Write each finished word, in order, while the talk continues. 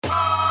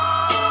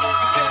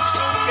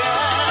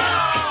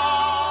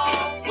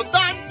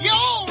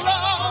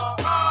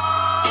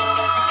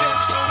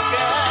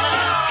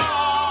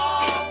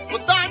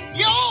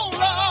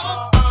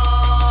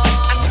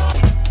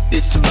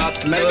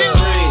the love.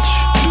 Change.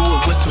 Do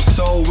it with some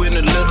soul and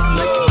a little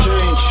love.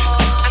 Change.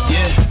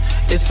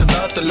 Yeah, it's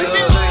about the love.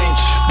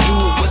 Change. Do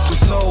it with some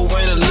soul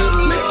and a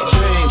little love.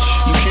 Change.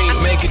 You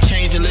can't make a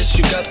change unless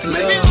you got the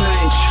love.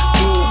 Change.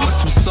 Do it with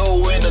some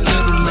soul and a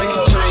little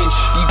love. Change.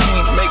 You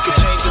can't make a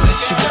change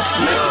unless you got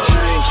some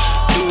change.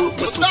 Do it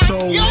with some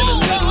soul and a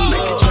little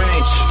love.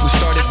 Change. We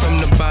started from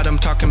the bottom,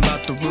 talking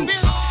about the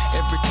roots.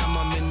 Every time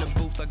I'm in the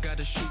booth, I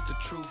gotta shoot the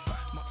truth.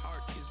 My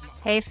art is my...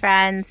 Hey,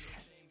 friends.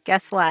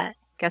 Guess what?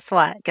 Guess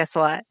what? Guess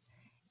what?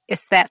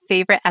 It's that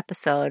favorite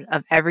episode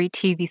of every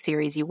TV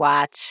series you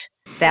watch.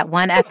 That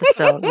one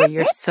episode where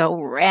you're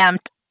so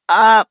ramped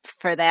up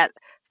for that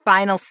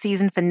final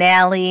season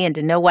finale and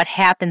to know what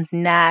happens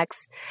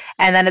next.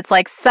 And then it's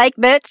like, psych,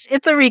 bitch,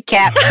 it's a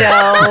recap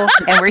show.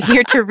 And we're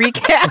here to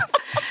recap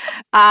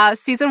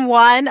season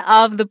 1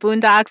 of The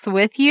Boondocks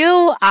with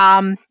you.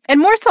 And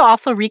more so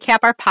also recap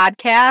our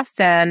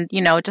podcast and,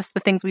 you know, just the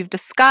things we've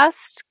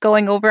discussed,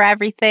 going over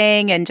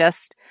everything and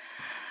just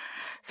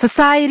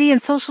society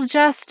and social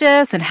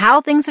justice and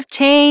how things have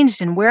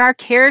changed and where our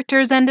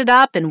characters ended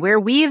up and where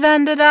we've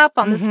ended up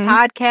on this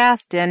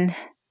podcast and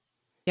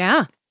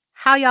yeah,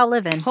 how y'all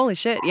living. Holy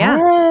shit, yeah.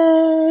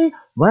 Hey,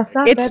 what's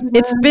up,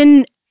 It's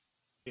been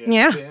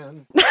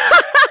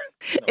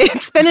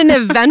it's been an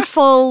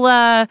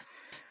eventful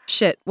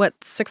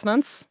 6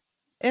 months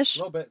ish? A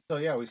little bit. So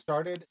yeah, we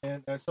started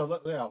and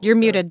You're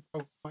muted.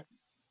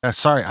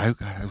 Sorry, I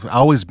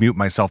always mute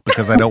myself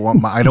because I don't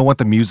want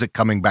the music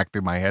coming back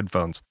through my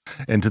headphones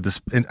into this.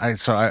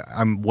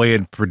 I'm way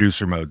in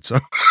producer mode. So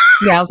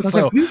yeah,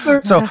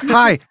 producer. So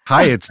hi,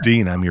 it's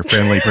Dean. I'm your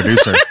friendly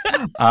producer.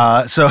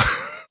 So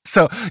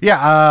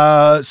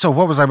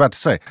what was I about to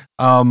say?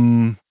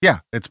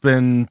 It's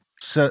been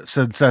since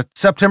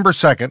September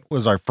 2nd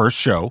was our first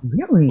show.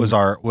 Really? Was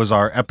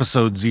our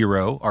episode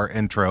 0, our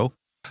intro,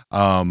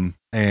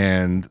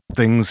 and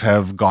things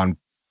have gone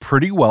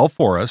pretty well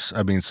for us.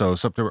 I mean, so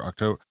September,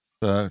 October,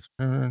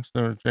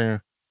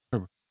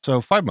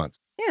 so 5 months.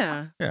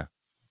 Yeah, a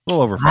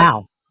little over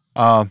 5.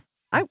 Wow.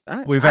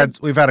 We've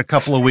had a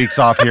couple of weeks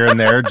off here and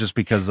there just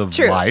because of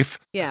life.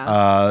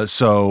 Yeah.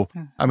 So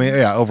I mean,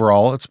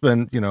 overall, it's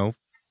been we'll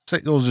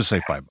just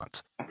say 5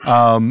 months.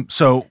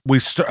 So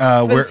it's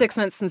been 6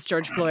 months since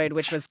George Floyd,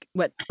 which was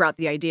what brought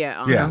the idea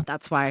on. Yeah.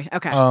 That's why.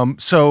 Okay.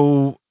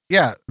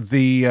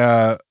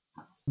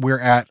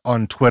 We're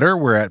on Twitter,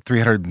 we're at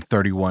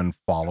 331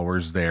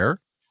 followers there.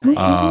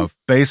 Nice.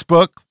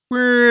 Facebook,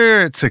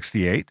 we're at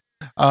 68.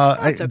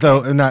 Okay.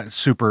 Though I'm not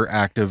super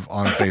active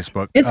on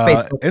Facebook. It's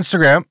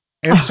Facebook.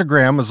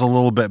 Instagram is a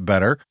little bit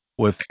better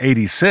with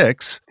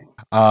 86.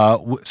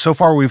 So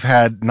far we've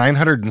had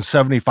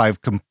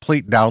 975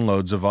 complete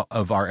downloads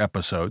of our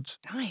episodes.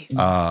 Nice.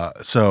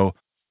 So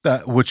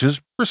that, which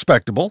is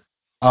respectable.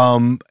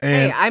 And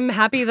hey, I'm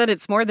happy that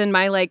it's more than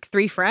my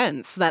 3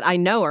 friends that I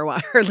know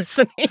are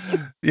listening.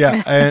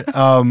 Yeah,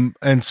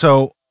 and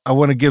so I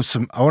want to give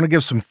some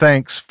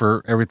thanks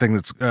for everything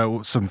that's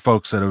some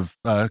folks that have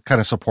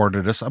kind of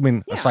supported us. I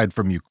mean, aside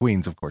from you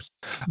queens, of course,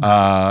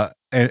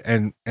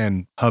 and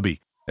hubby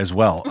as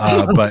well.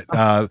 But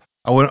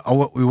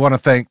we want to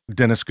thank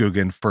Dennis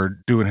Guggen for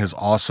doing his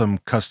awesome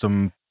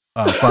custom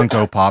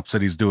Funko Pops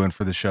that he's doing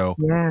for the show.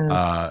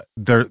 Yeah.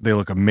 They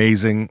look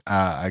amazing.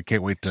 I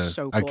can't wait to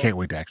So cool. I can't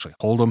wait to actually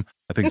hold them.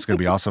 I think it's going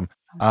to be awesome.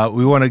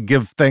 We want to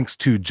give thanks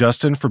to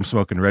Justin from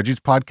Smoke and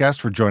Reggie's podcast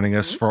for joining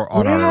us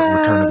on our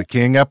Return of the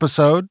King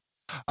episode.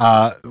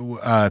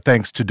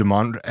 Thanks to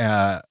Demond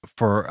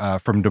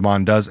from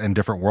Demond Does and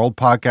Different World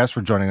podcast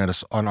for joining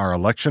us on our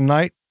election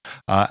night,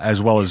 as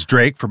well as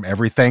Drake from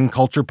Everything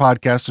Culture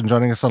podcast and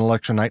joining us on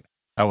election night.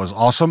 That was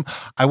awesome.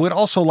 I would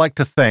also like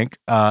to thank,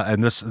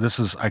 and this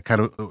is I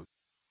kind of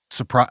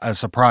a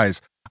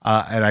surprise,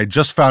 and I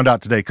just found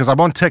out today because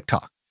I'm on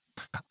TikTok,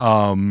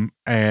 and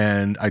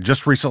I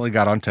just recently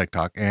got on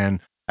TikTok,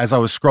 and as I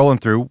was scrolling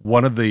through,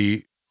 one of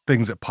the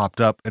things that popped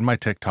up in my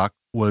TikTok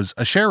was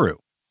Asheru.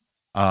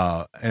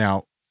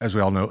 Now, as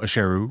we all know,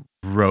 Asheru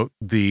wrote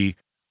the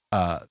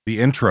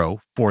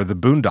intro for the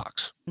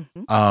Boondocks,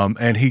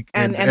 and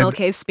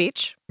MLK's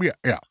speech. Yeah,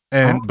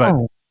 but.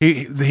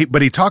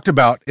 He talked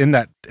about in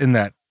that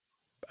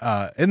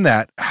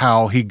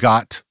how he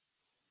got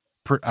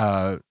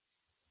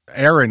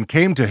Aaron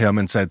came to him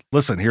and said,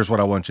 "Listen, here's what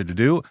I want you to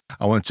do.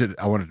 I want it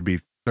to be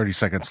 30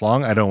 seconds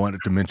long. I don't want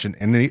it to mention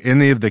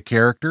any of the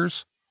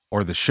characters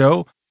or the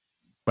show,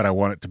 but I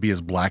want it to be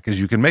as black as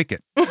you can make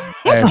it."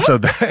 and so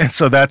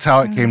that's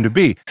how it came to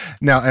be.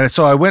 Now, and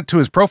so I went to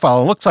his profile,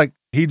 and it looks like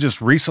he just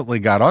recently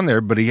got on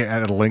there, but he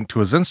had a link to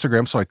his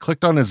Instagram. So I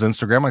clicked on his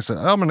Instagram. I said,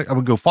 I'm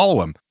gonna go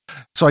follow him.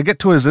 So I get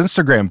to his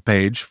Instagram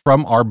page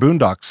from our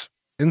Boondocks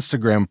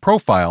Instagram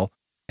profile,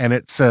 and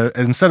it says,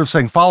 instead of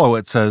saying follow,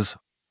 it says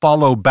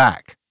follow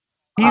back.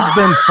 He's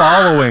been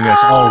following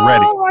us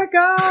already. Oh my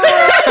God.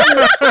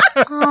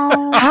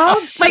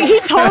 He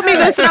told me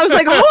this and I was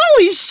like,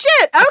 holy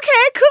shit.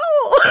 Okay,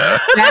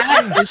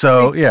 cool.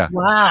 So yeah.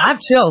 Wow, I'm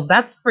chilled.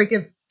 That's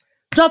freaking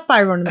top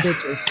fire on the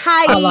bitches.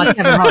 Hi. I like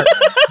Kevin Hart.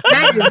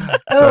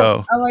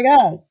 Oh my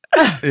God.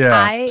 Yeah.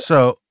 I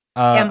So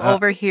am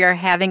over here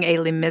having a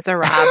Les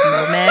Miserables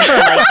moment,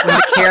 like when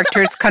the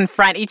characters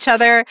confront each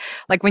other,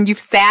 like when you've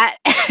sat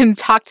and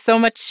talked so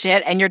much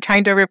shit and you're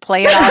trying to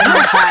replay it all in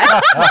your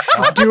head.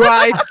 Do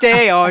I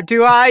stay or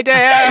do I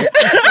dare?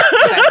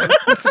 That's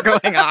what's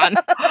going on.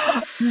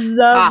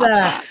 Love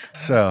that.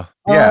 So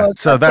yeah,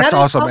 so that's that is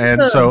awesome.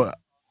 And so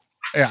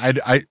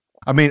yeah,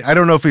 I mean, I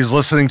don't know if he's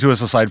listening to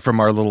us aside from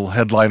our little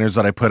headliners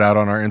that I put out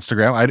on our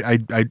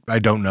Instagram. I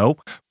don't know,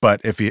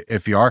 but if you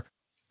are,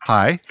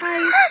 hi.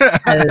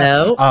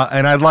 Hello.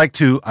 And I'd like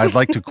to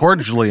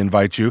cordially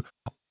invite you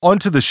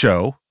onto the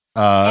show.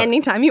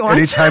 Anytime you want.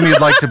 Anytime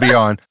you'd like to be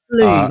on. We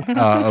can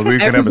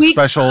have a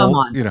special,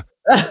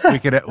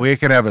 we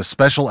can have a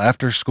special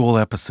after school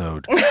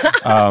episode. Ooh,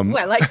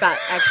 I like that,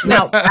 actually.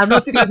 Now, I don't know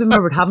if you guys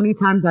remembered how many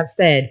times I've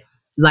said,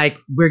 like,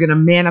 we're going to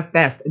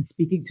manifest and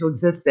speak into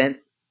existence,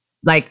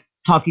 like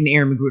talking to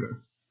Aaron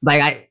Magruder.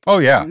 Like, oh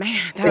yeah.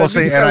 Man, that would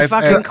be so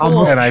fucking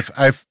cool.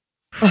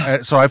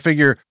 And so I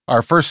figure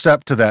our first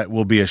step to that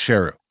will be a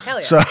Sheru. Hell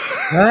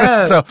yeah.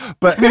 So,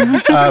 but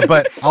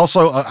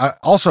also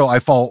I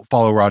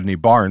follow Rodney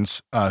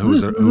Barnes,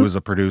 who is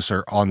a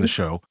producer on the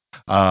show,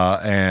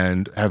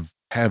 and have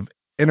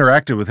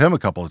interacted with him a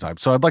couple of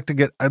times. So I'd like to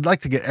get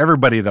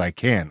everybody that I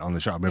can on the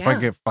show. I mean, if I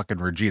get fucking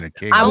Regina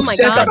King, oh my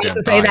God,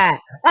 to say that.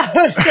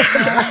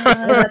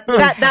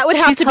 That would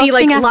have She's to be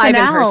like hosting live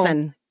in SNL.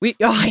 person.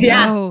 I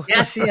know.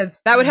 Yeah, she is.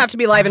 That would have to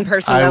be live in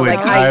person.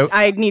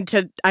 I need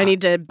to. I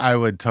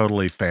would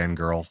totally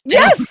fangirl.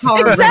 Yes,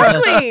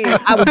 exactly.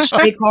 I would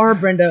straight call her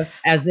Brenda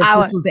as if this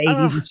was the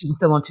 80s and she was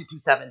still on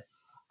 227.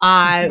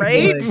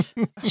 Right?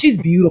 She's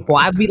beautiful.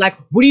 I'd be like,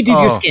 what do you do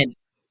to your skin?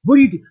 What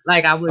do you do?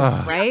 Like, I would.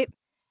 Right?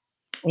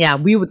 Yeah,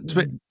 we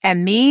would.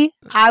 And me,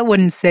 I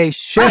wouldn't say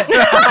shit.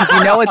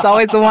 Because it's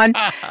always the one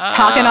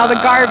talking all the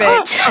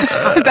garbage.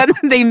 Then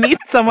they meet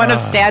someone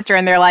of stature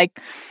and they're like,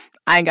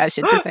 I ain't got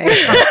shit to say.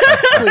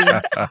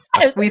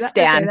 We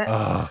stand.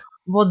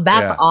 Well,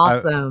 that's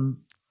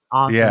awesome.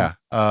 Awesome. Yeah.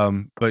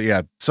 But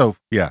yeah. So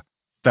yeah,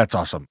 that's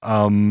awesome.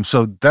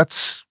 So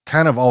that's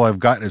kind of all I've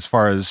got as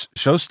far as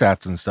show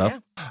stats and stuff.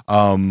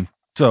 Yeah.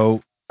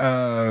 So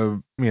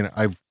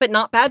but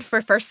not bad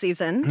for first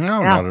season.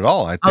 No, not at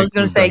all. I was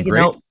going to say,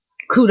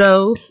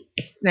 kudos,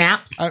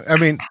 snaps. I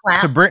mean,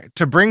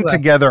 to bring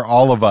together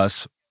all of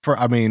us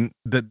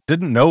that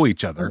didn't know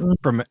each other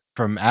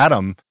from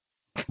Adam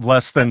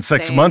less than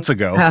 6 months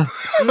ago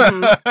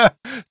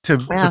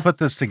to put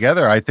this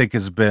together, I think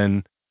has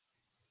been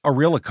a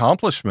real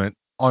accomplishment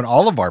on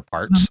all of our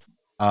parts.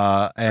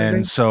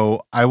 And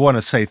so I want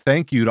to say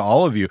thank you to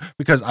all of you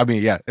because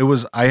it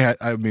was,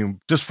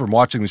 just from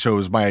watching the show, it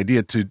was my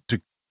idea to,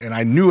 and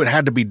I knew it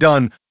had to be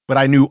done, but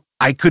I knew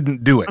I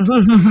couldn't do it.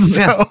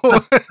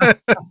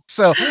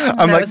 So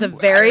I'm that was a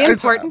very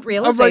important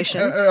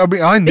realization. I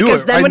knew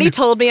because it. then when he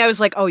told me, I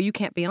was like, "Oh, you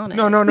can't be on it."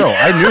 No.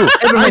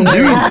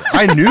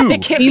 I knew.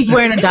 He's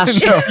wearing a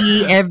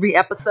dashiki every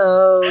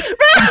episode.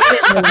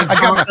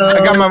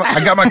 I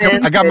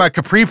got my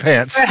capri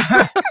pants.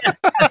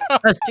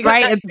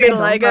 Right,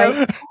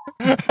 vitiligo.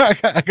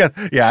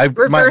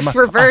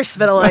 Reverse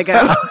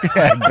vitiligo.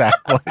 Yeah,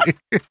 exactly.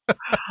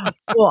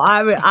 Well,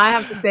 I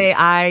have to say,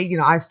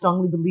 I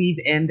strongly believe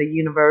in the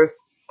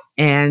universe,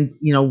 and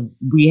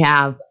we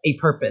have a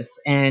purpose,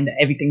 and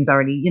everything's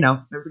already,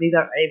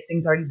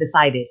 everything's already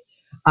decided.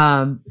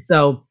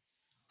 So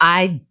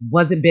I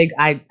wasn't big.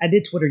 I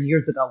did Twitter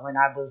years ago when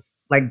I was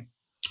like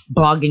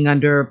blogging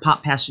under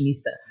Pop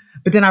Passionista,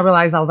 but then I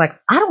realized I was like,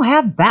 I don't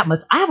have that much.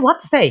 I have a lot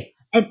to say,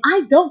 and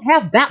I don't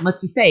have that much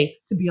to say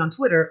to be on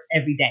Twitter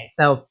every day.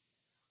 So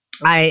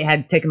I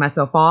had taken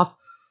myself off.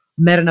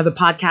 Met another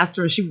podcaster,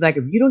 and she was like,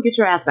 if you don't get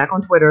your ass back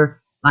on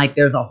Twitter, like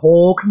there's a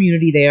whole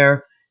community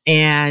there.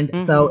 And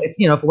so if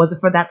it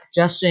wasn't for that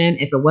suggestion,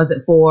 if it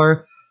wasn't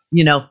for,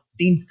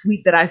 Dean's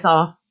tweet that I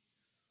saw,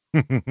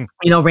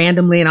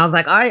 randomly, and I was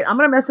like, all right, I'm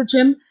going to message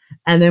him.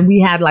 And then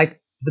we had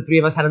the three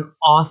of us had an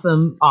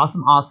awesome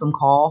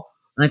call,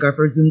 like our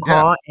first Zoom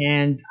call.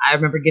 And I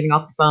remember getting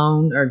off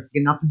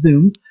the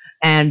Zoom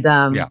and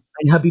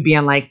hubby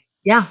being like,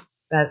 yeah,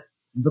 that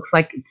looks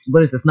like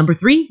what is this, number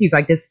 3? He's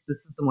like, this is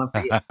the one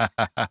for you.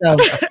 So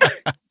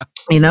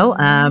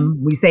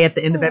we say at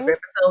the end of every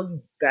episode,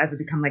 you guys have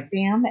become like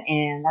fam,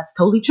 and that's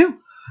totally true.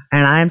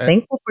 And I am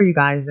thankful for you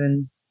guys,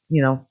 and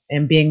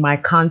and being my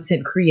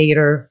content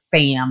creator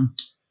fam.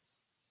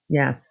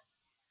 Yes,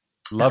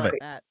 love it.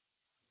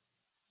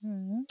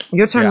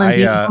 Your turn,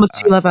 Lindsay. How much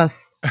do you love us?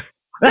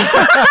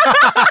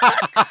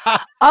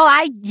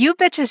 You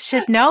bitches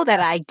should know that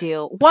I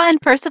do. One,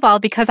 first of all,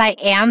 because I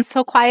am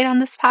so quiet on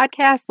this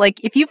podcast. Like,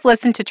 if you've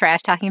listened to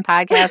Trash Talking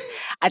Podcast,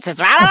 it's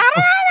just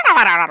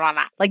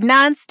like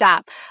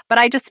nonstop. But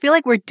I just feel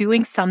like we're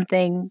doing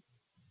something,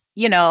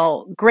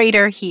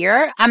 greater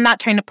here. I'm not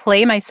trying to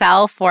play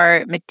myself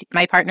or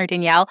my partner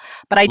Danielle,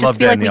 but I just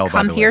feel Danielle, like we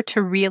come here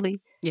to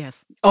really.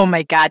 Yes. Oh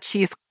my God,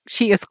 she is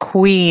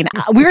queen.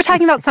 We were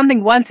talking about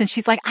something once, and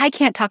she's like, "I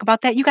can't talk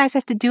about that. You guys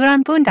have to do it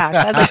on Boondocks."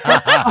 I was like,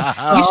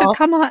 "You should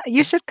come on.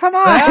 You should come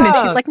on." And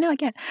she's like, "No, I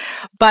can't."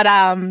 But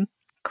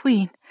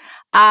queen.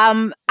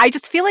 I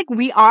just feel like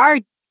we are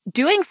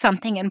doing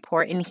something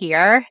important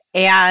here.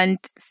 And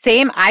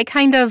same,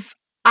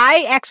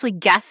 I actually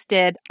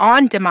guested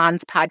on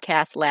Damon's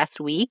podcast last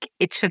week.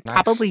 It should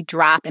probably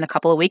drop in a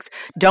couple of weeks.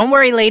 Don't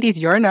worry, ladies,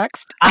 you're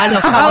next. I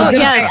know. Oh,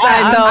 yes.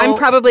 I'm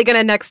probably going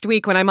to next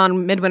week when I'm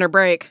on midwinter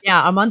break.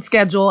 Yeah, I'm on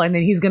schedule, and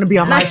then he's going to be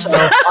on my show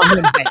on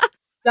Wednesday.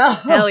 So,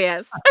 Hell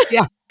yes.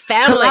 Yeah.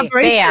 Family.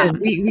 Collaboration.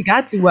 Bam. We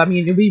got to. I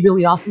mean, it'd be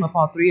really awesome if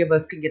all three of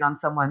us could get on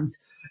someone's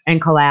and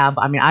collab.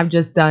 I mean, I've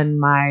just done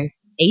my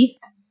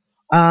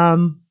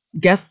 8th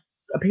guest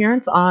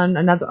appearance on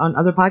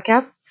other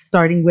podcasts,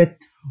 starting with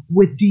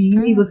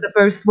Dean. He was the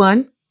first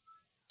one.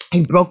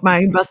 He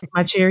busted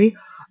my cherry.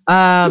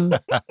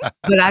 But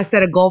I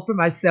set a goal for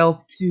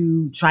myself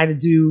to try to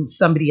do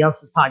somebody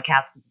else's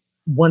podcast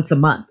once a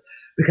month,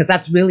 because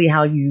that's really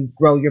how you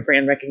grow your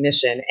brand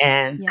recognition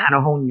and kind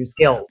of hone your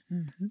skills.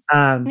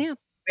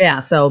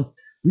 Yeah. So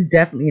we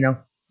definitely,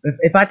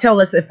 if I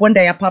tell us, if one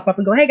day I pop up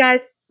and go, hey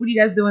guys, what are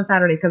you guys doing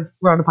Saturday? Because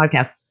we're on the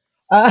podcast.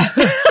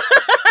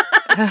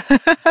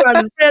 We're on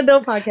a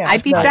random podcast.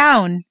 I'd be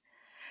down.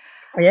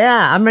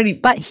 Yeah, I'm ready.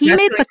 But he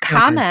made the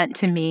comment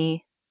to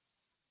me.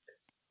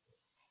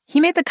 He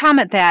made the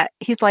comment that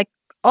he's like,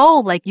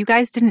 oh, like you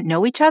guys didn't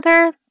know each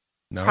other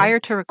prior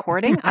to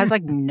recording? I was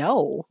like,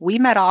 no, we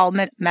met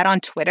on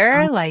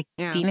Twitter. Like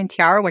Dean and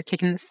Tiara were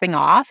kicking this thing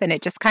off and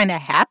it just kind of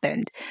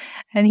happened.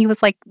 And he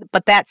was like,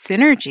 but that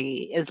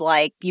synergy is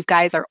like, you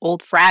guys are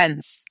old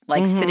friends,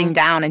 like sitting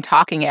down and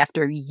talking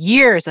after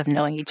years of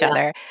knowing each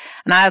other.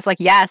 And I was like,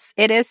 yes,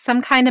 it is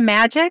some kind of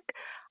magic.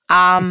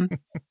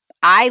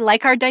 I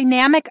like our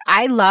dynamic.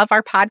 I love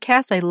our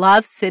podcast. I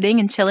love sitting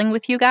and chilling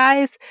with you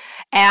guys.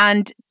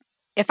 And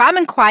if I'm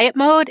in quiet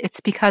mode,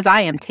 it's because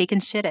I am taking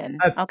shit in,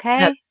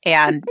 okay?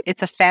 And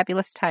it's a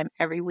fabulous time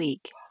every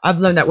week. I've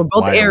learned that we're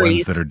both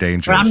Aries. That are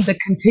dangerous. I'm the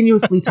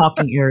continuously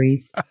talking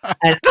Aries,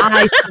 and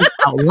I speak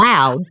out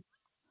loud.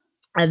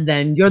 And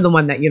then you're the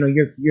one that you're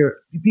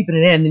peeping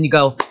it in, and then you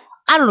go,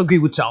 I don't agree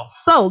with y'all.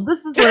 So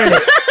this is what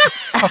it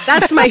is.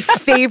 That's my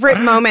favorite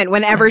moment.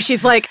 Whenever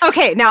she's like,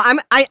 okay, now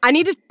I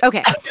need to.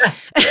 Okay.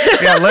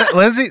 Yeah,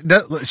 Lindsay.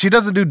 She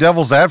doesn't do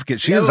devil's advocate.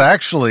 She is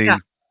actually.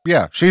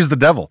 Yeah, she's the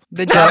devil.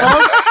 The devil?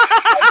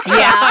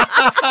 Yeah.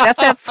 That's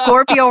that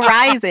Scorpio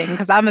rising,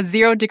 because I'm a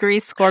 0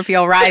 degrees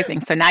Scorpio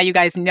rising. So now you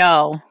guys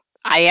know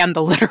I am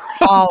the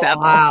literal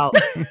devil. Wow.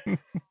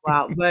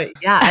 Wow. But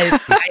yeah.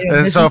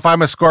 So if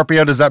I'm a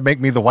Scorpio, does that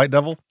make me the white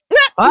devil?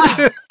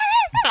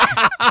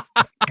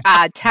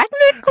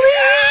 Technically.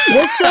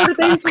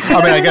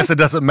 I mean, I guess it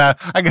doesn't matter.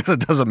 I guess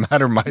it doesn't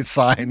matter my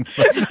sign.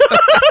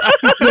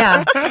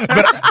 Yeah.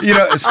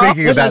 But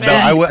speaking of that,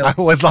 though, I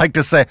would like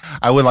to say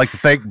I would like to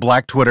thank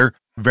Black Twitter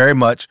very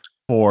much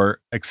for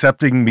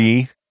accepting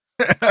me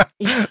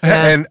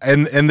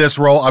and this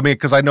role. I mean,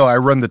 because I know I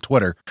run the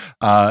Twitter,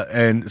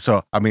 and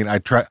so I mean,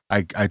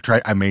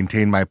 I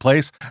maintain my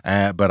place,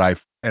 but I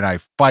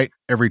fight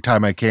every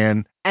time I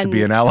can to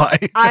be an ally.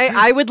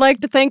 I would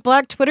like to thank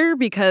Black Twitter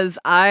because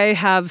I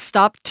have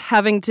stopped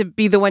having to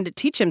be the one to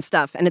teach him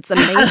stuff. And it's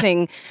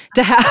amazing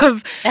to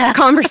have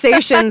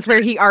conversations where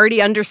he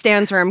already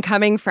understands where I'm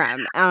coming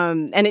from.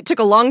 And it took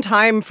a long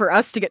time for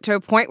us to get to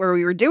a point where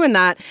we were doing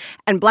that.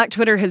 And Black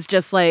Twitter has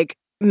just like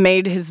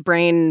made his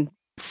brain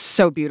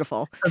so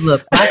beautiful.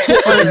 Look,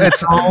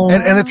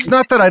 it's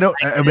not that I don't.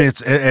 I mean,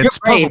 it's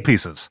puzzle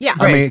pieces. Yeah.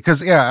 I mean,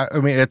 because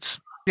it's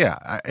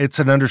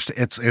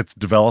it's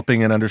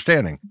developing and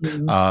understanding,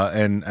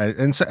 and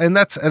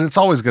it's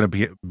always going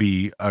to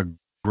be a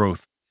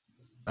growth,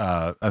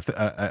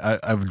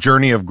 a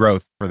journey of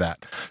growth for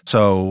that.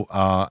 So,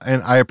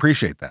 and I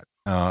appreciate that,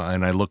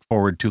 and I look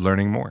forward to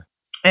learning more.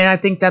 And I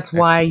think that's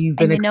why you've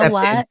been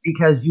accepted,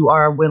 because you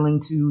are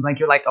willing to, like,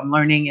 you're like, I'm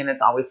learning, and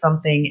it's always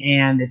something,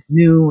 and it's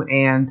new,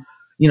 and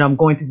I'm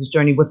going through this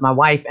journey with my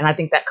wife, and I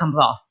think that comes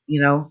off,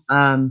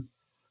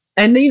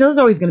 And there's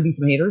always going to be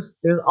some haters.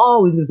 There's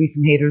always going to be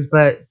some haters,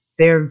 but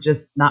they're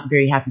just not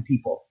very happy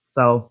people.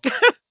 So,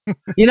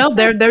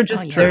 they're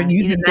just they're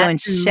using that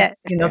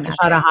to, to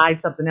try to hide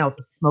something else,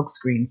 a smoke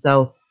screen.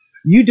 So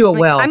you do it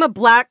well. I'm a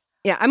black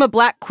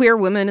queer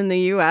woman in the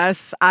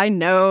U.S. I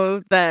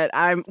know that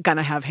I'm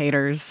gonna have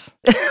haters.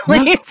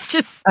 It's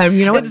just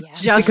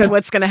it's just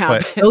what's gonna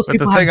happen. Those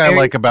people the thing I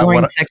like about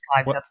sex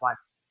lives, that's why.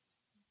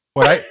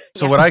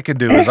 What I can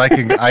do is I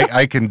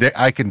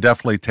can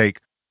definitely take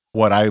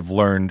what I've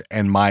learned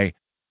and my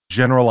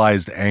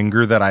generalized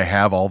anger that I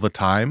have all the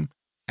time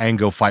and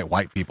go fight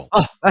white people.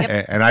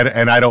 And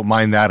I don't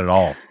mind that at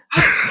all.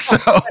 So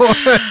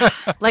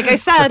like I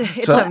said,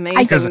 it's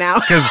amazing now.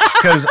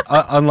 Because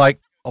unlike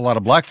a lot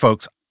of black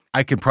folks,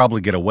 I can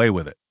probably get away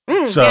with it.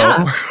 He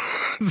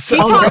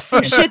talks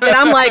some shit that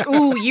I'm like,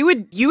 ooh,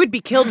 you would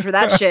be killed for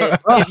that shit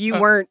if you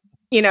weren't,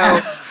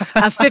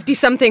 a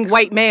 50-something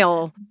white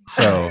male.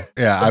 So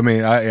yeah, I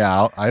mean,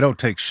 I don't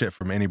take shit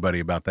from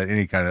anybody about that.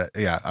 Any kind of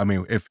I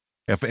mean, if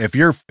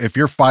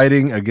you're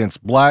fighting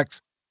against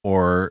blacks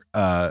or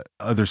other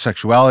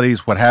sexualities,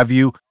 what have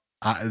you,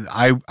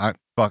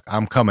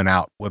 I'm coming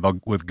out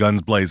with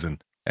guns blazing.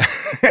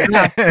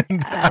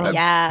 And,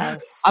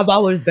 Yes. I've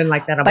always been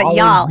like that. I've But always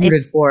y'all,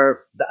 rooted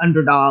for the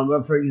underdog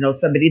or for,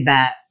 somebody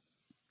that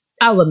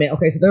I'll admit.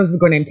 Okay, so there was a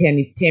girl named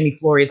Tammy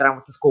Flory that I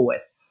went to school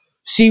with.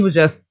 She was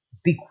just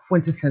the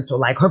quintessential.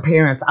 Like her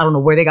parents, I don't know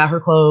where they got her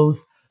clothes.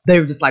 They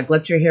were just like,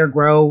 let your hair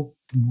grow,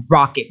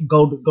 rock it,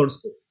 go to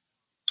school.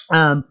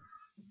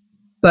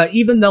 But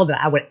even though that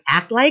I would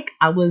act like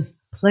I was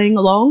playing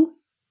along,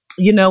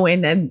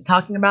 and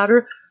talking about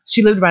her,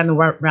 she lived around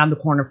the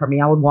corner from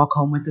me. I would walk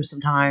home with her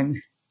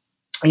sometimes,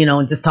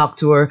 and just talk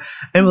to her.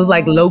 And was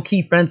like low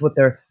key friends with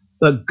her.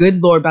 But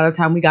good Lord, by the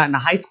time we got into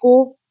high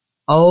school,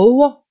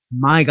 oh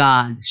my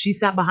God, she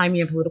sat behind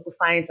me in political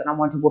science, and I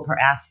wanted to whoop her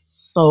ass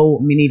so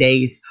many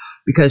days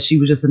because she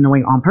was just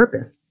annoying on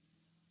purpose.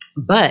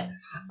 But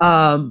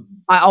I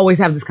always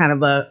have this kind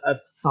of a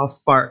soft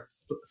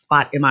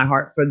spot in my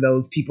heart for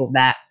those people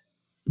that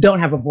don't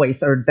have a voice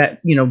or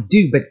that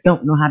do but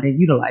don't know how to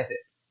utilize it.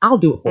 I'll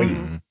do it for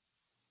you.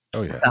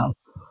 Oh yeah. So,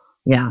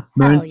 yeah.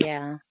 Hell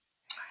yeah.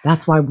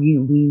 That's why we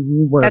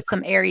work. That's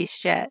some Aries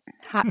shit.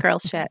 Hot girl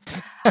shit.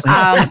 But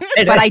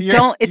I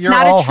don't, it's You're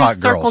not all a true hot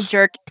circle girls.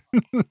 jerk.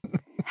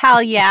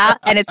 Hell yeah.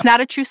 And it's not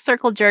a true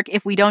circle jerk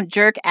if we don't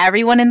jerk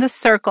everyone in the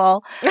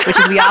circle, which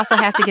is we also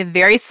have to give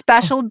very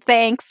special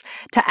thanks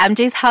to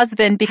MJ's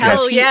husband because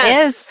Hell he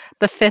yes. is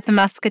the fifth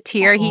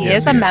musketeer. He Yes,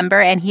 is a he is. member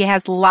and he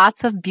has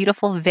lots of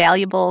beautiful,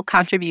 valuable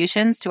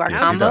contributions to our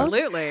Yes, he does. combos.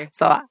 Absolutely.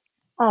 So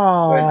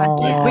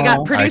Oh, We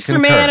got producer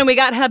man concur. and we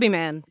got hubby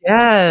man.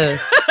 yes.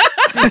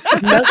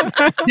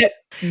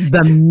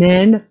 The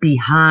men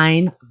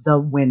behind the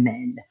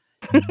women.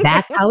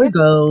 That's how it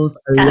goes.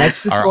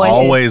 Let's just Are go ahead.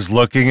 always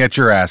looking at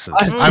your asses.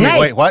 I mean, Hey.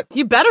 wait, what?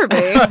 You better be.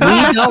 We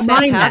That's don't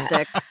mind that.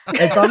 fantastic.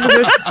 As long as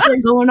there's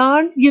something going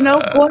on,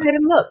 go ahead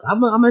and look. I'm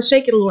gonna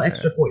shake it a little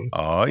extra for you.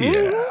 Oh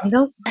yeah. You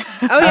know,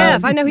 Oh yeah,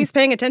 if I know he's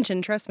paying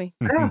attention, trust me.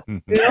 Let's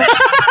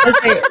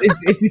say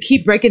if you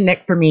keep breaking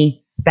neck for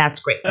me, that's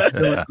great.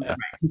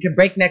 We can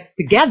break necks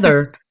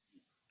together.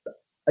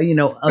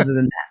 Other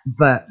than that,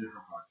 but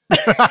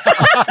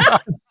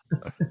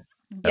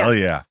Hell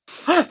yeah.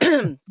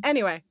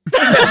 Anyway,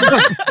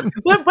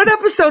 what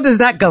episode does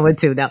that go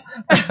into now?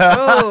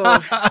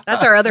 oh,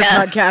 that's our other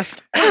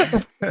podcast.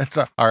 That's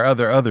our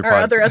other Our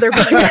part. other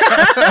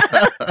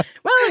podcast.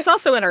 Well, it's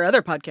also in our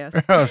other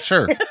podcast. Oh,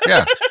 sure.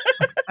 Yeah.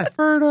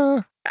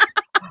 Ferda.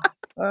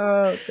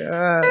 Oh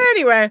god.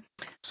 Anyway,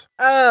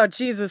 oh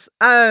Jesus.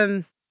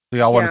 Do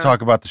y'all want Yeah. to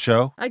talk about the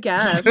show? I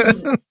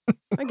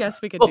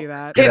guess we could do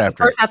that. Get Okay,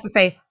 after first I have to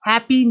say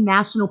Happy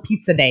National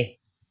Pizza Day.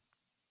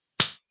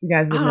 You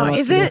guys didn't know Oh, what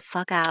is to do. it?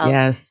 fuck out.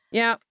 Yes.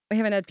 Yeah, we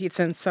haven't had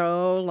pizza in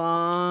so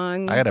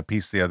long. I had a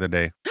piece the other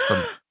day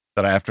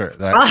that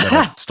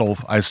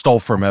I stole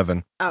from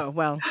Evan. Oh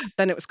well,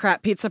 then it was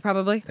crap pizza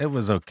probably. It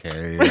was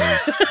okay. It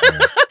was,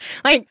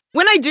 Like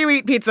when I do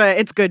eat pizza,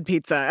 it's good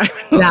pizza.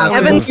 Yeah,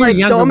 Evan's when like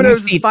you're younger,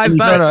 Domino's we is $5.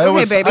 no, no, it Okay,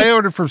 was. baby. I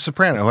ordered from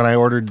Soprano when I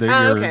ordered the.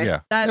 Oh, okay. Yeah,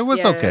 That- it was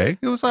yeah. okay.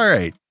 It was all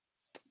right.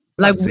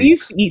 Like Not we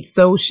used to eat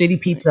so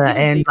shitty pizza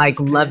and Zeke's like is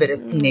love good. it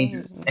as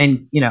teenagers,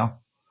 and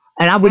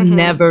and I would Mhm.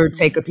 never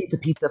take a piece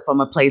of pizza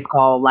from a place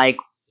called like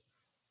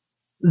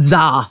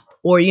Za,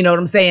 or you know what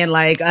I'm saying,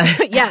 like.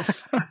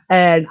 Yes.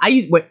 And I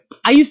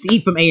used to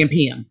eat from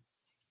AM/PM,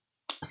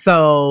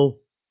 so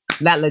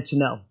that lets you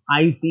know.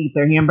 I used to eat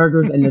their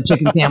hamburgers and their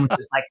chicken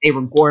sandwiches like they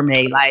were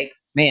gourmet. Like,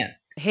 man,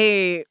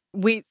 Hey,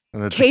 we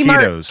And the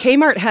Kmart taquitos.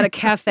 Kmart had a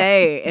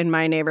cafe in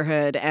my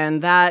neighborhood,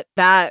 and that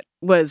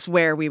was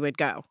where we would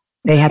go.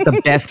 they had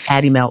the best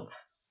patty melts.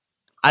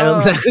 I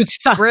don't Oh, know what you're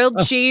talking Grilled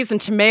cheese and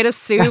tomato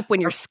soup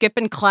when you're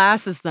skipping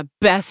class is the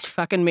best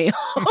fucking meal.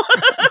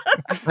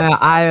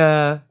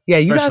 yeah,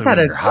 you guys Especially had when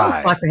a you're high.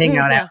 spot to hang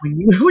out Yeah. at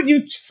when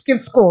you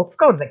skip school. Let's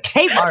go to the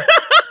Kmart.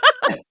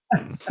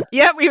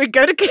 Yeah, we would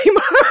go to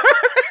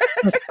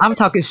Kmart. I'm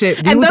talking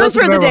shit. We And would go those to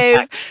were the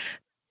Railroad days.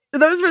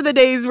 Those were the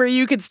days where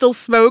you could still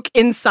smoke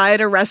inside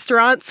a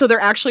restaurant. So there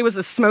actually was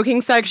a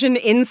smoking section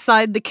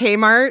inside the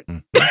Kmart.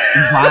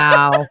 Pack.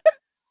 Wow.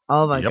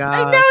 Oh my Yep. god.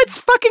 I know it's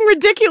fucking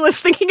ridiculous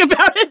thinking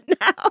about it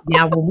now.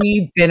 Yeah, well,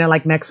 we've been in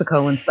like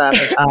Mexico and stuff.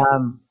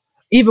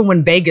 Even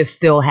when Vegas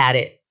still had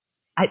it,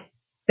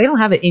 they don't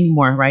have it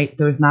anymore, right?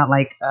 There's not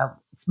like a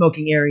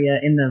smoking area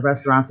in the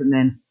restaurants, and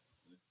then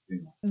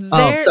in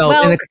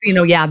the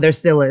casino, yeah, there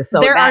still is. So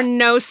there that, are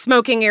no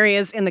smoking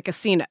areas in the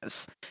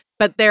casinos,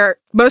 but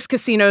most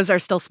casinos are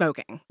still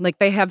smoking. Like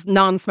they have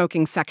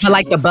non-smoking sections.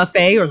 like the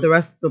buffet or the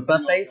rest of the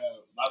buffet.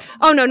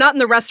 Oh no, not in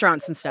the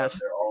restaurants and stuff.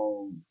 Their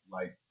own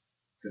like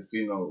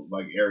casino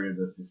like area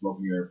that's the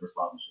smoking area for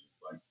slot machines,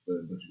 like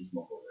that you can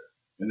smoke over there.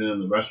 And then in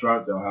the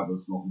restaurant they'll have a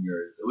smoking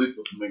area. At least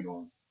the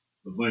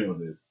Flamingo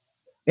did.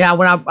 Yeah,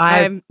 when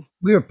I'm-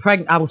 we were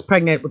pregnant, I was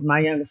pregnant with my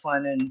youngest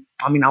one, and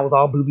I mean I was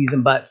all boobies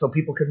and butts, so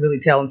people couldn't really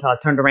tell until I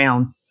turned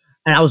around,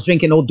 and I was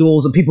drinking old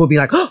duels, and people would be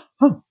like, oh.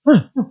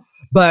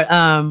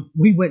 But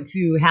we went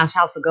to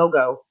House of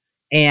Go-Go,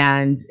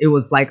 and it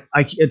was like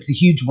it's a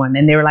huge one,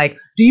 and they were like,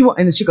 do you want?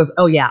 And then she goes,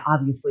 oh yeah,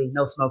 obviously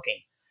no smoking,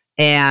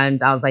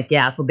 and I was like,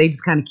 yeah. So they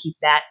just kind of keep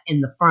that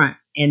in the front,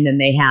 and then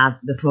they have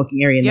the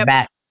smoking area in the Yep.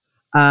 back.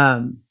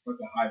 But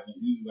the high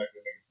usually like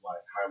they make it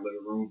like have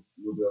living room,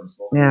 we'll be able to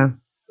smoke. Yeah.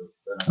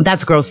 Then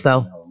That's gross,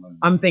 though. hell of money.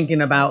 I'm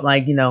thinking about,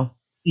 like,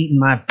 eating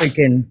my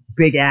freaking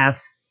big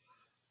ass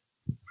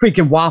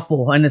freaking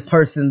waffle, and this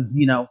person's,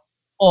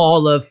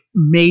 all of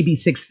maybe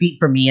 6 feet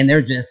from me, and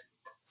they're just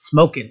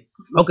smoking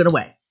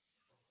away.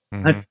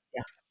 Mhm. That's,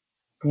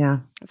 yeah.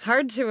 It's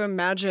hard to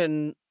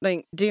imagine.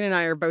 Like, Dean and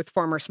I are both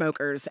former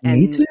smokers, Me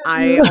and too.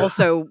 I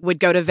also would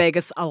go to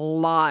Vegas a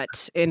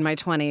lot in my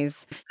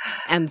 20s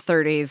and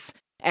 30s.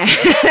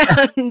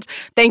 And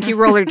thank you,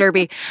 roller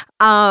derby.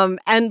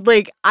 And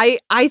like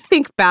I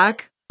think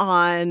back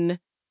on,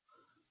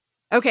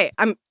 okay,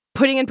 I'm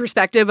putting in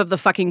perspective of the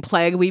fucking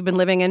plague we've been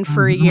living in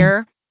for a Mhm.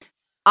 year.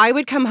 I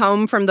would come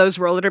home from those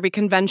roller derby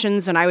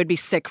conventions and I would be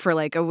sick for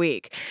like a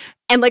week.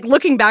 And like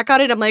looking back on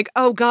it, I'm like,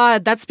 oh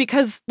God, that's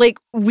because like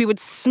we would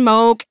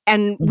smoke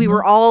and we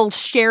were all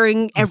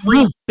sharing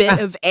every bit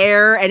of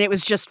air, and it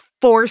was just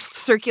forced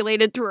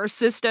circulated through our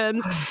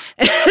systems.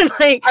 And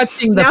like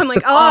Touching the now I'm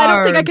like, oh, I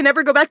don't think I cars, can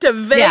ever go back to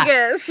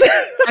Vegas.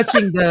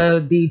 touching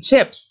the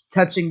chips,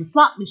 touching the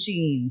slot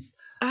machines.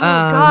 Oh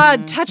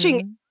God,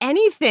 touching Mhm.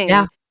 anything.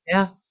 Yeah.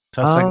 Yeah.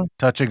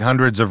 Touching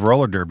hundreds of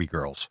roller derby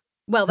girls.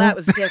 Well, that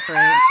was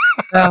different.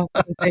 And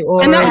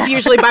And that was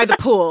usually by the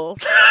pool.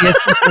 yes,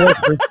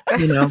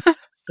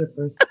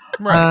 strippers.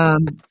 Right.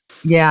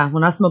 Yeah,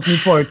 when I smoked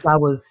Newports, I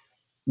was,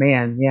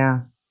 man,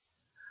 yeah.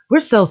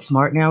 We're so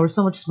smart now. We're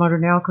so much smarter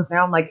now, because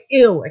now I'm like,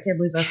 ew, I can't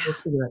believe I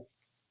smoked cigarettes.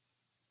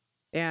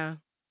 Yeah.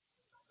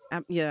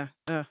 Yeah.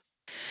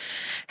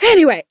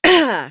 Anyway,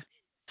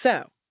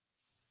 so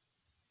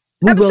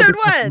We will episode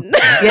be- 1.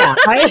 Yeah,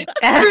 right?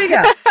 Here we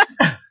go.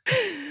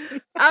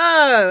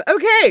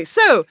 Okay.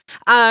 So,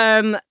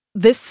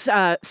 this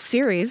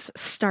series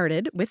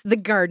started with the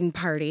garden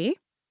party.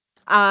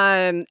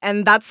 And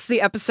that's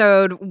the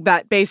episode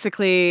that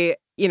basically,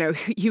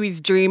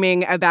 Huey's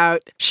dreaming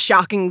about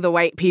shocking the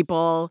white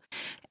people.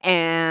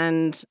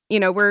 And,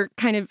 we're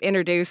kind of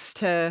introduced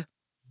to,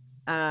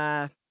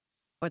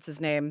 what's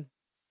his name?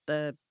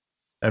 The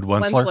Ed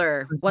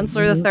Wensler.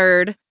 Wensler the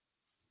third.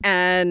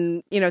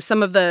 And,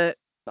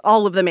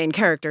 all of the main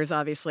characters,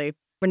 obviously,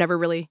 were never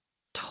really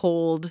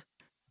told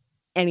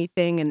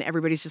anything, and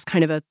everybody's just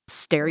kind of a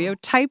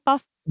stereotype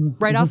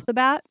right off the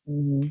bat.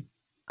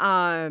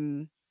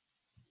 Mhm.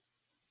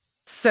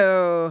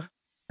 So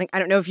like, I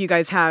don't know if you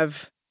guys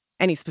have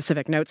any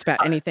specific notes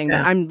about anything, yeah.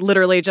 but I'm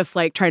literally just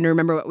like trying to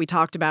remember what we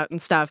talked about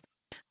and stuff.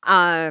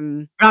 I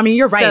mean,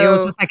 you're right. It So-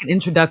 was just like an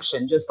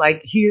introduction, just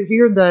like here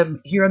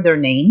are their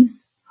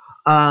names.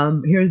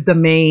 Here's the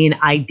main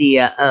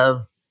idea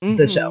of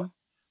the show.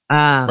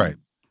 Right.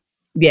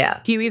 Yeah.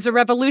 Huey's a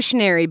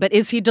revolutionary, but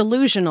is he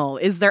delusional?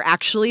 Is there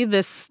actually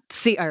this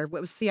what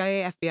was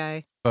CIA,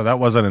 FBI? So that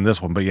wasn't in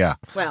this one, but yeah.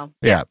 Well,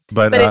 Yeah.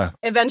 But, But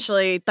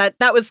eventually, that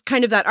was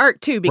kind of that arc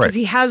too, because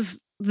Right. he has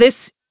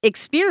this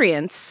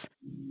experience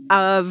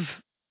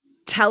of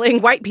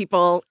telling white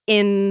people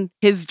in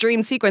his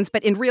dream sequence,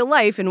 but in real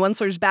life, in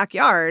Wensler's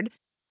backyard.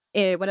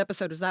 What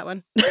episode is that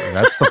one?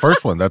 that's the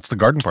first one. That's the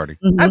garden party.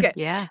 Mhm. Okay.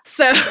 Yeah.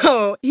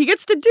 So he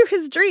gets to do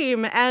his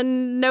dream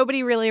and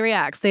nobody really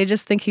reacts. They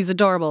just think he's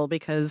adorable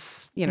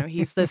because,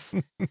 he's this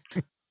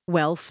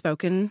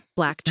well-spoken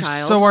black You're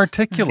child. so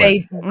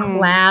articulate. They Mm.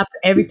 clapped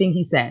everything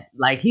he said.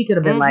 Like, he could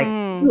have been like,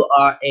 Mhm. "You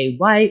are a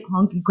white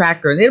honky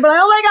cracker." And they'd be like,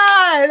 "Oh my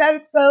God,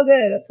 that's so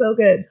good. That's so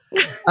good."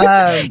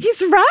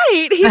 He's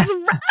right. He's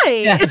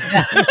right. Yeah.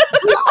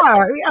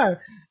 we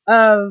are.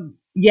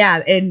 Yeah,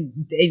 and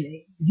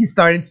you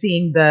started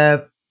seeing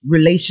the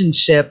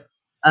relationship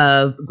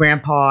of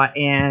Grandpa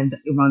and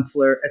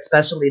Wensler,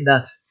 especially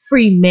the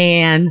free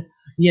man,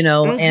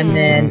 and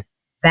then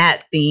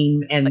that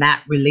theme and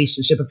that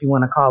relationship, if you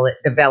want to call it,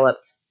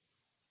 developed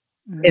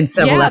in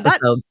several Yeah, that-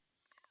 episodes.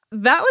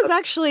 That was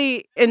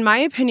actually, in my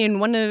opinion,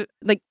 one of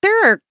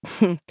there are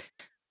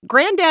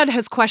Granddad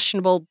has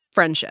questionable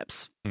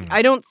friendships. Hmm.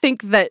 I don't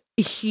think that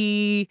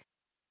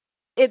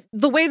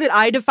the way that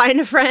I define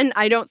a friend,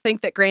 I don't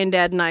think that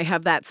Granddad and I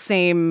have that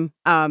same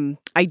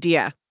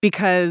idea,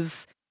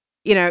 because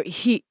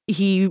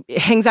he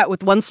hangs out with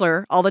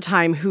Wensler all the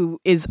time, who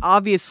is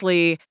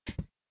obviously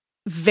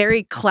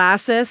very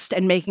classist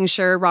and making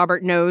sure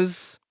Robert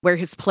knows where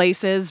his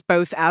place is,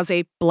 both as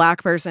a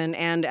black person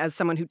and as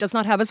someone who does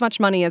not have as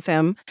much money as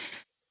him.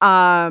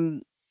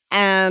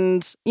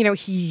 And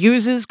he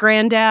uses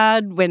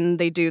Granddad when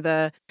they do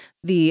the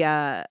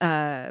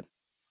when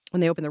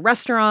they open the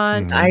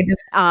restaurant. Mhm. I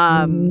just,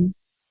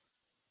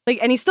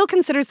 And he still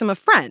considers him a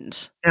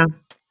friend. Yeah.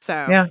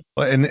 So Yeah.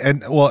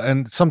 Well,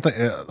 and something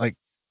like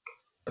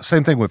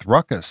same thing with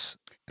Ruckus.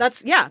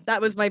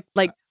 that was my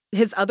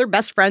his other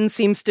best friend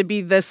seems to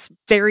be this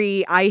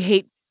very, I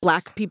hate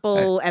black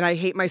people and I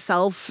hate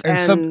myself.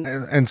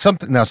 And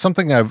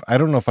something I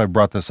don't know if I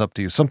brought this up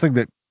to you. Something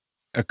that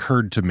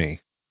occurred to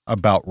me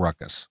about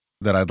Ruckus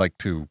that I'd like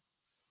to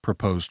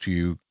propose to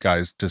you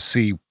guys to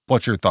see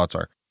what your thoughts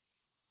are.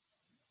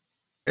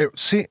 It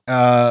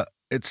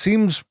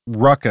seems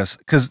Ruckus,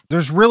 because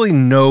there's really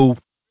no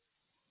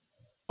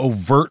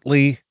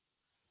overtly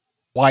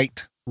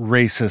white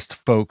racist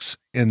folks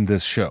in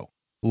this show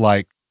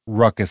like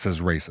Ruckus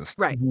is racist.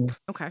 Right. Mhm.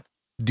 Okay.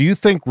 Do you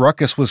think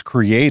Ruckus was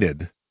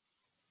created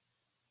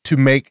to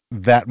make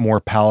that more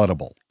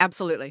palatable?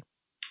 Absolutely.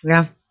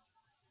 Yeah.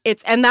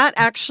 And that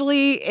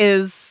actually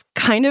is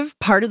kind of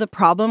part of the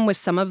problem with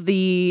some of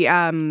the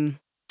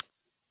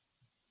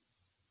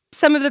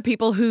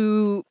people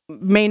who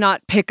may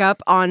not pick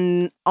up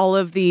on all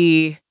of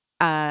the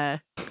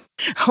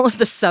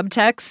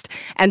subtext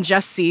and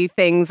just see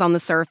things on the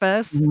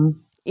surface. Mhm.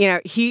 You know,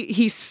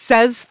 he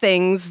says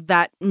things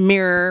that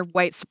mirror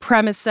white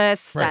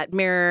supremacists, Right. that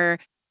mirror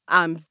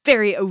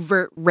very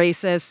overt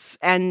racists,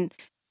 and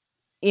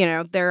you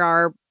know, there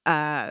are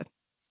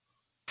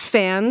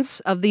fans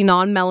of the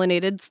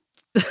non-melanated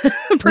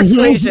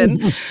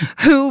persuasion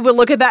who will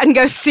look at that and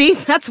go, see,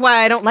 that's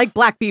why I don't like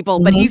black people,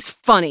 but he's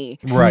funny.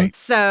 Right.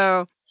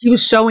 So He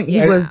was showing. He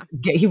Yeah.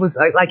 was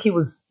like he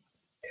was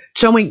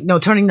showing. No,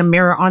 turning the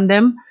mirror on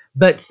them,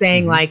 but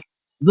saying Mhm. like,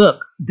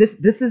 "Look,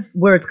 this is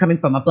where it's coming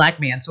from. A black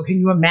man. So can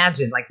you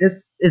imagine? Like this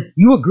is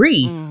you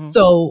agree. Mhm.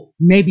 So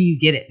maybe you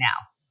get it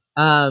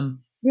now."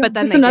 But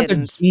then just they another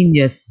didn't.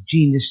 genius.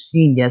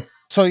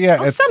 So yeah,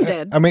 Well, some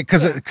did. I mean,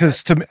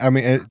 because to me, I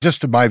mean,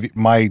 just to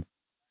my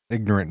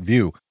ignorant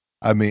view,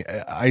 I mean,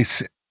 I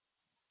see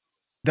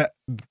that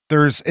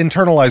there's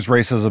internalized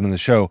racism in the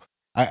show,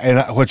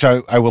 which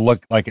I would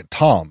look like at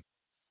Tom,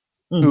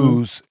 Mhm.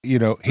 who's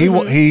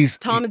Mhm. he's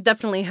Tom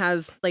definitely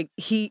has like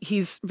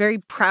he's very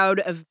proud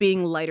of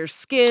being lighter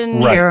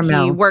skinned. Right.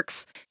 Caramel. He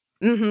works.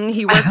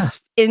 He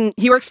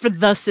works for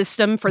the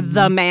system, for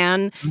the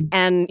man,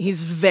 and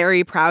he's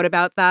very proud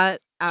about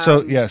that. so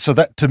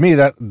that to me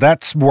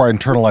that's more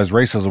internalized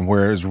racism,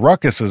 whereas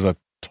Ruckus is a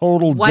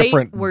total white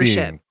different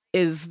worship being.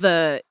 is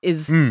the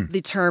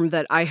term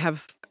that I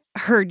have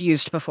heard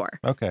used before.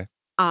 Okay.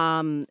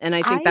 And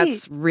I think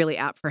that's really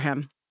apt for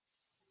him.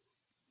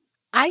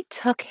 I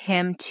took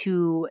him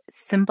to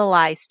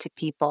symbolize to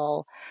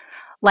people,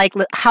 like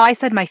how I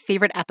said my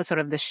favorite episode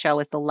of this show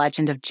is The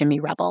Legend of Jimmy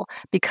Rebel,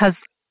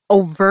 because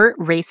overt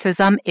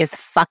racism is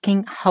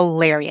fucking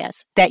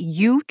hilarious. That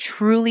you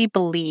truly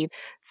believe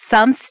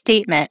some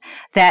statement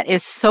that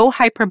is so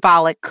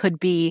hyperbolic could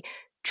be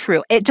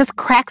true. It just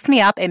cracks me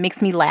up. It makes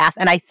me laugh.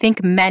 And I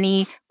think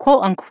many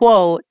quote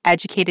unquote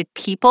educated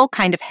people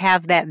kind of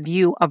have that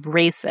view of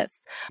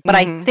racists. But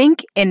I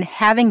think in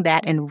having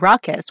that in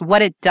Ruckus,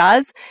 what it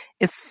does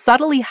is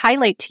subtly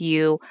highlight to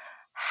you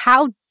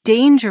how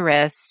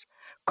dangerous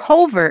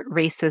covert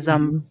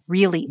racism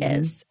really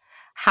is.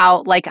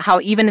 How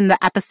even in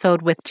the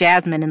episode with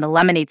Jasmine in the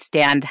lemonade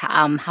stand,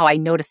 how I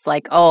noticed how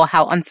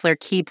Unsler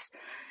keeps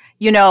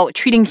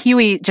treating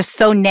Huey just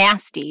so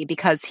nasty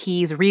because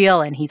he's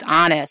real and he's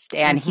honest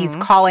and he's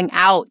calling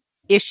out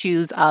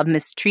issues of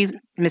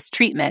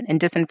mistreatment and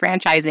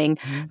disenfranchising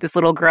this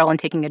little girl and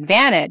taking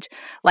advantage.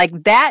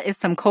 Like, that is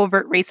some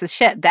covert racist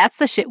shit. That's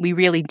the shit we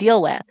really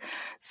deal with.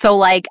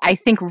 So, I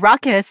think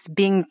Ruckus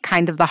being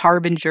kind of the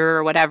harbinger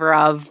or whatever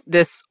of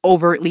this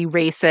overtly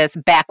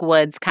racist,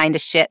 backwoods kind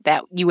of shit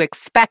that you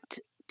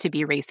expect to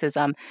be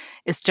racism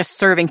is just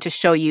serving to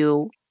show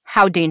you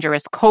how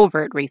dangerous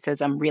covert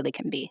racism really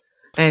can be.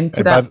 And to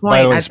And that by point, the way,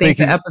 I think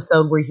the speaking-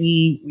 episode where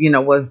he,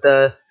 was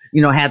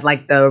had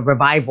like the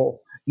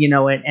revival, and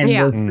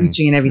Yeah. was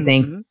preaching and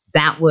everything, Mhm.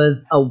 that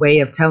was a way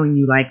of telling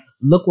you, like,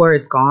 look where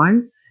it's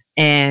gone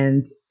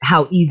and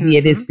how easy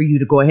it is for you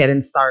to go ahead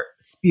and start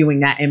spewing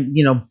that and,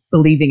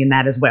 believing in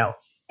that as well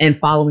and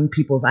following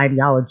people's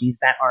ideologies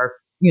that are,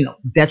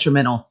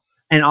 detrimental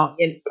and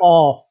in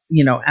all,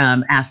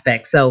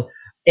 aspects. So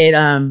it,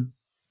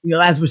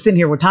 as we're sitting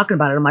here, we're talking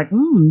about it, I'm like,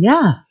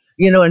 yeah,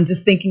 and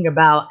just thinking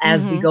about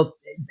as we go,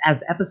 as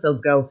the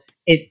episodes go,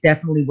 it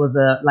definitely was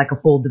a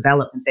full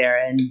development there.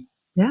 And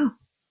yeah,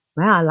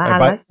 wow, I like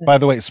that. By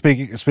the way,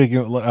 speaking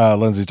of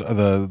Lindsay,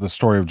 the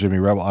story of Jimmy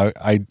Rebel,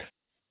 I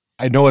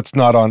know it's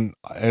not on.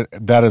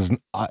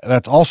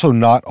 That's also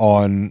not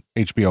on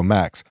HBO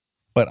Max,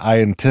 but I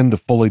intend to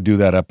fully do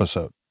that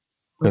episode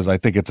because I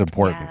think it's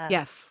important.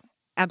 Yes,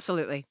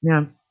 absolutely.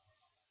 Yeah.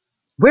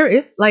 Where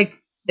is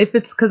if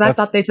it's because I That's-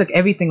 thought they took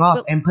everything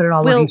off and put it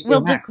all on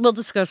HBO Max. We'll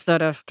discuss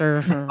that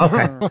after.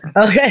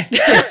 Okay.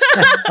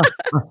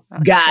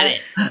 Got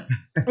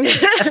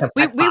it.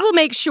 we will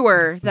make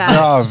sure that There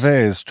are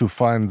ways to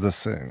find the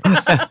things.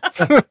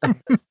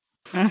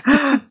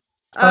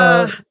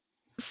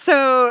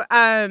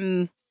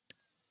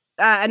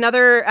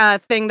 Another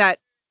thing that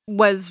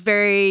was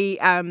very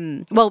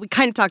we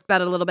kind of talked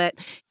about it a little bit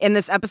in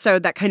this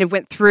episode that kind of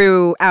went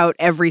throughout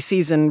every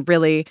season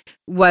really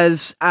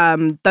was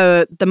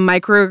the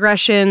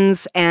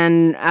microaggressions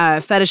and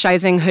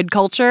fetishizing hood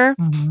culture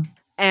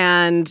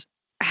and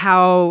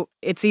how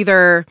it's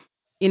either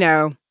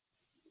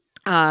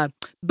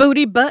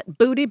booty butt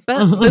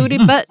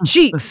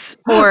cheeks,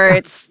 or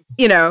it's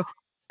the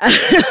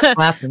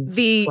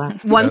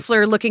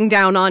Onceler looking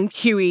down on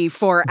Huey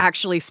for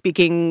actually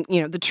speaking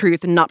the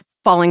truth and not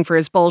falling for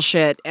his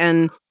bullshit.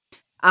 And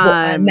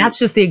and that's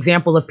just the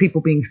example of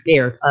people being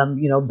scared.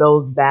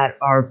 Those that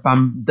are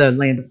from the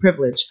land of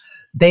privilege,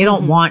 they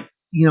don't want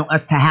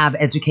us to have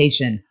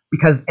education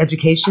because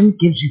education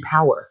gives you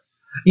power.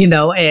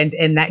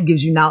 and that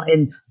gives you now,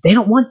 and they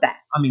don't want that.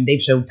 I mean,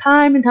 they've showed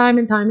time and time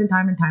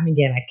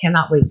again. I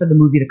cannot wait for the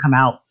movie to come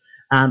out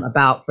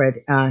about Fred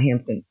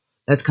Hampton.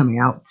 That's coming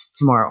out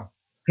tomorrow.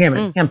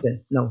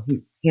 Hampton. No,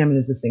 Hammond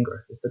is the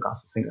singer. It's the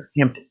gospel singer.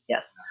 Hampton.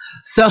 Yes.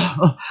 So,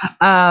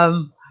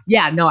 I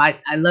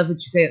love what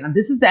you said.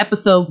 This is the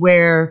episode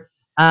where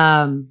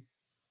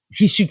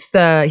he shoots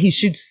the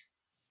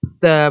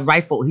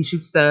rifle. He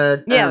shoots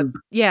the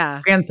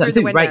grandson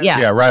too, right? Yeah.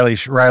 Yeah. Riley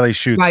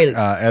shoots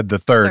Ed the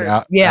third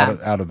out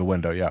of the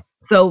window. Yeah.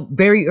 So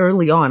very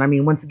early on, I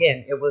mean, once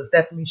again, it was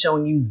definitely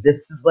showing you this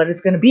is what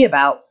it's going to be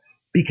about,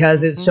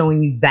 because it's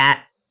showing you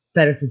that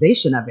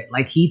fetishization of it.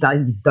 Like, he thought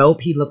he was dope.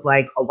 He looked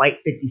like a white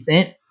 50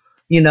 Cent,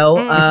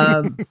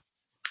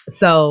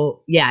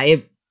 So yeah,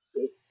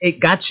 it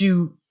got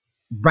you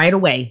right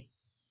away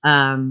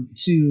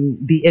to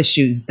the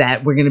issues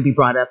that were going to be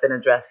brought up and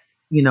addressed,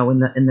 in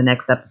the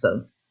next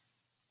episodes.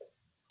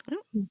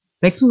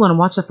 Makes me want to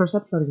watch that first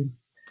episode again.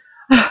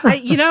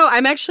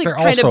 I'm actually They're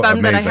kind of also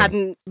bummed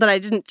amazing. that I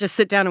didn't just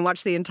sit down and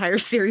watch the entire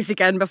series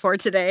again before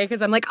today,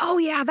 because I'm like, oh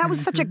yeah, that was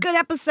such a good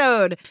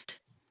episode.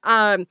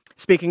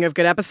 Speaking of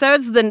good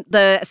episodes,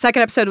 the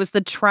second episode was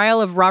the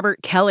trial of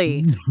Robert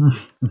Kelly.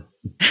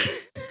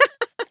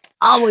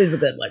 Always a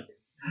good one.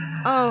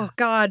 Oh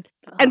God.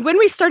 And when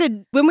we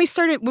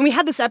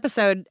had this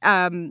episode,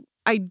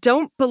 I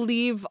don't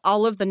believe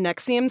all of the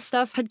NXIVM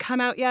stuff had come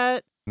out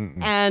yet.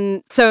 Mm-mm.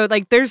 And so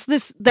there's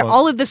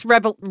all of this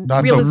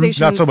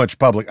realization. Not so much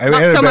public.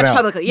 Not so much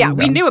publicly. Yeah,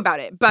 we knew about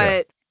it,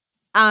 but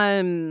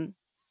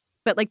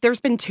there's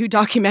been 2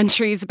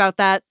 documentaries about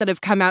that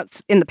have come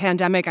out in the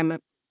pandemic.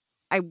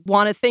 I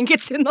want to think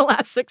it's in the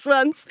last 6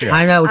 months. Yeah.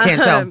 I know, we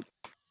can't tell.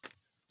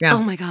 Yeah.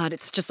 Oh my God,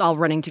 it's just all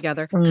running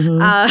together.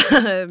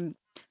 Mm-hmm.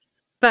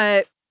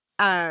 But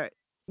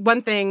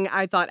one thing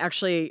I thought,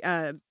 actually,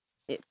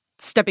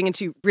 stepping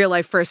into real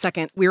life for a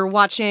second, we were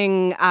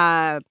watching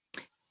a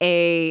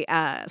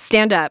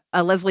stand-up,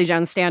 a Leslie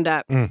Jones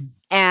stand-up,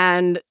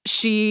 and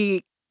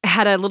she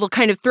had a little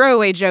kind of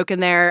throwaway joke in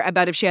there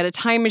about if she had a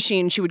time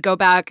machine, she would go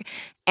back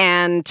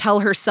and tell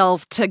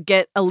herself to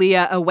get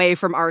Aaliyah away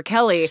from R.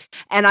 Kelly.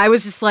 And I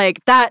was just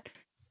like, fuck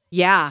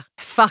yeah.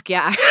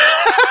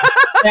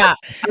 Yeah.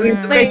 I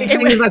mean, the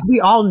thing is, we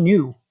all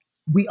knew.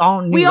 We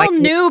all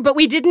knew, but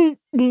we didn't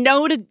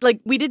know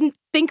we didn't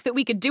think that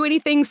we could do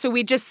anything. So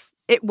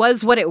it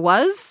was what it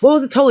was. Well,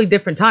 it was a totally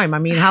different time. I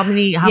mean, how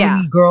many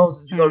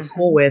girls did you go to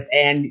school with?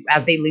 And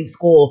as they leave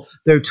school,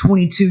 their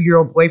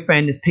 22-year-old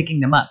boyfriend is picking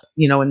them up,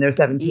 and they're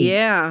 17.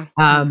 Yeah.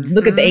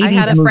 Look at the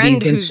 80s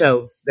movies and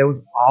shows. There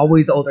was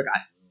always the older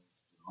guy.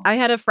 I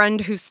had a friend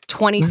who's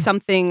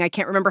 20-something, I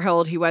can't remember how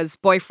old he was,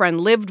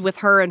 boyfriend lived with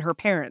her and her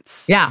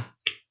parents. Yeah.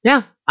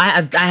 Yeah.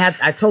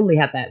 I totally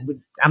had that.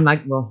 I'm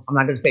not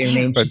going to say her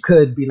name. She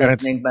could be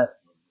listening, but.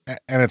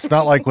 And it's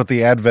not like with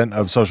the advent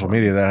of social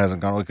media that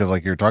hasn't gone, because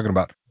like you're talking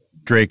about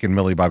Drake and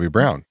Millie Bobby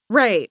Brown.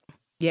 Right.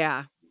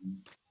 Yeah.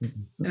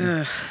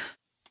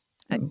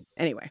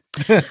 Anyway.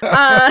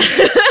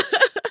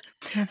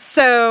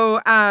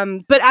 So,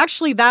 but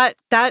actually that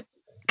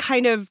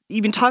kind of,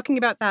 even talking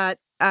about that,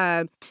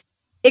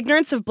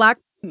 ignorance of black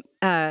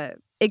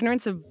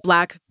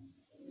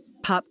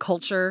pop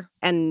culture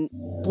and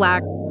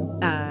black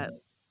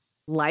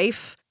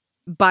life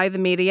by the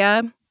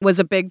media was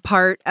a big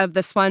part of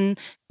this one.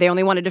 They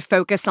only wanted to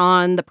focus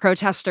on the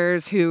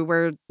protesters who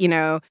were,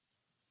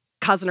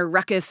 causing a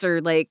ruckus,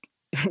 or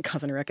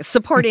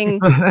supporting.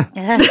 Well,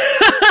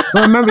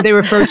 remember, they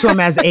referred to him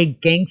as a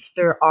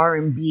gangster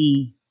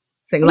R&B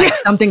thing, like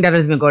something that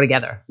doesn't even go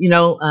together,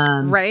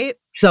 right?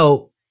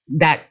 So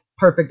that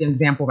perfect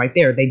example right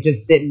there. They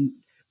just didn't,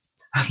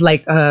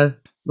 like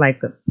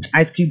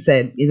Ice Cube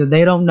said, either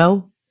they don't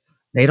know,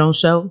 they don't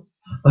show,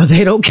 or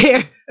they don't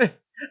care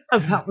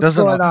about what's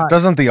going on.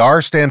 Doesn't the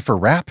R stand for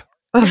rap?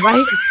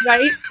 Right.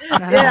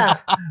 Yeah.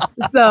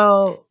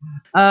 So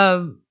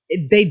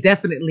they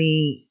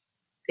definitely,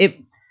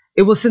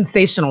 it was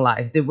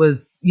sensationalized. It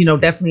was,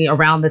 definitely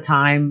around the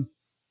time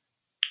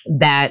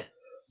that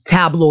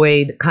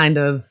tabloid kind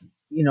of,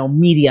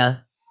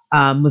 media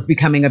was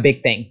becoming a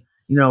big thing.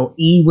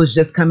 E! was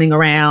just coming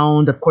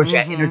around. Of course, you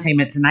had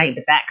Entertainment Tonight,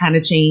 but that kind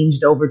of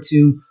changed over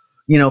to,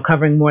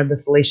 covering more of the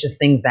salacious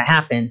things that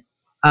happen.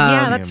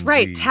 Yeah, that's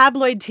right.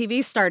 Tabloid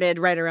TV started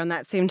right around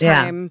that same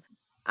time.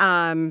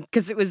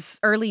 Because it was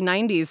early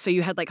 90s, so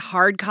you had like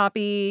hard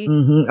copy.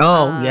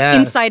 Yeah.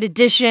 Inside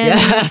Edition.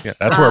 Yes. Yeah,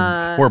 that's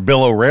where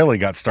Bill O'Reilly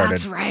got started.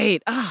 That's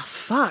right. Oh,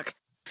 fuck.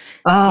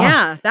 Oh.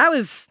 Yeah,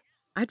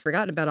 I'd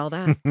forgotten about all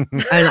that.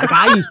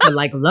 I used to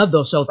love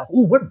those shows. Like,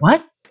 ooh,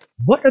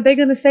 what are they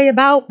going to say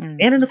about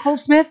Anna Nicole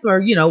Smith,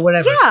 or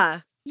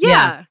whatever?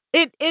 Yeah.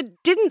 It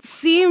didn't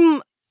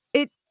seem,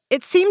 it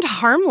seemed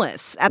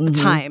harmless at the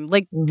time.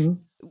 Like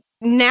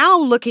now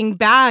looking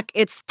back,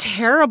 it's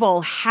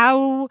terrible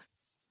how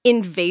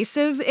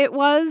invasive it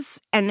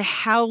was, and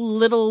how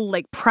little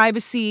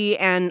privacy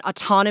and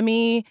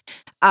autonomy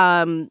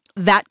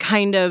that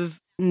kind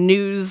of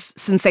news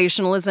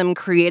sensationalism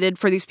created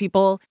for these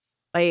people.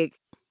 Like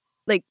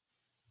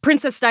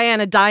Princess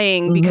Diana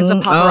dying because a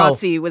Mhm.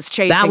 paparazzi was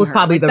chasing That was her.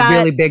 probably Like the that-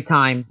 really big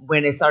time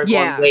when they started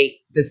Yeah. going, wait,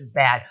 this is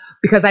bad.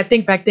 Because I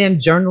think back then,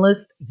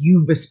 journalists,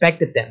 you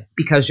respected them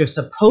because you're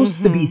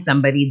supposed to be Mhm.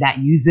 somebody that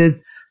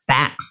uses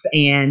facts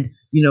and,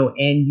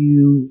 and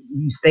you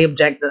stay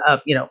objective,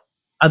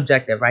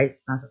 objective, right?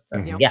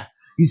 Mhm. Yeah.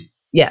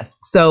 Yes.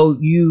 So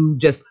you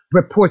just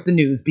report the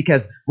news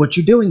because what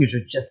you're doing is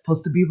you're just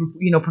supposed to be,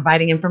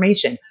 providing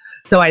information.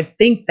 So I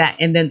think that,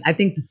 and then I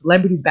think the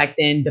celebrities back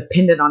then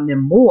depended on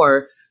them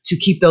more to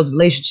keep those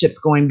relationships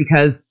going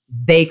because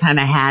they kind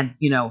of had,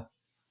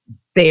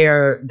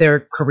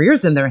 their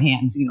careers in their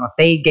hands. If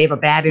they gave a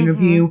bad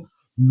interview,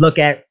 look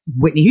at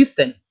Whitney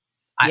Houston.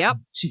 Yep.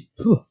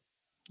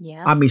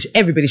 Yeah. I mean,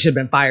 everybody should have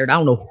been fired. I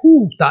don't know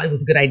who thought it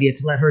was a good idea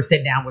to let her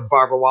sit down with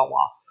Barbara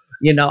Wawa.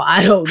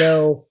 I don't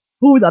know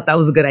who thought that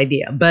was a good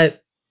idea.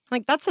 But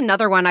Like, that's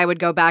another one I would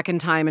go back in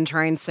time and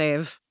try and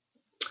save.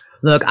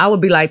 look, I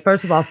would be like,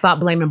 first of all, stop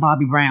blaming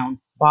Bobby Brown.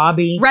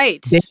 Bobby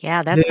Right. didn't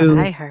Yeah, that's do what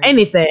I heard.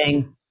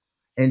 anything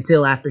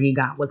until after he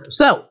got with her.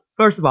 So,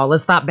 first of all,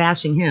 let's stop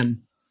bashing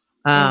him.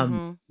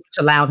 Mhm. Which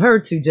allowed her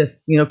to just,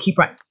 keep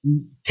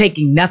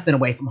taking nothing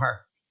away from her.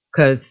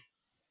 Because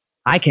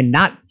I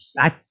cannot,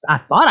 I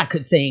thought I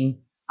could sing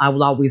I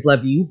Will Always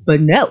Love You,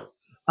 but no.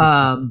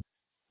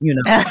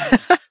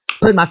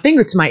 Put my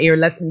finger to my ear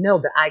lets me know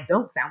that I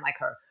don't sound like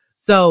her.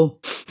 So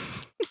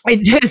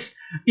it just,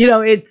 it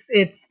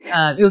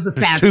was a There's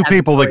sad two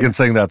people that story. can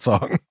sing that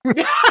song,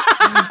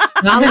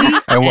 Dolly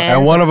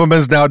and one of them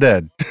is now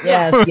dead.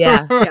 Yes,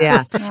 yeah.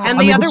 And I the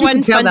mean, other but you one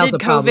can tell that funded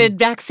was a problem. COVID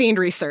vaccine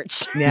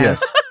research.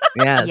 Yes.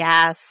 Yes.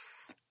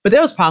 Yes. But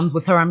there was problems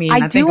with her. I mean, I I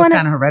do think it was wanna-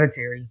 kind of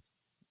hereditary,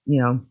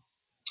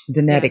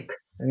 genetic,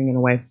 I think, in a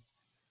way.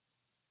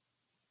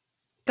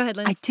 Go ahead,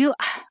 Liz.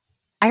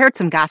 I heard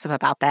some gossip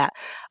about that,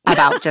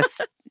 about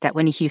just that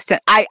Whitney Houston.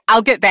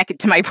 I'll get back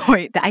to my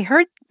point. That I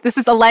heard this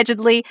is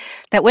allegedly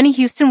that Whitney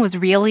Houston was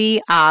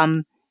really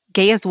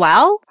gay as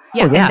well.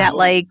 Yeah. And that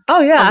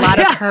Oh, yeah. a lot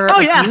of her Oh,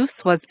 yeah.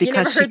 abuse was You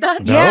because never she, heard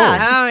that? No.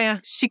 yeah, Oh, yeah.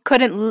 she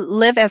couldn't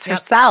live as Yep.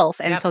 herself,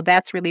 and Yep. so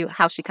that's really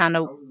how she kind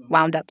of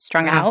wound up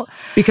strung Yeah. out.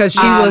 Because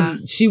Um,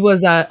 she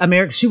was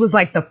she was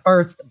like the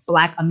first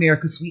Black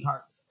America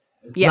sweetheart.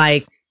 Yes.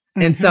 Like,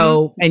 and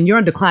so, and you're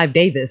under Clive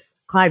Davis.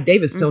 Clive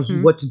Davis tells you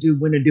Mhm. what to do,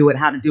 when to do it,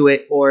 how to do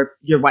it, or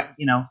you're what, That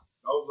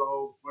was the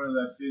whole point of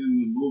that scene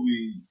in the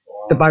movie.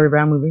 the Bobby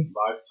Brown movie.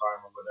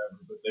 Lifetime or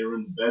whatever, but they were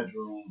in the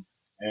bedroom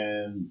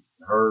and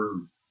her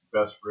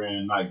best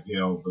friend, not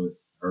Gail, but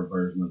her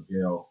version of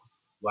Gail,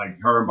 like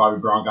her and Bobby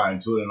Brown got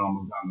into it and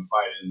almost got in a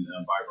fight, and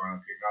Bobby Brown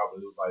kicked out.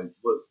 But it was like,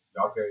 look,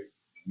 y'all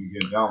can't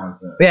get down like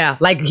that. Yeah,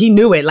 like he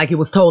knew it. Like he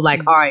was told,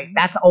 like, all right,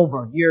 that's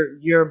over.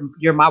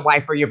 You're my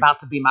wife, or you're about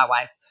to be my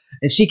wife.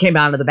 And she came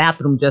out of the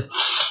bathroom just,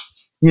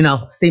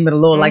 seeming a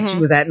little like she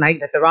was at night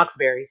at the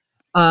Roxbury.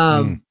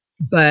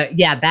 But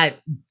yeah,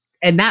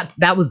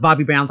 that was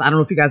Bobby Brown's. I don't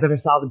know if you guys ever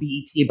saw the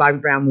BET Bobby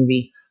Brown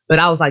movie, but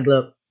I was like,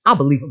 look, I'll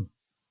believe him.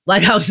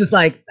 Like I was just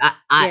like,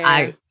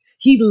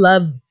 he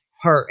loved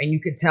her, and you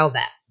could tell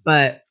that,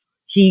 but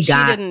he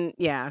got ruined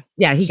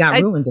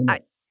in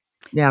it.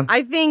 Yeah.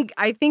 I think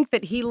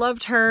that he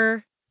loved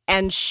her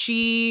and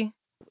she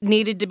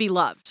needed to be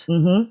loved.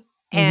 Mm-hmm.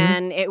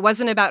 And it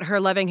wasn't about her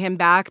loving him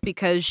back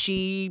because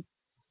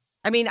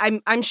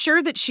I'm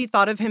sure that she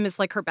thought of him as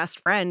like her best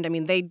friend. I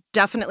mean, they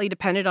definitely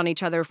depended on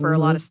each other for a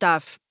lot of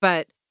stuff,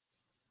 but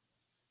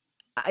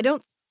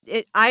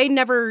I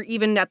never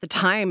even at the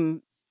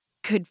time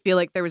could feel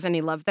like there was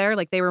any love there.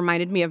 Like they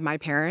reminded me of my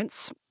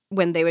parents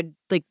when they would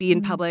like be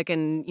in public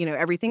and,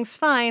 everything's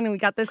fine. And we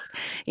got this,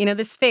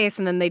 this face.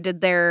 And then they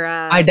did their,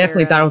 I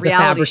definitely thought it was a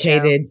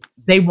fabricated. Show.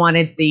 They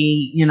wanted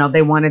the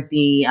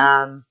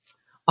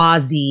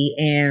Ozzy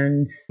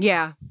and,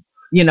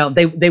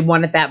 they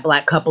wanted that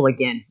Black couple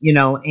again,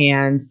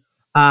 and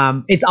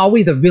it's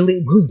always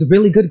who's the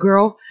really good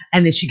girl.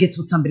 And then she gets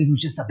with somebody who's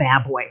just a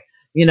bad boy,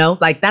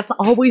 like that's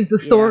always the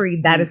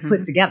story that is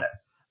put together.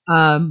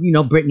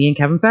 Britney and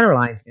Kevin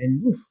Federline.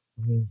 And oof,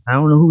 I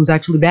don't know who's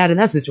actually bad in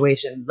that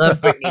situation. Love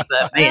Britney,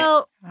 but man.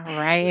 Well,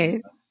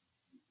 Right.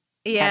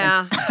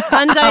 yeah.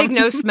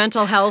 Undiagnosed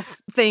mental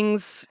health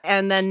things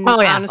and then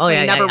honestly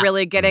never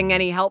really getting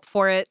any help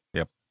for it.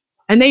 Yep.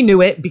 And they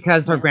knew it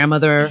because her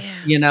grandmother,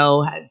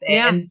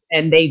 and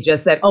they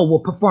just said, oh, well,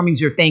 performing's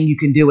your thing. You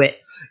can do it,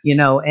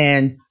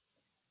 and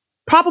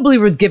probably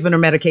was giving her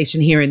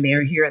medication here and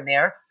there.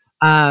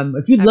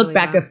 If you look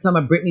back at some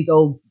of Britney's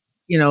old,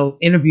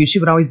 interviews, she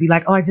would always be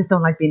like, oh, I just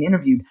don't like being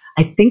interviewed.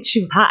 I think she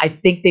was high. I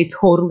think they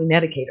totally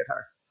medicated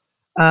her.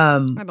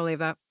 I believe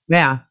that.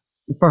 Yeah.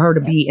 For her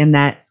to be in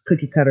that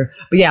cookie cutter.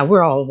 But yeah,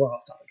 we're all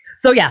talking.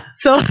 So yeah.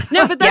 So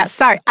no, but that's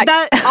sorry.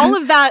 That all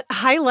of that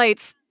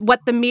highlights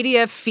what the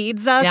media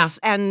feeds us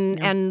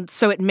and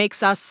so it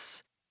makes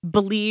us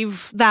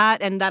believe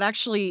that, and that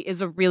actually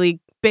is a really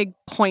big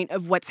point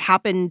of what's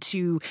happened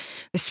to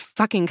this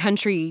fucking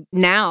country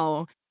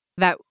now,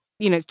 that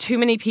too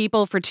many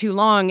people for too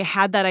long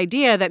had that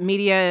idea that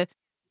media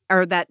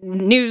or that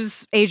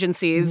news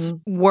agencies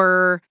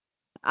were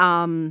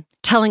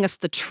telling us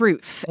the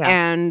truth.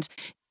 And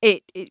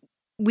it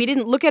we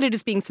didn't look at it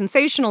as being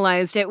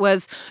sensationalized. It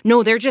was,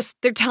 no, they're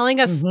telling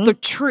us the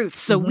truth.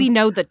 So we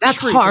know the That's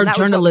truth. hard and that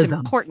was what was journalism.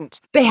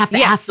 important. They have to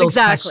Yes, ask those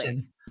exactly.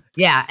 questions.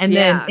 Yeah. And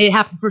then it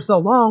happened for so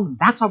long.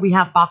 That's why we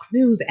have Fox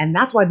News. And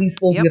that's why these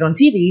fools get on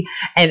TV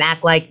and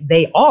act like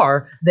they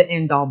are the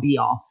end all be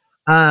all.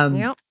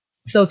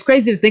 So it's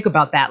crazy to think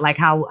about that, like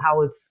how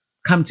it's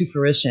come to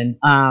fruition.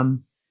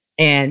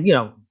 And, you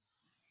know,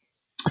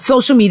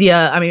 social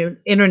media, I mean,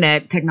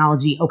 internet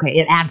technology, okay,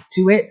 it adds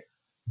to it,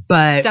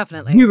 but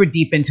definitely we were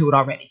deep into it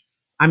already.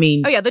 I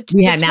mean, we had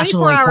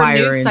National 24-hour Enquirer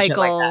news and cycle. shit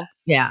like that.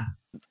 Yeah.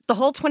 The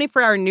whole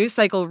 24-hour news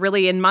cycle,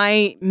 really, in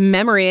my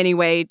memory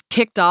anyway,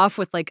 kicked off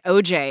with like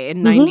OJ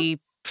in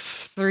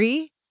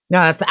 93. No,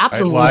 that's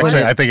absolutely. Well,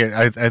 actually, I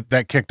think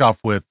that kicked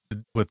off with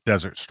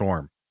Desert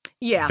Storm.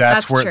 Yeah,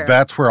 that's where true.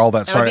 That's where all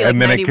that started, like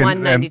and then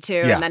 91, 92,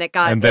 and then it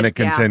got, and then it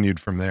continued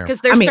from there.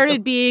 Because there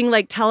started being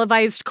like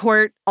televised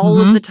court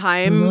all of the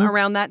time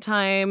around that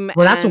time.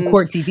 Well, that's when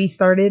Court TV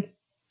started.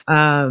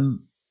 And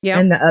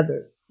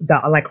the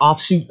like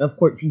offshoot of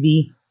Court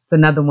TV, it's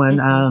another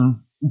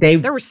one.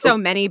 There were so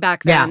many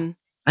back then. Yeah.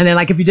 And then,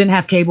 like, if you didn't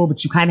have cable,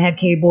 but you kind of had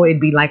cable,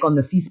 it'd be like on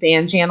the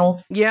C-SPAN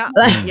channels. Yeah.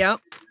 Yep.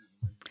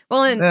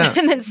 Well, and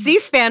then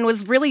C-SPAN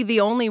was really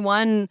the only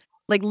one,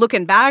 like,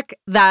 looking back,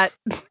 that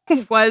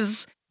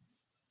was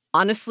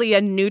honestly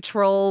a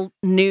neutral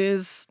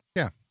news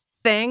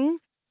thing.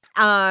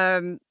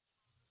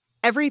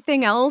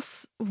 Everything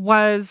else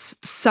was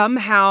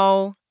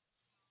somehow,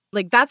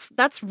 like,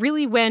 that's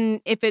really when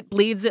If It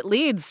Bleeds, It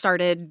Leads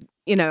started,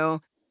 you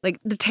know. Like,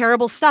 the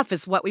terrible stuff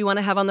is what we want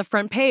to have on the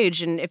front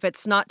page. And if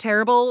it's not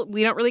terrible,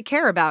 we don't really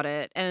care about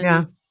it.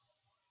 And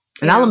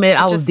I'll admit,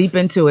 I was deep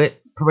into it.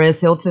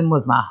 Perez Hilton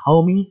was my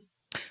homie.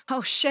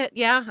 Oh, shit.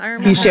 Yeah, I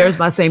remember. He shares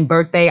my same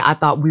birthday. I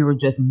thought we were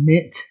just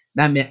meant.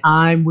 That meant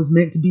I was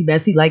meant to be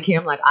messy like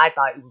him. Like, I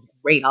thought it was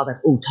great. I was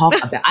like, oh, talk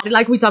about that. I didn't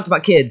like we talked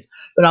about kids,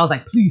 but I was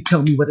like, please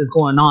tell me what is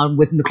going on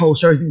with Nicole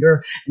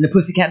Scherzinger and the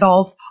Pussycat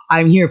Dolls.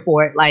 I'm here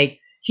for it. Like,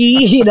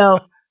 he, you know,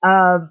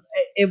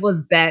 it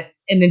was that.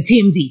 And then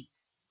TMZ.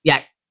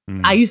 Yeah.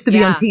 I used to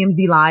be on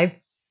TMZ Live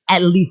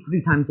at least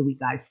 3 times a week,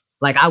 guys.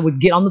 Like, I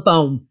would get on the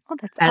phone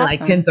at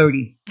like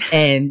 10:30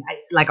 and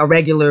like a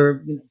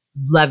regular, you know,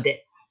 loved it.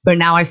 But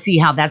now I see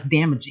how that's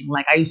damaging.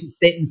 Like, I used to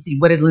sit and see,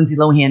 what did Lindsay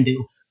Lohan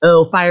do?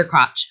 Oh,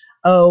 Firecrotch.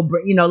 Oh,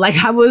 you know,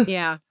 like I was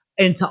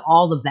into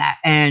all of that,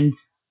 and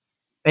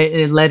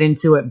it led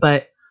into it.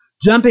 But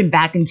jumping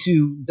back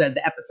into the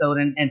episode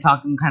and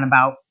talking kind of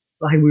about,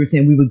 like we were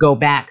saying, we would go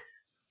back.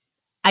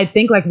 I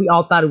think like we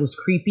all thought it was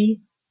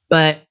creepy,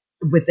 but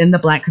within the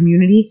Black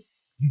community,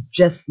 you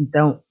just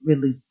don't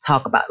really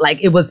talk about it. Like,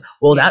 it was,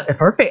 well, that if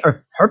her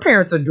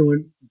parents are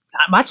doing,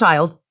 not my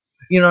child,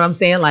 you know what I'm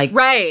saying? Like,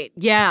 right,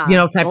 yeah, you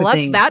know, type of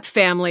thing. That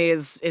family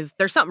is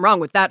there's something wrong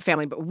with that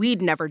family, but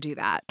we'd never do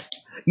that.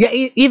 Yeah,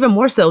 even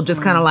more so,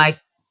 just kind of like,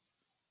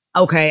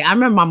 okay, I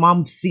remember my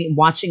mom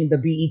watching the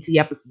BET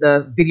episode,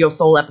 the Video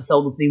Soul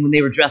episode with me when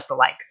they were dressed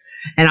alike,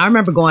 and I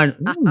remember going,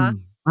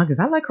 because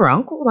I like her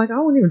uncle. Like, I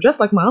wouldn't even dress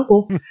like my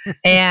uncle,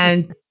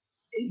 and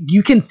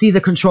you can see the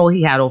control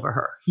he had over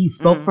her. He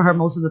spoke for her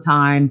most of the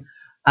time.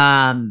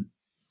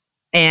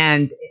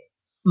 And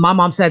my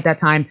mom said at that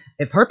time,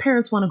 if her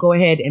parents want to go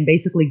ahead and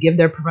basically give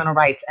their parental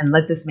rights and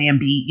let this man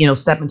be, you know,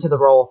 step into the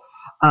role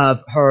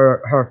of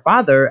her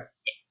father,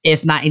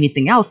 if not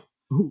anything else,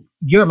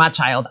 you're my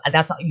child.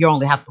 That's you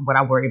only have what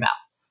I worry about.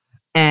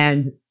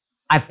 And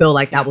I feel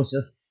like that was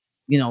just,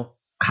 you know,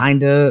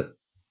 kind of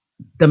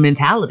the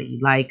mentality.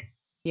 Like,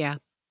 yeah.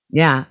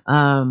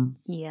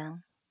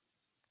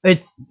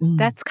 It's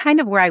that's kind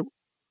of where I go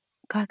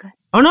ahead.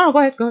 Oh no, go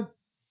ahead.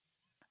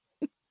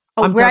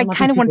 Where I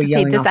kind of wanted to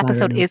say this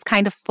episode is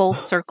kind of full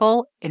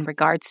circle in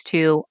regards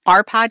to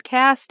our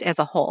podcast as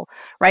a whole,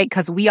 right?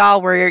 Because we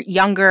all were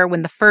younger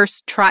when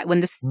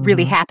when this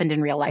really happened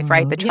in real life,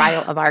 right? The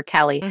trial of R.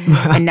 Kelly.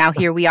 And now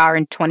here we are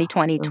in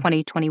 2020,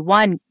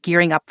 2021,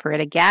 gearing up for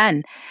it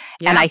again.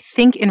 And I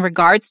think in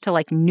regards to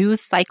like news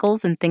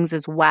cycles and things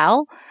as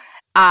well,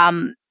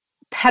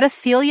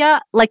 pedophilia,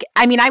 like,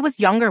 I mean, I was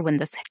younger when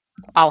this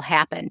all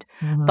happened,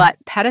 but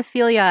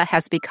pedophilia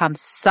has become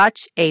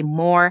such a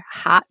more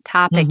hot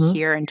topic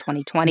here in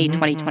 2020,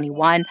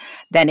 2021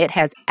 than it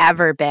has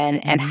ever been,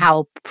 and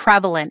how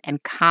prevalent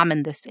and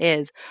common this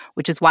is,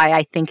 which is why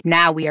I think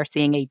now we are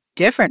seeing a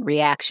different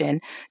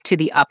reaction to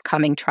the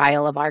upcoming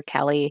trial of R.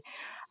 Kelly.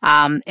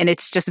 And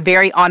it's just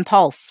very on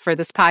pulse for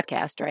this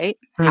podcast, right?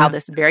 How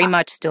this very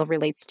much still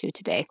relates to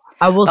today.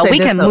 I will say we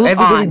this, can though, move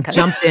everybody on.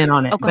 Jumped in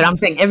on it, but I'm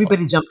saying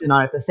everybody jumped in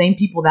on it. The same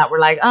people that were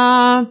like,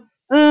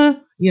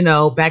 you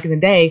know, back in the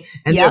day,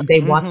 and they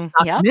watched the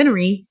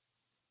documentary,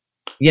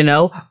 you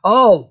know,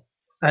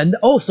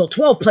 so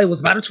 12 play was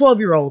about a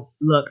 12-year-old.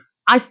 Look,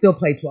 I still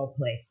play 12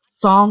 play.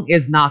 Song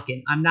is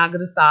knocking. I'm not going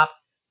to stop.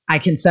 I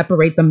can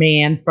separate the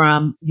man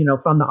from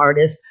the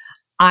artist.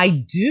 I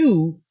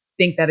do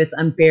think that it's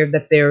unfair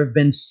that there have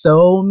been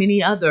so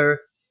many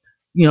other,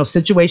 you know,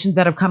 situations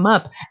that have come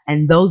up,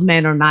 and those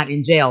men are not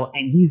in jail,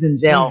 and he's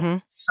in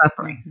jail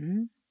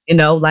suffering. You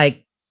know,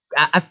 like,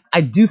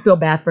 I do feel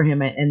bad for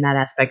him in that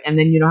aspect. And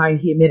then, you know, how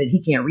he admitted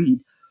he can't read.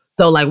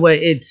 So like what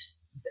it's,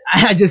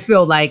 I just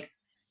feel like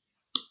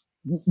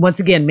once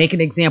again make an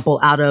example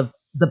out of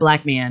the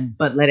black man,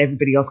 but let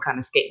everybody else kind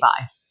of skate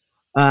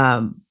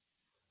by.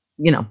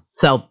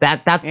 So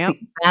that's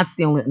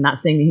the only. Not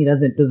saying that he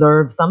doesn't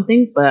deserve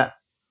something, but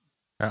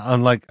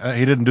unlike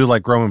he didn't do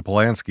like Roman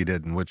Polanski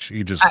did, in which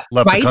he just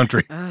left the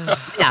country.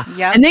 Yeah,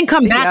 Yep. and then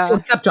come See back ya.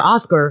 to accept your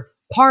Oscar,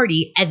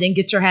 party, and then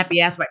get your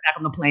happy ass right back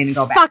on the plane and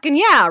go back. Fucking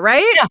yeah,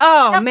 right? Yeah.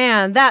 Oh Yep.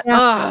 man, that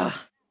Yeah.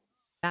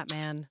 that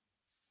man.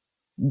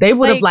 They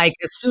would have Like,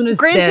 as soon as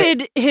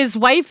Granted, his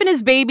wife and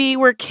his baby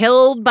were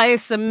killed by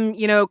some,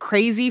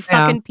 crazy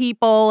fucking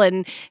people,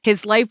 and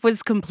his life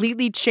was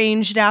completely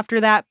changed after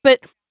that.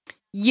 But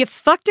you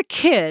fucked a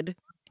kid,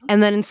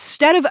 and then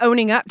instead of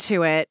owning up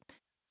to it,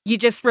 you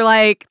just were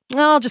like,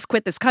 I'll just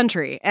quit this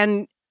country.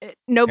 And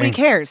nobody And-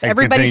 cares. and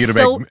Everybody's continue to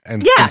still, make-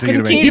 and yeah, continue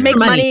to continue to make make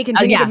money. money,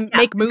 continue Yeah, to yeah.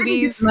 make Continue to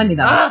movies. make money,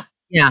 though. Ugh.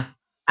 Yeah,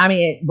 I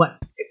mean,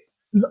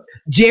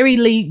 Jerry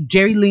Lee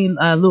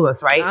Lewis,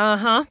 right?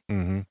 Uh-huh.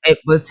 Mhm. It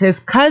was his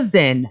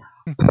cousin,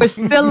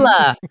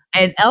 Priscilla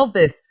and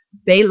Elvis.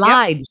 They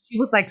lied. She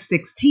was like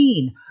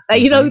 16.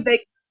 Not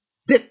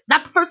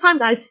the first time,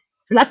 guys.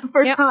 Not the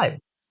first Yep. time.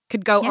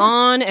 Could go Yeah.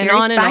 on and Jerry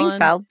on and on.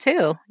 Seinfeld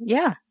too.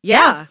 Yeah.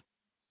 Yeah.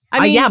 I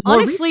mean, yeah, more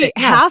honestly, recent,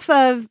 yeah.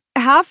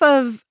 half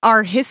of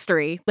our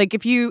history, like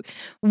if you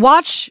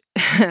watch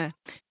if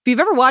you've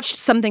ever watched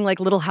something like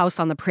Little House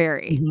on the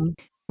Prairie, Mhm.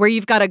 where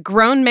you've got a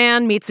grown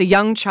man meets a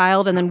young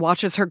child and then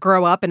watches her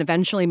grow up and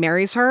eventually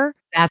marries her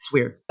That's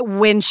weird.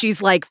 when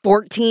she's like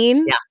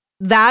 14, Yeah.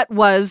 that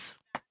was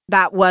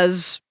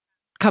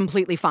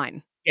completely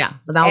fine. Yeah,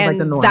 but that was like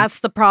the norm. That's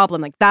the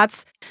problem. Like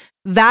that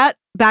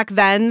back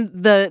then,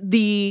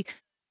 the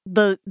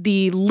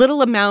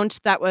little amount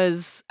that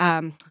was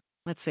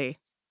let's see.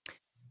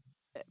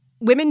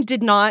 Women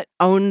did not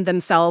own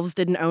themselves,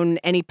 didn't own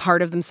any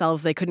part of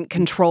themselves. They couldn't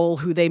control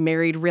who they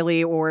married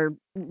really, or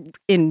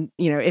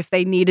if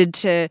they needed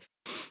to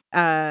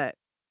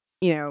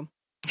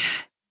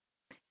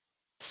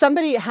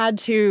somebody had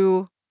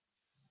to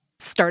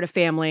start a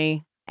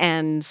family,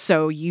 and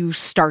so you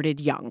started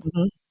young.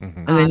 Mhm.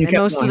 And then you And kept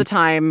most of going. the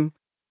time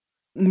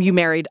you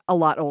married a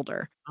lot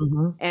older.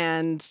 Mhm.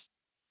 And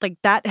like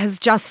that has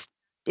just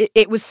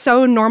it was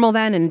so normal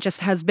then, and just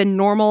has been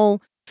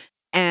normal,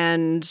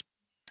 and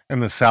In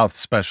the South,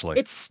 especially.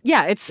 it's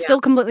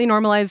still completely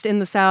normalized in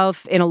the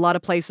South, in a lot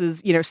of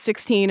places.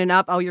 16 and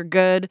up, oh, you're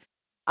good.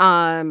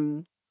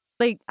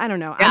 Like I don't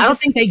know. Yeah, I don't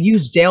think they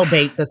use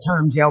jailbait, the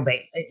term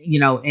jailbait,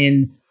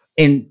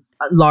 in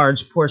a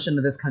large portion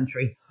of this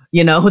country.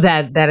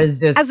 That is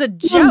just as a a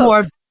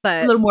joke,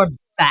 but little more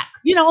back.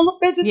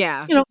 Look, they just,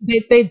 yeah,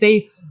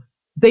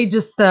 they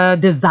just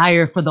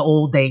desire for the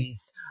old days.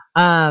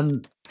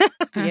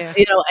 yeah.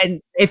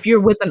 And if you're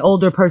with an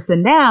older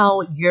person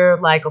now, you're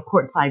like a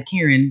courtside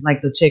Karen,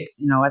 like the chick,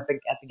 at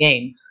the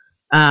game,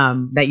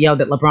 that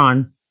yelled at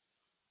LeBron.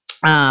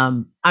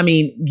 I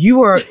mean,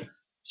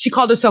 she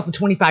called herself a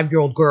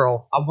 25-year-old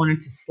girl. I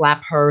wanted to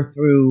slap her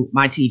through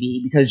my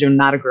TV because you're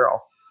not a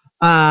girl.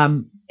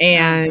 And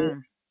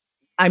Mhm.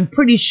 I'm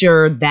pretty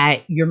sure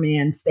that your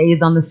man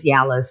stays on the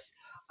Cialis.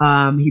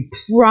 He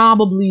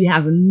probably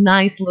has a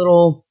nice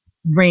little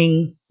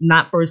ring,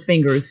 not for his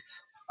fingers,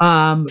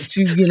 to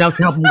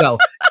help him go.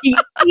 He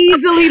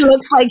easily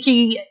looks like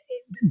he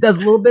does a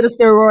little bit of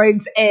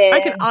steroids. And I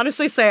can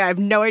honestly say I have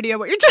no idea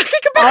what you're talking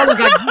oh about. my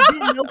god, you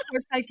didn't know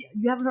courtside?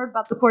 You haven't heard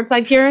about the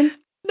courtside Karen?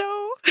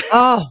 No.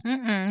 Oh,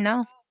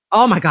 No.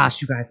 oh my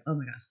gosh, you guys. Oh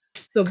my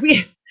gosh. So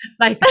we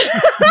as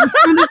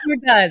soon as we're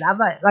done, I'm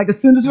like as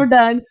soon as we're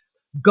done,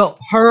 go.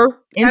 Her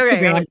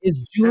Instagram right. is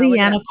look it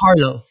Juliana up.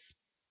 Carlos.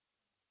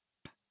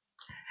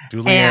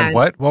 Julianne, and-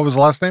 what? What was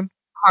the last name?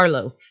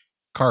 Carlos.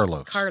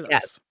 Carlos. Carlos.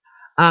 Yes.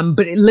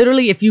 But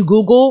literally, if you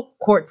Google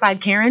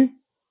courtside Karen,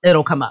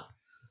 it'll come up.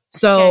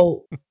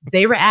 So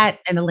they were at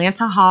an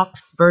Atlanta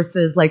Hawks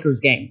versus Lakers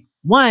game.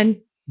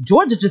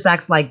 Georgia just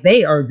acts like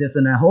they are just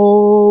in a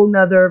whole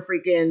nother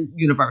freaking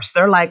universe.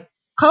 They're like,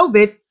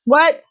 COVID,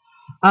 what?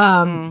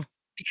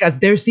 Because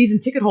they're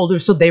season ticket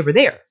holders, so they were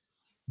there.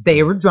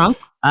 They were drunk.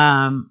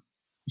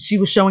 She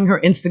was showing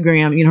her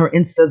Instagram, her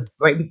Instas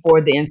right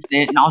before the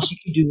incident, and all she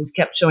could do was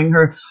kept showing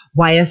her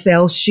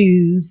YSL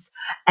shoes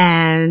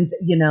and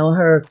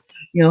her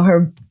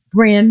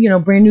brand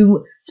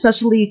new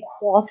specially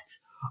coiffed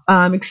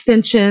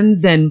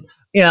extensions, and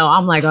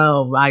I'm like,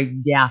 oh,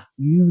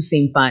 you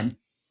seem fun.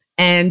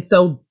 And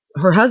so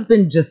her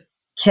husband just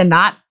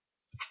cannot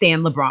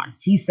stand LeBron.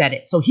 He said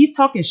it, so he's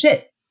talking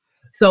shit.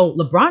 So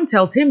LeBron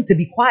tells him to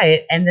be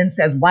quiet, and then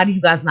says, "Why do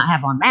you guys not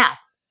have on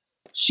masks?"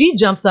 She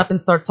jumps up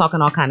and starts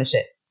talking all kind of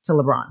shit to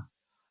LeBron.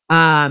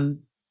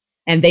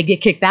 And they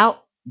get kicked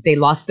out. They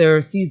lost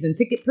their season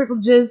ticket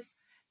privileges.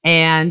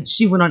 And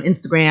she went on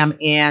Instagram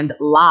and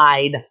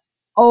lied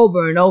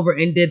over and over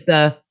and did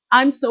the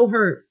 "I'm so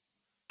hurt"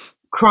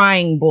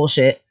 crying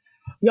bullshit.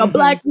 Your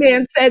black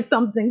man said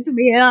something to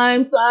me and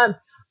I'm sorry.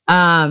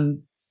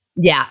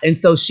 Yeah. And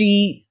so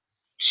she's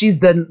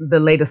the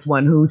latest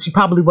one who she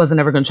probably wasn't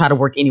ever going to try to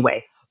work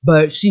anyway,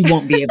 but she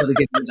won't be able to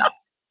get the job.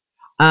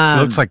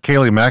 She looks like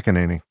Kaylee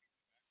McEnany.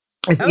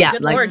 Oh, yeah,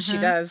 good like Lord, she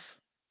does.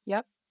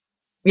 Yep.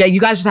 yeah, you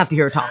guys just have to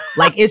hear her talk.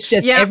 Like it's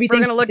just Yeah, everything.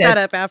 we're gonna she look says, that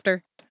up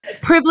after.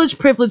 privilege,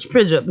 privilege,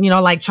 privilege. You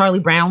know, like Charlie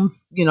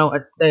Brown's. You know,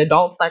 the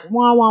adults like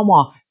wah wah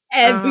wah.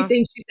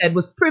 Everything she said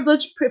was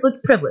privilege,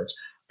 privilege, privilege.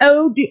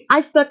 Oh,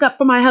 I stuck up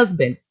for my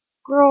husband,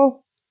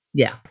 girl.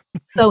 Yeah.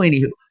 So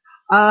anywho,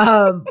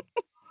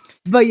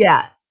 but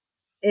yeah,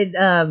 it.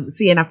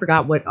 See, and I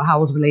forgot how I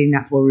was relating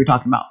that to what we were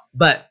talking about.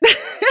 But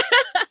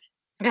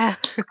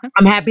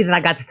I'm happy that I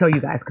got to tell you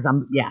guys because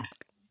I'm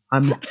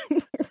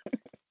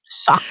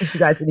shocked that you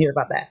guys didn't hear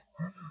about that.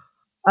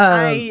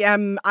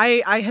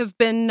 I have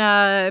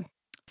been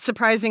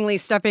surprisingly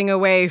stepping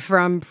away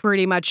from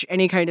pretty much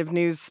any kind of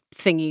news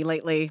thingy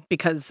lately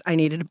because I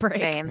needed a break.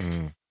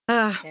 Same.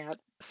 Yeah.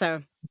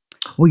 So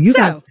well, you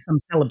got some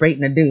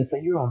celebrating to do, so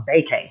you're on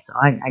vacay. So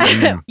I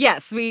get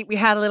yes, we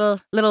had a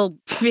little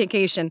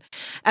vacation,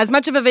 as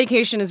much of a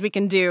vacation as we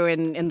can do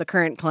in the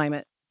current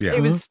climate. Yeah.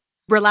 It was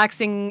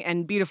relaxing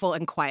and beautiful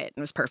and quiet. It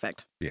was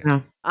perfect.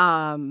 Yeah.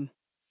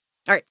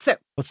 All right, so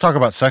Let's talk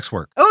about sex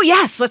work. oh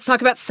yes, let's talk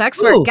about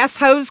sex work. Ooh. Guest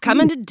hoes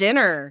coming to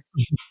dinner.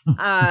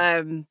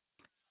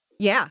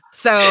 Yeah.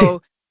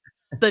 So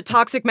the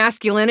toxic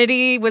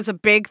masculinity was a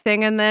big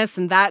thing in this,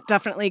 and that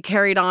definitely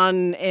carried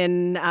on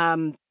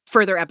in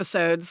further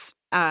episodes.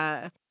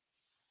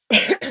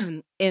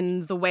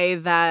 In the way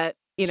that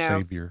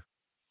Savior.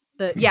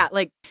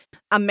 like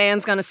a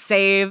man's gonna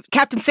save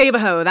Captain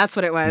Save-A-Ho. That's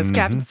what it was, Mhm.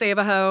 Captain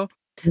Save-A-Ho.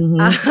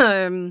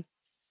 Mhm.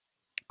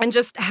 And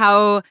just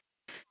how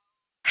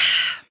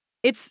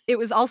it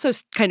was also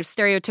kind of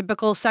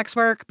stereotypical sex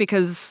work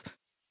because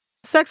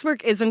sex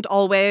work isn't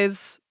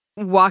always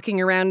walking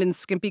around in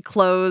skimpy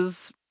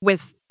clothes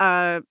with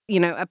a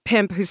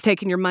pimp who's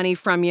taking your money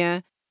from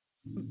you.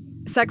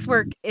 Sex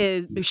work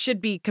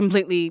should be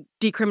completely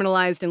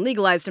decriminalized and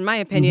legalized, in my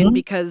opinion,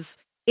 because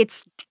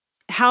it's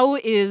how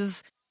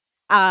is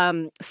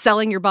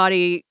selling your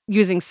body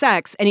using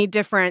sex any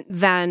different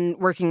than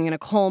working in a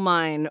coal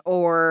mine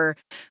or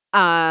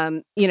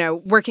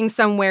working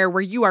somewhere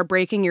where you are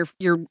breaking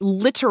your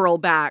literal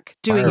back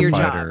doing your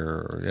job.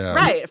 Firefighter, yeah.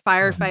 Right, a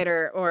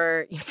firefighter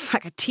or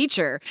like a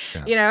teacher,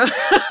 Yeah.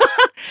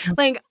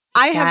 Like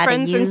I have Gotta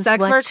friends in use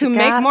sex what work who you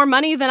make got. more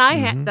money than I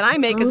Mhm. than I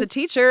make as a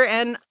teacher,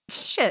 and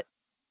shit,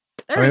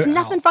 there is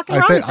nothing fucking I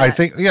wrong think, with that. I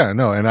think, yeah,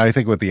 no, and I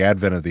think with the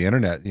advent of the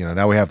internet,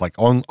 now we have like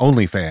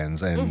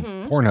OnlyFans and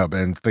Mhm. Pornhub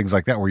and things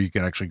like that, where you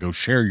can actually go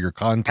share your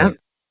content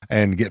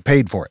and get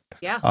paid for it.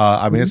 Yeah.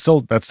 I mean,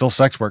 that's still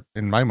sex work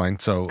in my mind.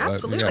 So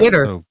Absolutely.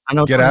 Twitter. so I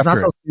know get Twitter's not after it.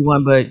 supposed to be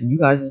one, but you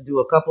guys do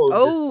a couple.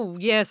 Oh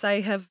yes,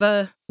 I have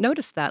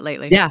noticed that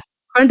lately. Yeah.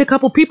 Friend a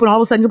couple people, and all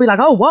of a sudden you'll be like,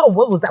 "Oh, whoa,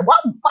 what was that? What?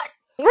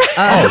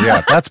 Oh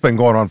yeah, that's been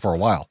going on for a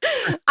while.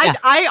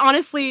 I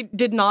honestly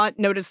did not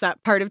notice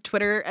that part of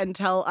Twitter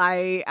until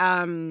I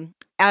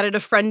added a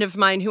friend of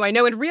mine who I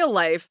know in real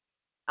life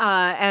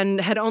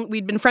and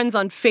we'd been friends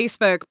on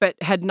Facebook but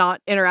had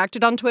not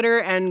interacted on Twitter,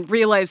 and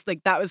realized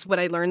like that was when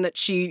I learned that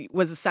she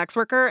was a sex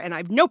worker, and I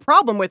have no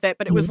problem with it,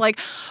 but it was like,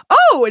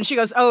 oh, and she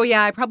goes, oh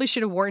yeah, I probably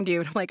should have warned you.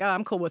 And I'm like, oh,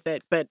 I'm cool with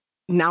it, but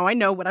now I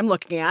know what I'm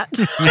looking at.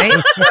 Right?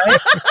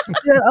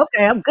 Yeah,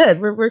 okay, I'm good.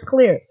 We're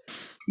clear.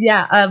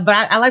 Yeah, but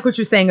I like what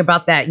you're saying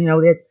about that.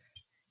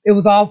 It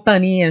was all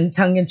funny and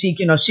tongue in cheek.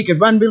 She could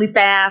run really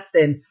fast,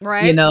 and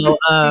Right.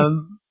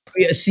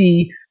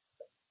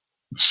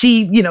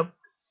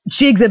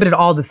 she exhibited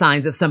all the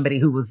signs of somebody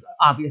who was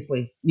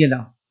obviously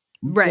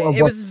Right. or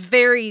It was- was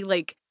very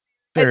like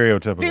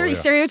Stereotypical. very yeah.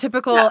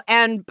 stereotypical,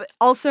 and but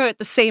also at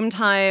the same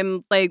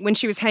time, like when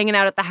she was hanging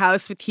out at the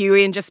house with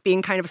Huey and just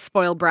being kind of a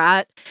spoiled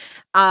brat,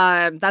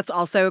 that's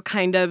also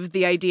kind of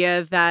the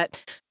idea that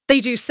they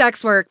do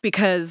sex work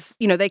because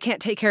they can't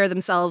take care of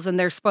themselves and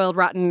they're spoiled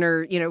rotten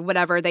or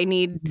whatever they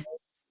need.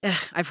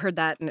 I've heard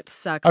that and it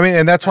sucks. I mean,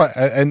 and that's why,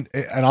 and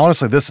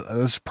honestly, this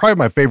is probably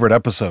my favorite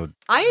episode.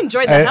 I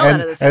enjoyed the And, hell out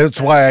of this. and it's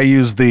episode. why I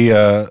use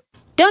the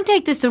Don't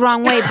take this the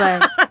wrong way,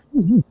 but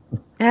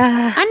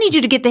I need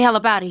you to get the hell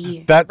up out of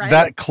here.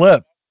 that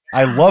clip.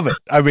 I love it.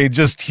 I mean,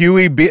 just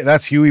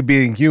that's Huey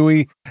being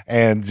Huey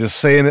and just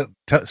saying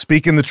it,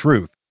 speaking the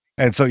truth.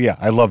 And so, yeah,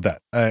 I love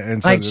that.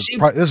 And so Like this is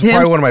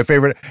probably one of my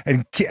favorite.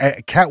 And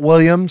Cat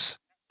Williams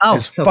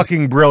is so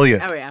fucking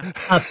brilliant. Oh yeah,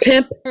 a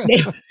pimp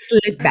named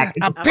Slickback.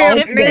 A Oh,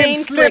 pimp named named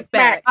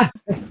Slickback.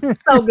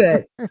 So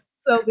good.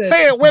 So good.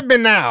 Say it with me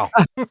now.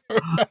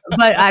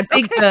 But I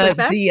think Okay, the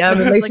Slickback.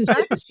 relationship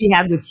Slickback. that she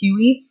had with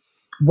Huey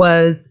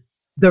was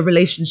the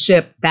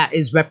relationship that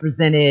is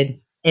represented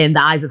in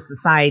the eyes of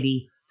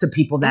society to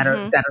people that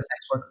are sex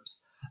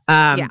workers.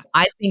 Yeah.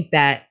 I think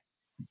that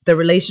the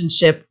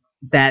relationship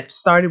that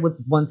started with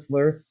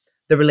Wunsler,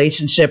 the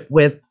relationship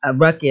with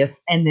Ruckus,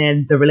 and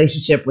then the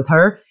relationship with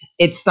her,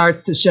 it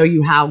starts to show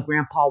you how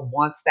Grandpa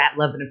wants that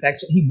love and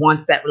affection. He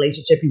wants that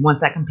relationship. He wants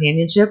that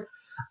companionship.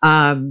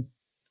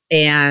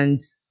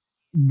 And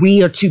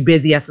we are too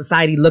busy as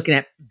society looking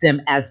at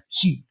them as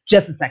she's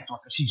just a sex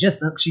worker. She's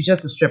just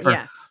a stripper.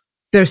 Yes.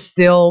 They're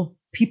still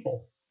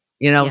people,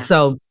 Yes.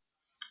 so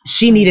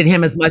she needed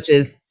him as much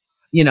as,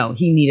 he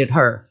needed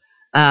her.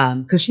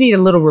 because she needed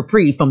a little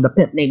reprieve from the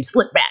pimp named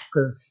Slickback,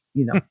 because,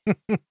 you know,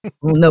 I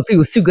don't know if he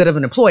was too good of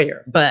an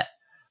employer, but.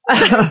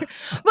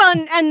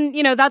 Well, and,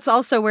 you know, that's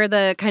also where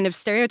the kind of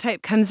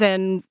stereotype comes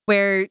in,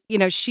 where, you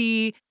know,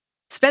 she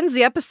spends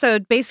the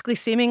episode basically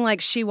seeming like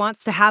she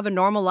wants to have a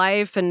normal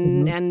life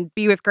and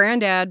be with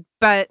Granddad.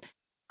 But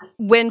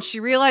when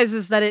she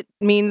realizes that it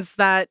means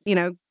that, you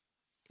know,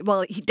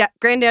 well,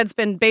 Granddad's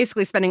been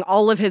basically spending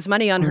all of his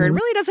money on her and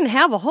really doesn't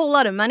have a whole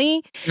lot of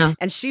money,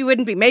 and she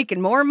wouldn't be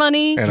making more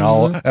money. And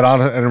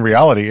and in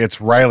reality,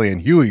 it's Riley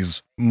and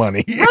Huey's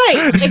money.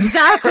 Right,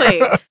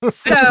 exactly.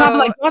 So I'm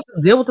like, you have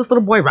to deal with this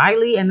little boy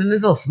Riley, and then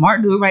this little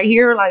smart dude right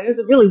here. Like, is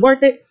it really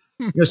worth it?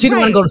 You know, she didn't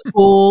want to go to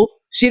school.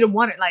 She didn't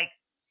want it. Like,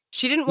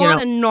 she didn't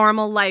want a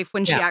normal life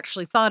when she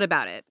actually thought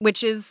about it,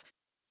 which is,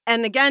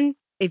 and again,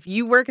 if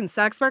you work in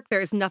sex work,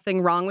 there is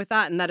nothing wrong with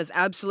that, and that is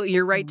absolutely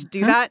your right to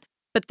do that.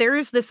 But there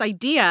is this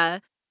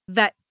idea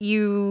that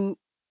you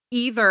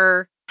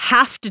either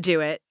have to do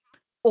it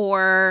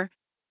or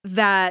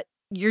that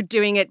you're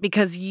doing it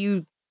because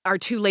you are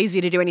too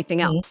lazy to do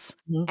anything else.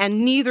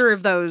 And neither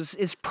of those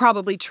is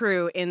probably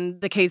true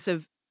in the case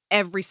of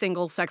every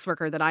single sex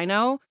worker that I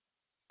know.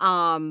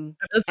 Let's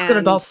look at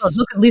adults.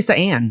 Look at Lisa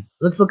Ann.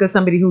 Let's look at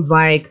somebody who's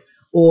like,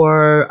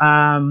 or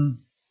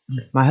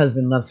my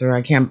husband loves her.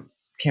 I can't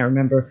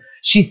remember.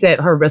 She said,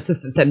 her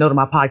assistant said no to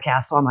my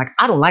podcast. So I'm like,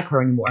 I don't like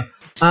her anymore.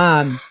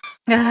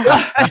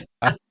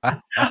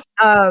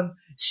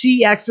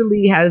 She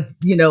actually has,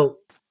 you know,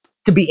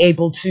 to be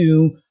able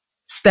to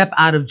step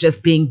out of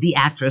just being the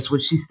actress,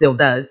 which she still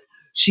does.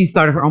 She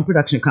started her own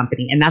production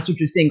company. And that's what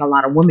you're seeing a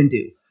lot of women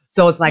do.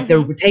 So it's like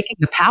they're taking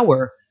the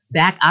power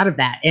back out of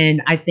that.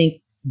 And I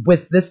think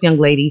with this young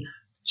lady,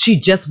 she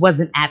just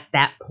wasn't at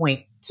that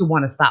point to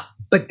want to stop.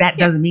 But that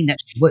doesn't mean that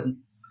she wouldn't.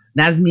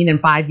 That doesn't mean in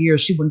 5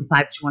 years she wouldn't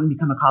decide she wanted to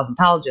become a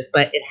cosmetologist,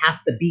 but it has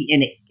to be,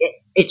 and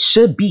it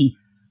should be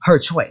her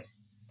choice.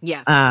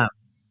 Yes.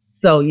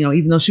 So, you know,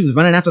 even though she was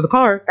running after the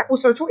car, that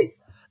was her choice.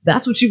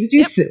 That's what she was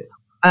used to.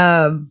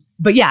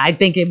 But yeah, I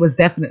think it was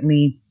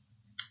definitely,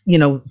 you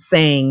know,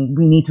 saying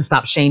we need to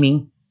stop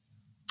shaming.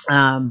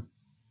 You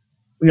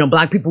know,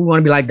 Black people, we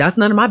want to be like, that's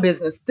none of my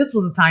business. This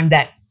was a time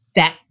that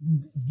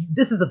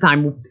this is a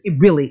time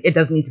it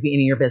doesn't need to be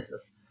any of your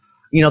business.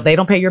 You know, they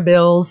don't pay your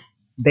bills.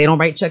 They don't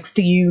write checks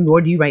to you, nor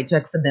do you write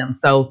checks to them.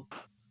 So,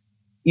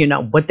 you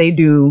know, what they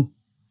do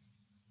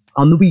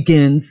on the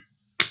weekends,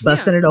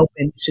 busting it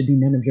open, should be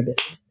none of your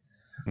business.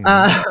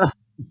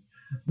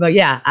 But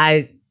yeah,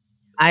 I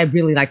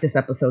really like this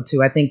episode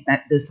too. I think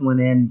that this one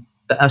and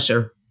the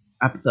Usher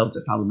episodes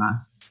are probably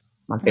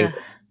my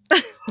favorite.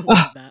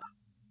 Love that.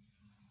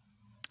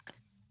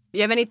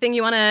 You have anything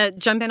you want to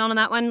jump in on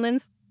that one,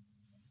 Linz?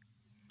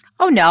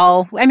 Oh,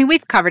 no. I mean,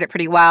 we've covered it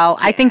pretty well.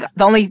 I think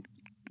the only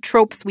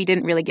tropes we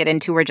didn't really get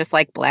into were just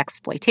like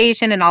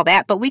blaxploitation and all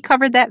that, but we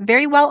covered that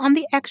very well on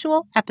the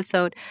actual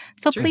episode.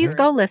 So please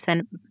go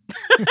listen.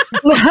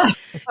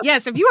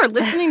 Yes, if you are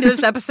listening to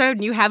this episode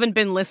and you haven't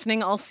been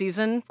listening all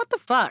season, what the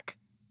fuck?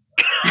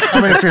 I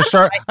mean,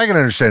 I can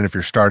understand if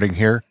you're starting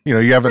here. You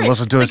know, you haven't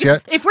listened to us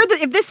yet. If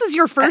this is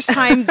your first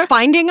time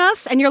finding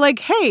us, and you're like,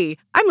 "Hey,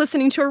 I'm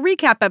listening to a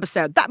recap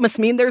episode," that must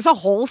mean there's a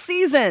whole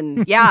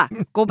season. Yeah,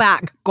 go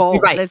back,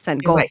 listen,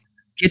 go. Right.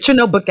 Get your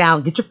notebook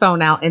out, get your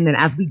phone out, and then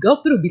as we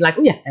go through, be like,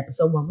 "Oh yeah,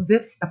 episode 1 was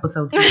this,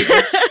 episode 2." You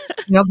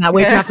know, that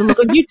way if you have to look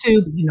on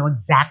YouTube, you know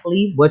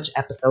exactly which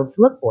episodes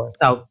to look for.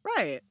 So,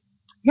 right.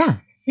 Yes,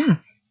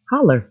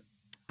 holler.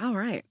 All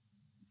right.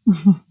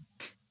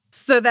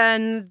 So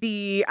then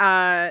the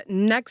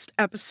next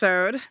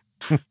episode,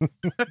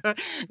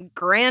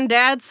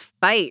 Granddad's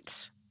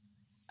Fight.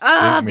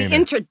 The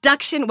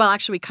introduction. Well,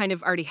 actually, we kind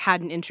of already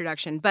had an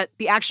introduction, but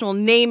the actual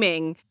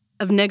naming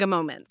of Nigga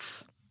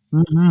Moments.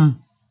 Mm-hmm.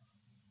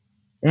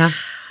 Yeah.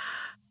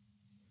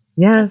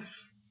 Yes.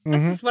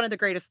 This is one of the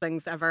greatest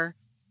things ever,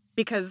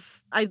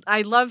 because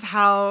I love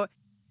how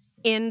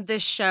in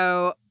this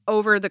show,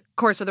 over the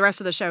course of the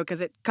rest of the show,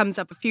 because it comes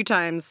up a few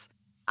times,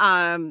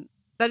 that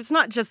it's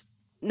not just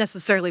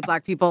necessarily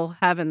Black people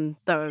having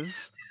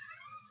those.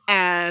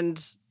 And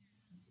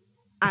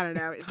I don't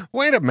know.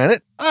 Wait a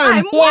minute.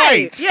 I'm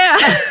white. Yeah.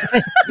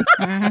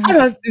 I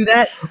don't do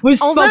that. We're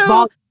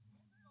Although,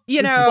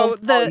 you know,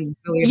 is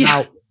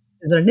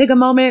it a nigga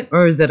moment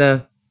or is it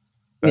a...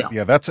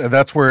 Yeah,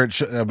 that's where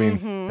it I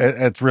mean,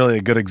 it's really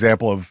a good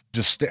example of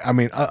just, I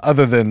mean,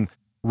 other than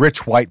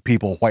rich white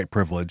people, white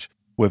privilege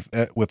with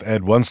Ed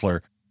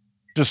Wensler,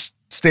 just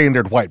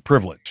standard white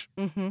privilege,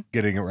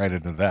 getting it right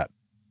into that.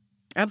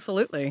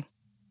 Absolutely.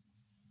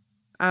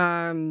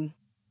 Yeah,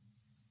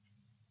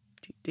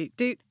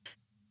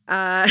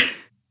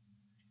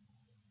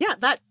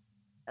 that,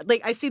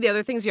 like, I see the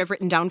other things you have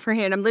written down for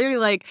him. I'm literally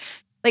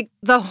like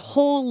the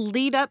whole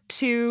lead up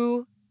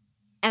to,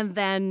 and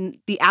then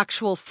the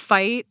actual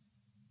fight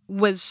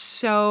was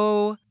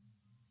so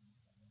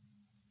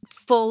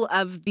full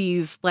of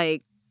these,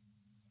 like,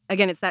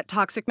 again, it's that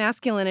toxic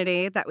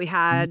masculinity that we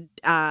had,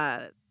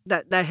 that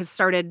has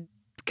started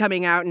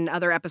coming out in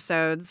other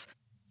episodes.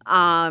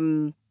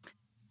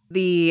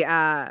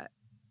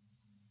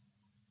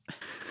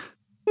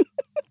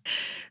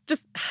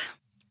 Just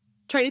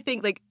trying to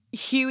think, like,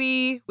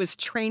 Huey was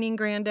training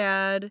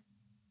Granddad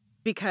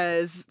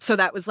because, so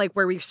that was like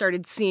where we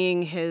started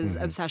seeing his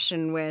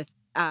obsession with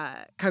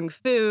kung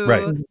fu.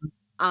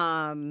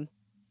 Right.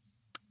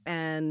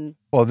 And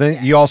well,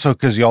 then you also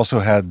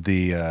had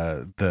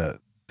the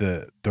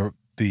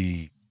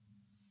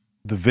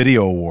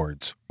video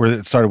awards where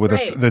it started with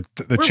Right. the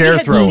where chair we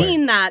had throwing.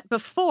 seen that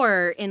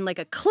before in like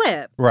a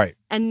clip, Right.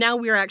 and now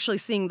we're actually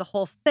seeing the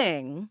whole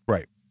thing.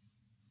 Right.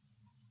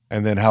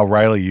 And then how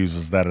Riley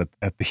uses that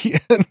at the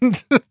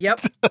end. Yep.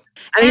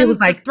 I mean, it was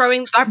like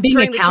throwing, start being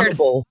throwing the chair to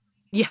accountable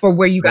Yeah. for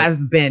where you guys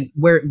have been,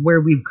 where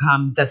we've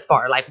come thus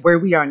far, like where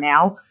we are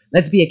now.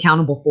 Let's be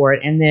accountable for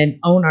it, and then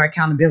own our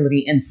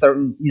accountability in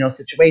certain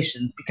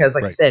situations. Because,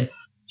 like you said,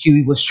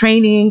 Huey was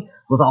training,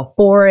 was all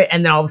for it,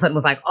 and then all of a sudden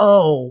was like,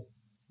 "Oh,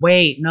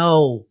 wait,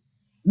 no,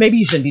 maybe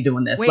you shouldn't be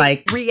doing this." Wait,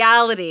 like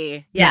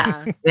reality.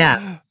 Yeah.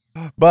 yeah.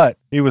 But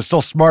he was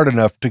still smart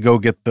enough to go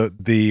get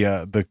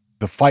the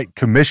fight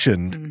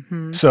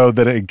commissioned so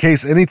that in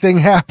case anything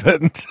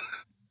happened.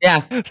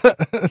 Yeah.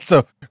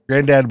 So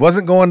Granddad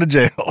wasn't going to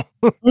jail.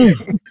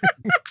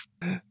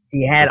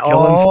 He had Killing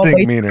all Stink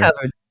bases Meaner.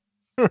 covered.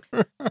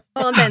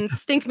 Well, and then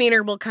Stink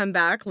Meaner will come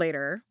back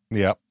later.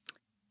 Yep.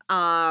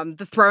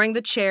 The throwing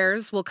the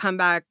chairs will come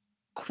back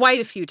quite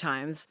a few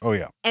times. Oh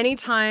yeah.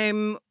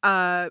 Anytime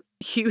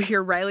Huey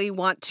or Riley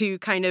want to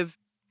kind of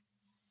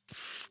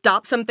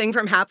stop something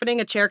from happening,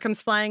 a chair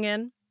comes flying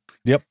in.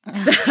 Yep.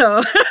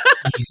 So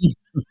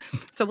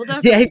we'll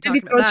definitely Yeah, he talk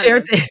did about throw that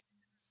chairs again.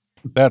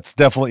 in. That's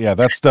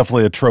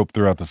definitely a trope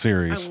throughout the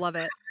series. I love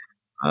it.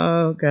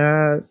 Oh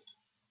god,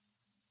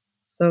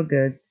 so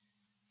good.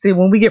 See,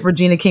 when we get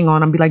Regina King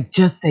on, I'll be like,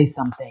 just say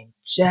something.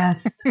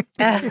 Just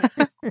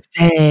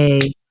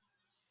say,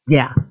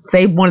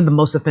 say one of the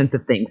most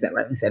offensive things that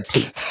Riley said,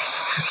 please.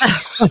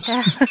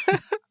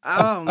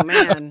 Oh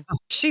man,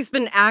 she's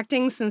been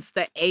acting since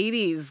the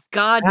 80s.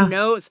 God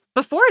knows.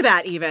 Before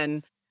that,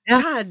 even.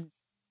 Yeah. God,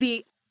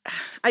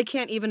 I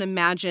can't even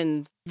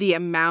imagine the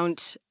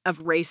amount of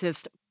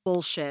racist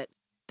bullshit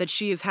that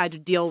she has had to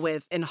deal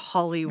with in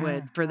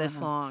Hollywood for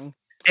this long.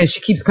 And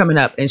she keeps coming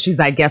up, and she's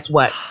like, guess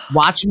what?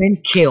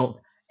 Watchmen killed.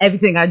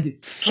 Everything I do,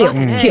 killed.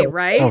 Killed.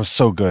 Right? That was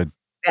so good.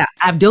 Yeah,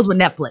 I have deals with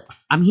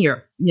Netflix. I'm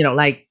here.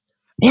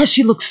 Man,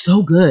 she looks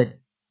so good.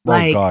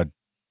 Oh God.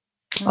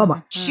 Oh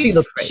my, she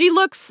looks great. She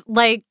looks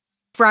like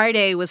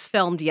Friday was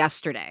filmed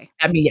yesterday.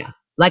 I mean, yeah.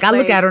 Like, I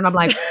look at her and I'm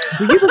like,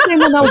 were you the same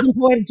one that was in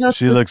Poetic Justice?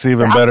 She looks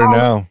even better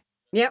now.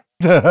 Yep.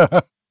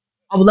 I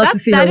would love to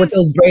see her with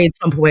those braids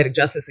from Poetic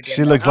Justice again.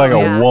 She looks like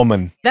a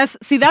woman. That's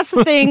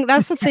the thing.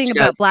 That's the thing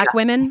about Black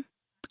women.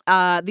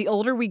 The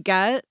older we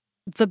get,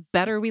 the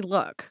better we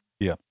look.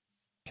 Yeah,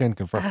 can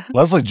confirm. I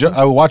was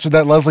watching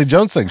that Leslie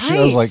Jones thing.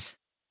 I was like,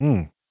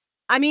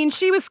 I mean,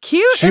 she was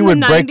cute. She in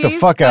would the break 90s, the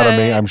fuck out of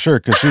me, I'm sure,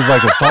 because she's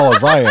like as tall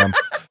as I am.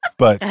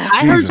 But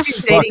I heard Jesus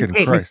she's dating fucking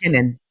Kate Christ.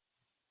 McKinnon.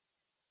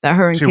 That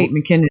her and She- Kate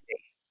McKinnon.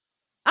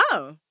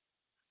 Oh,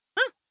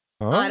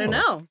 I don't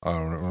know. I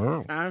don't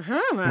know.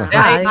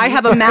 I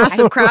have a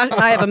massive crush.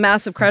 I have a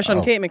massive crush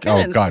on Kate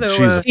McKinnon. Oh God, so,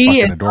 she's a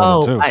fucking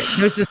adorable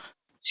too.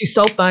 She's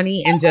so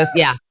funny and just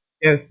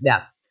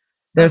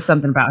there's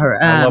something about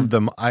her. I love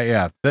them.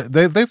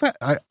 They've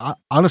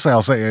honestly,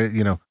 I'll say,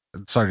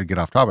 sorry to get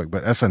off topic,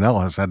 but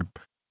SNL has had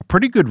a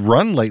pretty good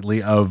run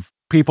lately of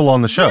people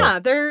on the show. Yeah,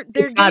 they're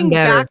getting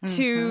back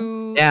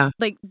to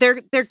like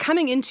they're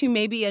coming into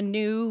maybe a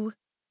new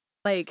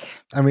a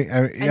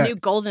new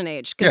golden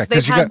age because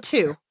they've had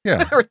two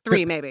or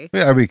three maybe.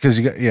 Yeah, I mean, because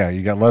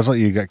you got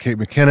Leslie, you got Kate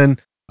McKinnon,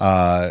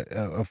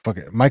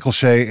 Michael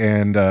Shea,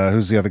 and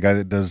who's the other guy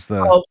that does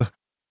the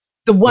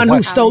one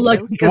who stole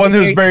the one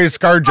who's married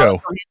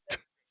ScarJo.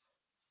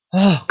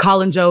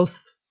 Colin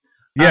Jost.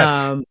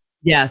 Yes.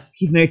 Yes,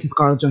 he's married to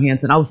Scarlett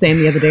Johansson. I was saying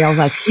the other day, I was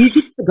like, he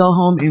gets to go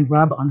home and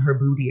rub on her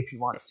booty if he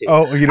wants to.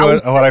 Oh, you know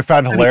what I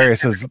found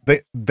hilarious is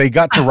they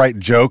got to write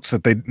jokes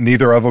that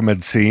neither of them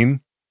had seen,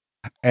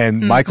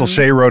 and Michael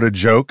Shea wrote a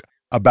joke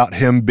about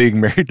him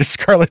being married to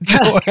Scarlett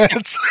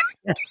Johansson.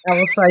 That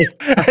was like,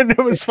 and it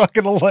was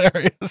fucking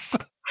hilarious.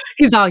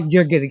 He's all,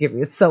 you're gonna give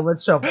me so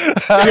much trouble.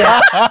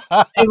 Yeah,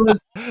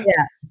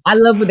 I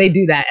love when they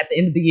do that at the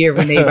end of the year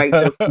when they write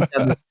jokes to each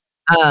other.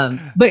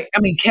 But I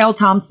mean, Kel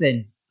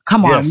Thompson.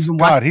 Come on, yes,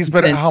 God, he's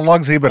been. How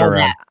long's he been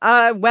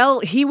around? Well,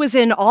 he was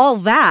in All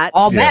That.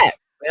 That.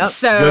 Yep.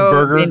 So Good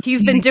Burger.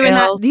 He's been doing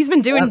that. He's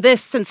been doing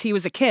this since he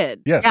was a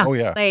kid. Yes. Yeah. Oh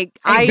yeah. Like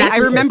I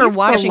remember He's the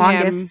watching him.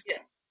 longest.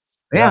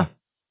 Yeah.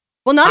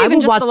 Well, not I even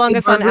will just watch the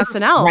longest on Good Burger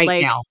SNL.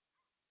 right now.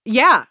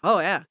 Yeah. Oh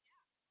yeah.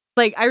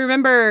 Like I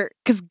remember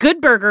because Good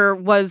Burger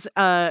was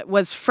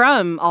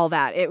from All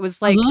That. It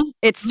was like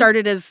it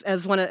started as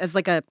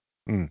like a.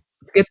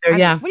 Let's get there.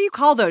 Yeah. What do you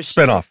call those?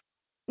 Spinoff.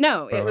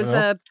 No, it was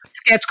a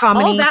sketch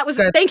comedy. All That was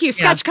thank you,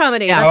 sketch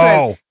comedy. Yeah. That's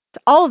right.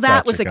 All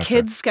That was a Gotcha.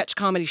 kids sketch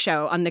comedy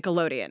show on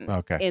Nickelodeon.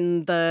 Okay.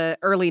 In the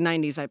early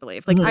 90s, I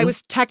believe. Like I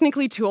was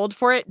technically too old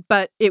for it,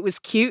 but it was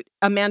cute.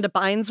 Amanda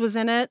Bynes was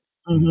in it.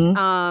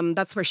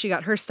 That's where she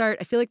got her start.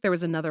 I feel like there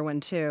was another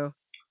one too.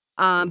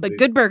 But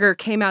Good Burger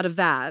came out of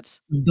that.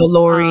 The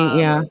Lori,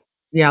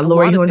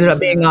 Lori who ended up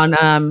being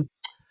on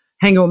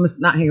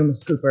not Hanging with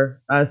Mr.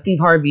 Cooper, Steve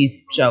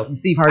Harvey's show, the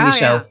Steve Harvey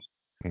show.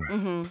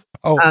 Mm-hmm.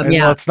 Oh, and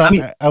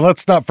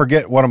let's not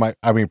forget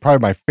probably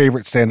my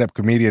favorite stand-up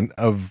comedian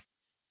of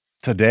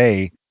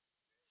today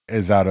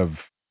is out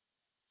of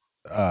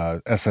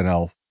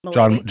SNL,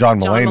 John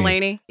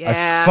Mulaney.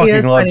 Yeah, I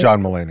fucking love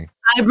John Mulaney.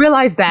 I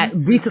realized that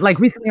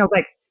recently I was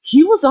like,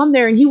 he was on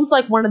there and he was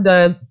like one of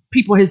the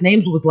people, his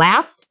name was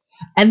last,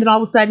 and then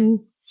all of a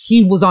sudden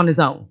he was on his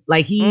own.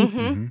 Like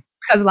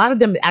because a lot of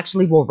them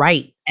actually will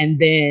write, and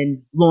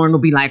then Lauren will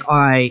be like, all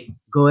right,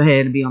 go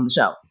ahead and be on the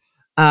show.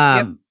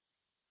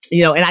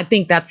 You know, and I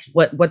think that's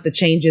what the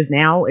change is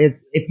now is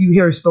if you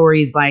hear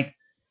stories like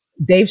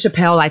Dave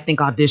Chappelle, I think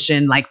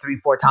auditioned like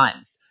 3-4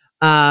 times.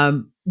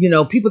 You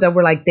know, people that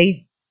were like,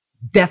 they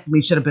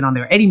definitely should have been on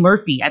there. Eddie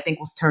Murphy, I think,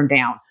 was turned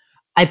down.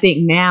 I think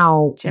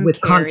now Jim with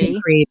Carrey.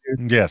 content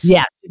creators. Yes.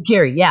 Yeah. Jim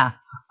Carrey. Yeah.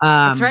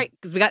 That's right.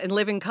 Because we got In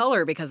Living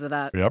Color because of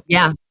that. Yep.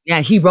 Yeah.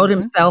 Yeah. He wrote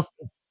himself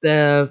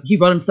a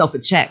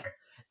check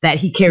that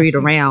he carried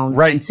around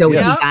until he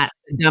got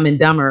the Dumb and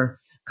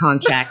Dumber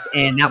contract.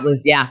 And that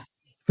was,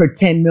 for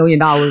 $10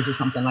 million or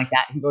something like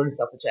that. He wrote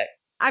himself a check.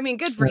 I mean,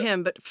 good for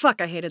him, but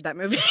fuck, I hated that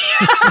movie.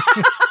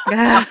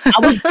 I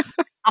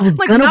was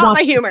like, gonna not watch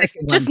my the humor.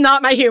 second one. Just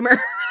not my humor.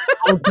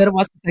 I was gonna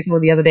watch the second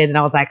one the other day, and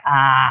I was like,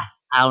 I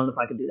don't know if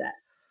I can do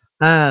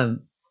that.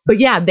 But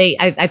yeah,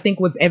 I think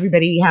with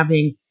everybody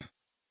having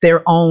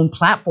their own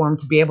platform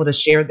to be able to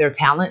share their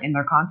talent and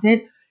their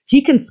content,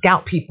 he can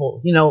scout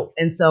people, you know,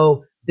 and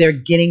so they're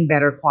getting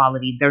better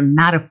quality. They're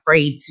not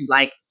afraid to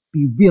like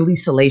be really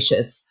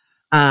salacious.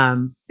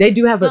 They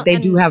do have a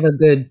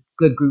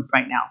good group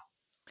right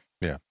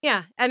now.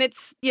 Yeah, and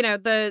it's, you know,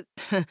 the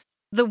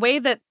way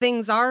that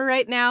things are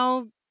right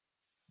now,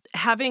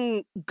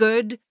 having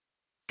good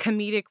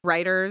comedic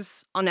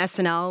writers on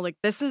SNL, like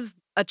this is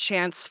a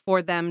chance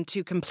for them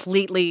to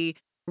completely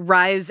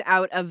rise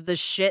out of the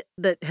shit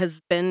that has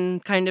been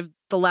kind of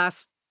the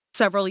last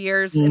several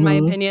years, in my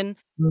opinion.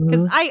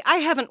 Because I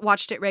haven't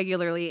watched it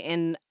regularly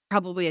in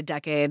probably a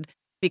decade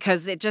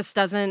because it just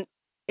doesn't,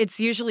 it's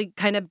usually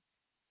kind of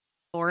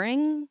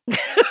boring.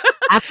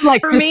 I feel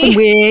like For Kristen me.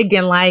 Wiig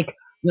and like,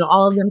 you know,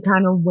 all of them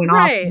kind of went off.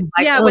 Right. And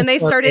like, Yeah, oh, when they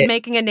fuck started it.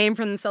 making a name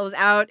for themselves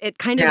out, it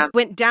kind of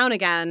went down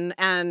again,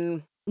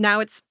 and now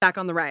it's back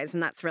on the rise,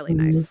 and that's really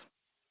nice.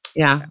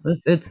 Yeah,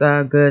 it's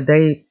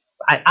good.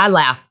 I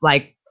laugh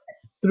like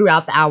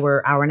throughout the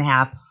hour and a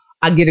half.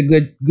 I get a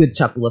good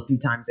chuckle a few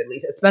times at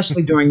least,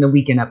 especially during the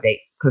weekend update,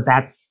 because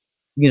that's,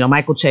 you know,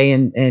 Michael Che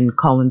and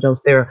Colin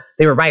Jost,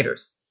 they were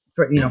writers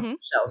for, you know, the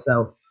show.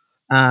 So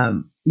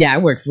yeah,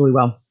 it works really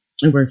well.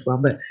 It works well.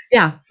 But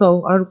yeah,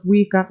 so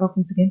we got off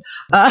once again.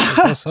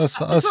 That's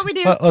what we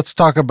do. Let's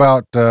talk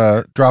about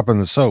dropping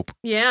the soap.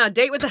 Yeah,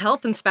 Date with the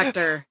Health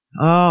Inspector.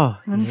 Oh,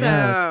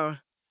 So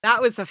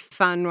that was a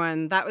fun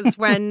one. That was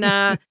when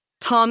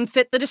Tom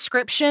fit the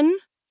description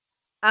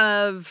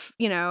of,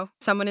 you know,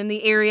 someone in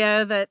the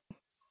area that,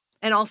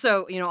 and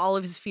also, you know, all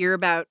of his fear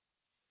about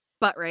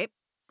butt rape.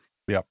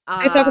 Yep. Did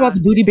they talk about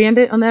the Booty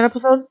Bandit on that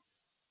episode?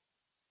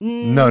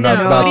 No, not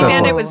Booty this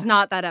Bandit one. was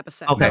not that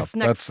episode. Okay. That's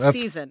next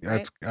season,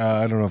 right?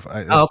 I don't know if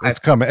okay. it's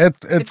coming.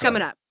 It's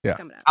coming up. Yeah. It's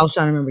coming up. I was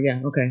trying to remember. Yeah,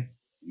 okay.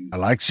 I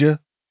likes you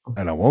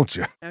and I want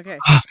you. Okay.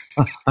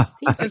 Because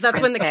Because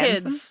that's when the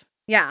kids.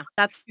 Yeah,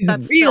 that's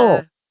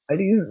real. It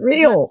is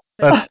real.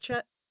 That's-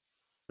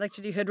 like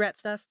to do hood rat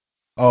stuff.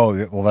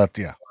 Oh, well,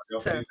 yeah.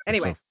 So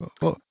anyway,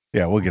 So,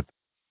 yeah, we'll get.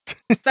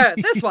 so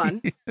this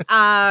one,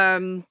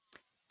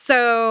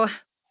 so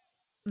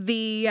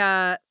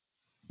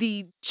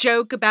the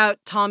joke about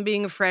Tom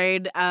being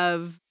afraid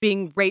of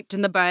being raped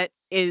in the butt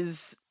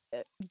is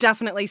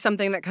definitely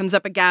something that comes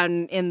up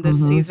again in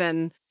this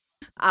season.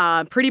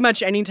 Pretty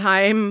much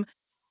anytime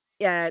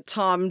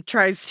Tom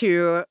tries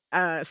to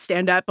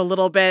stand up a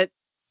little bit,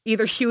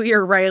 either Huey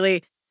or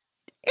Riley,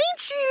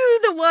 ain't you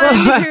the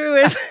one who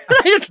is?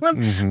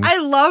 I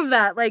love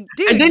that. Like,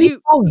 dude, And then he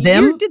told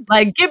them, you did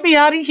like, get me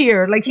out of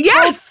here. Like, he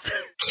yes, told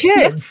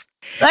kids.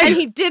 Like, and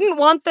he didn't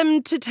want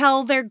them to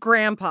tell their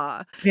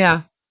grandpa.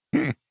 yeah.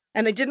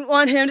 And they didn't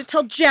want him to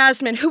tell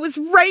Jasmine, who was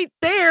right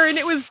there. And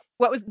it was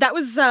the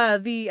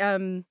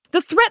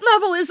threat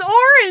level is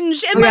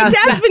orange, and my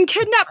dad's been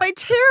kidnapped by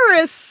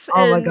terrorists.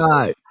 Oh my and-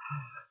 God.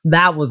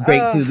 That was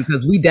great too,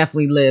 because we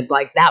definitely lived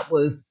like that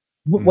was,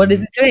 what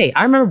is it today?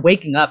 I remember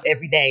waking up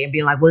every day and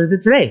being like, what is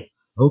it today?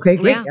 Okay,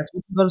 great. Yeah. That's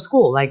when we go to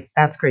school. Like,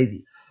 that's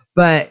crazy.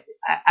 But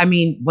I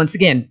mean, once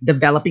again,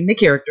 developing the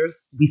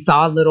characters, we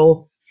saw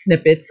little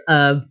snippets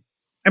of,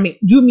 I mean,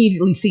 you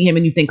immediately see him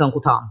and you think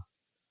Uncle Tom,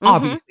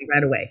 obviously,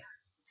 right away.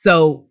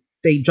 So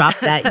they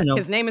dropped that, you know.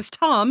 His name is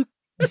Tom.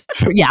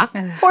 Yeah,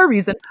 for a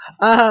reason.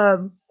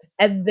 And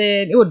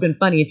then it would have been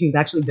funny if he was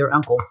actually their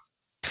uncle.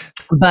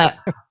 But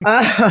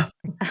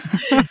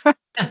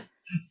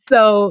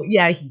so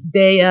yeah,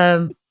 they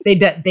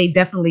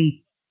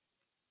definitely,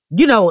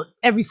 you know,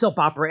 every soap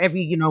opera,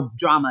 every, you know,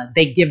 drama,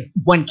 they give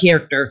one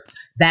character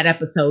that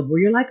episode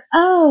where you're like,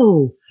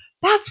 oh,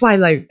 that's why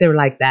like they're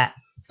like that.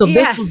 So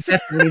this was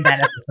definitely that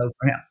episode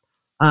for him.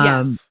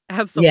 Yes,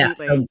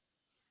 absolutely. Yeah,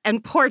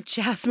 and poor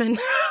Jasmine.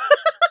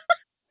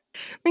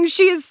 mean,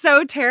 she is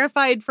so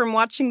terrified from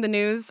watching the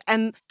news,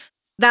 and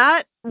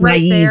that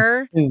right Naive.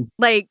 there, Mm.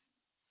 like,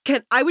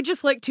 I would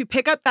just like to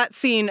pick up that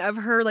scene of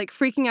her like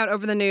freaking out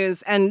over the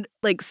news and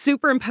like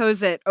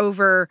superimpose it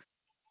over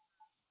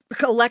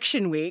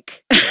election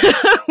week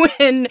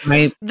when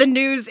Right. the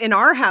news in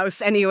our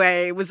house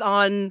anyway was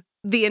on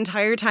the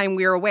entire time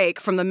we were awake,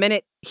 from the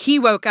minute he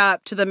woke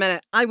up to the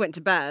minute I went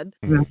to bed.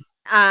 Mhm.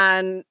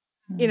 And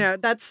you know,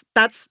 that's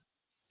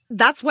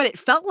what it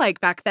felt like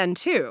back then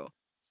too.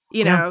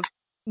 You Yeah. know,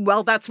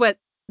 well, that's what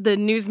the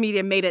news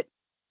media made it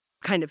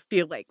kind of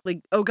feel like,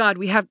 oh God,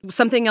 we have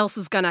something else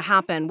is going to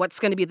happen.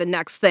 What's going to be the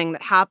next thing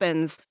that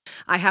happens?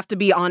 I have to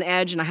be on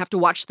edge and I have to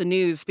watch the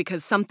news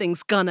because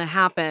something's going to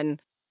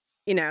happen.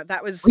 You know,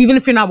 that was Even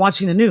if you're not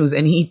watching the news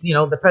and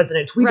the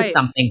president tweeted Right.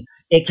 something,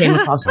 it came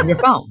across on your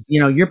phone.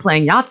 You know, you're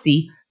playing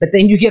Yahtzee, but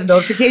then you get a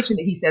notification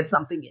that he said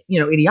something,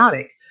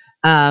 idiotic.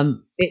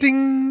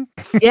 Ding.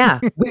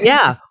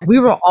 We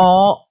were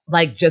all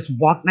like just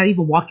not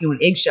even walking on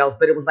eggshells,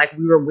 but it was like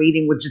we were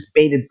waiting with just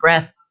bated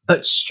breath,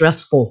 but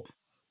stressful,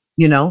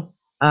 you know?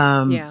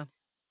 yeah.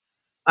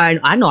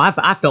 I know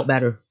I felt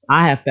better.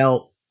 I have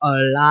felt a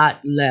lot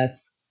less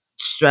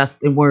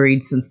stressed and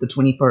worried since the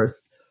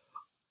 21st,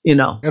 you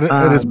know? It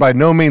is by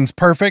no means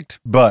perfect,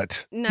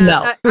 but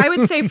No. I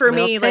would say for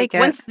We'll me, like take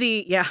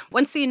it.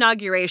 once the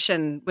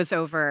inauguration was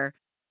over,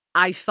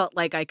 I felt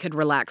like I could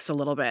relax a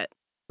little bit.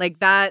 Like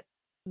that,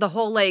 the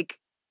whole like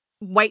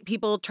white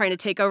people trying to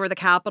take over the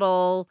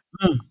Capitol,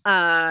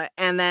 and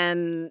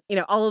then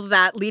all of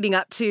that leading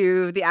up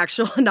to the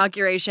actual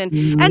inauguration,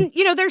 and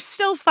there's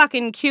still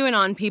fucking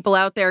QAnon people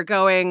out there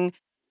going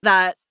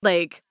that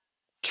like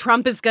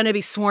Trump is going to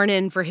be sworn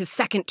in for his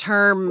second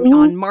term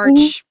on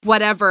March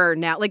whatever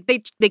now. Like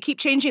they keep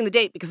changing the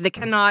date because they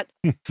cannot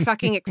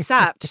fucking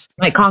accept.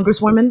 Like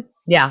Congresswoman?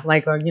 Yeah,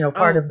 like,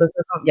 part of the...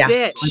 Yeah.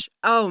 Bitch.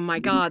 Oh my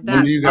God.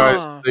 When do you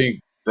guys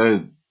think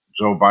that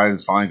Joe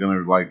Biden's finally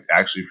going to like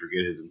actually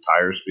forget his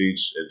entire speech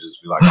and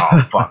just be like,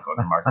 oh, fuck, on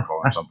the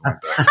microphone or something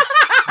like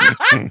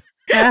that?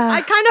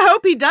 I kind of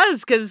hope he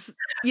does because,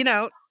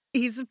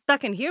 he's a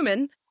fucking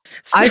human.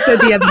 I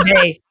said the other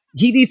day,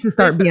 he needs to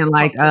start He's a being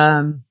like,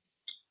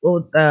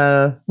 who's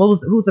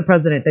the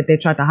president that they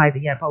tried to hide that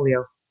he had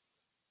polio?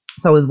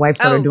 So his wife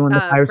started doing the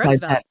fireside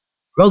Roosevelt. chat.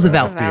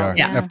 Roosevelt. Roosevelt,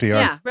 Yeah. FDR.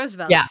 Yeah,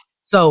 Roosevelt. Yeah.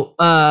 So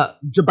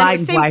Joe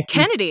Biden's same wife.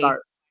 Kennedy.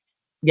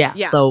 Yeah.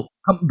 Yeah. So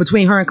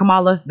between her and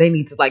Kamala, they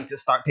need to like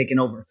just start taking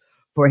over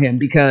for him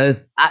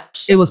because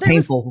it was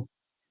painful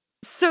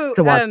So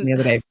to watch the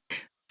other day.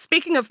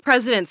 speaking of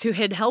presidents who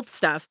hid health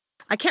stuff,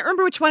 I can't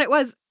remember which one it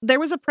was. There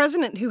was a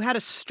president who had a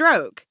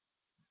stroke,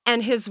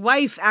 and his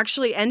wife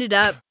actually ended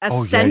up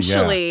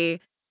essentially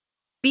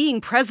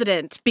being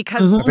president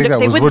because I think that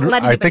they was wouldn't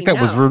let anybody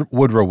know.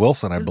 Woodrow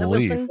Wilson, I Was that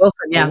believe. Wilson?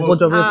 Wilson,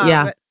 yeah.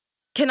 yeah. But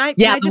Can I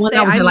Yeah, just say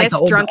that was I in, like, miss the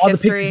old, drunk all the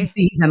history? pictures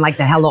you see, he's in like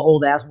the hella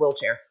old ass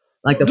wheelchair,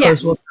 like the Yes.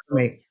 first wheelchair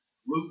made.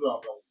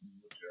 Roosevelt was in the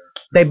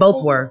wheelchair. They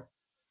both were.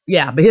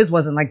 Yeah, but his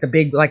wasn't like the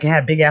big, like it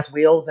had big ass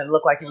wheels and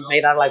looked like it was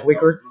made out of like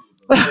wicker.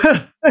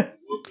 Wilson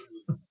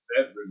was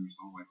bedridden or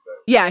something like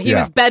that. Yeah, he Yeah.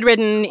 was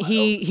bedridden.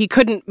 He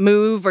couldn't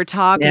move or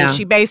talk, Yeah. and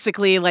she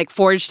basically like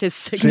forged his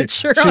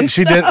signature. on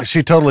She stuff. did.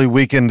 She totally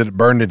weakened it,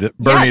 burned it.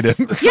 Yes.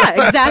 him.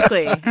 Yeah,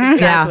 exactly,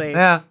 exactly.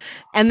 Yeah.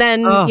 And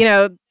then Oh.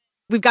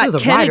 we've He got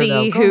was a writer, Kennedy,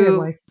 though. Go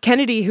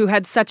ahead, who wife.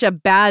 had such a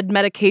bad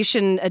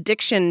medication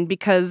addiction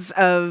because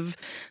of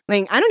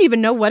like I don't even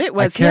know what it I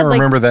was. He had, can't like,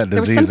 remember that there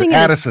was disease. something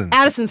in his-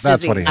 Addison's.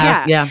 That's what he disease,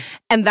 had. yeah. Yeah.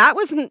 And that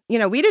wasn't,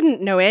 we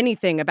didn't know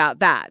anything about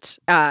that.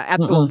 I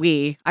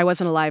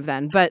wasn't alive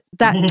then, but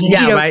that,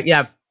 Yeah, right.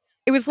 Yeah.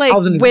 it was like I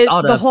wasn't even with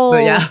thought the of, whole,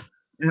 but yeah.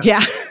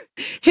 yeah,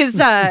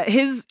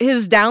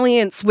 his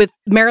dalliance with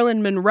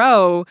Marilyn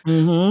Monroe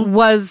Mm-hmm.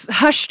 was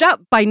hushed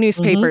up by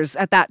newspapers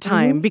at that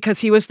time because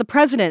he was the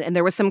president and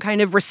there was some kind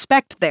of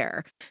respect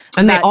there.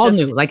 And they That all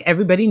just- knew, like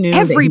everybody knew. that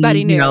Everybody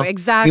he, knew,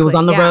 exactly. He was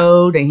on the yeah.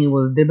 road and he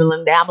was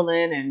dibbling,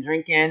 dabbling, and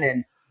drinking,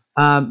 and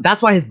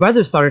that's why his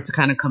brother started to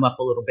kind of come up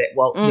a little bit.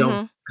 Well, kind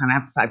of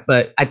after the fact,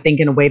 but I think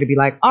in a way to be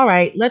like, all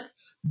right,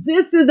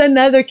 this is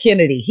another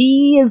Kennedy.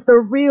 He is the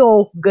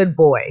real good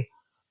boy.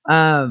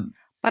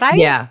 But I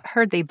Yeah.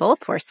 heard they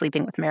both were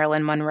sleeping with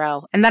Marilyn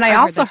Monroe. And then I I heard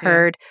also that too.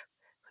 heard,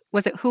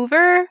 was it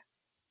Hoover?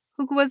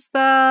 Who was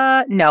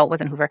no, it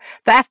wasn't Hoover.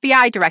 The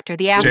FBI director,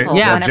 the asshole.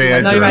 yeah, one J.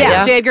 everyone- Edgar you're right, Yeah,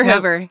 yeah. J. Edgar Yeah.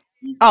 Hoover.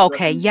 Oh,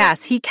 okay,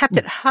 yes. He kept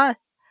it,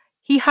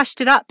 he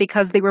hushed it up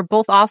because they were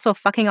both also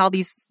fucking all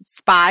these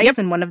spies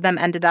and one of them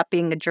ended up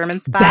being a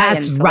German spy.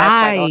 That's and so that's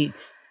why right.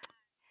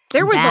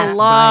 There was a That's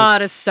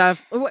lot of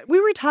stuff. We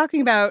were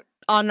talking about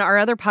on our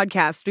other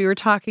podcast. We were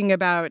talking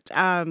about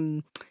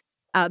on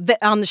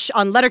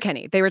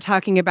Letterkenny. They were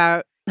talking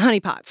about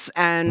honeypots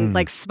and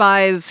like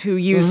spies who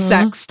use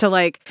sex to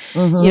like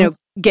Mhm.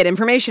 get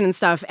information and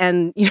stuff.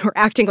 And we're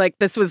acting like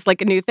this was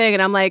like a new thing.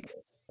 And I'm like,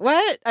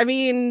 What? I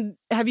mean,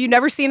 have you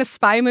never seen a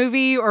spy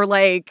movie or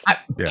like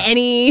Yeah.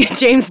 any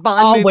James Bond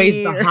Always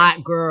movie? the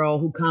hot girl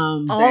who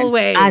comes.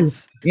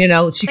 Always. You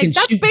know, she Like, can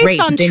that's shoot based great,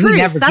 on but then truth. he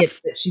never That's-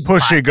 gets that she's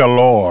Pushy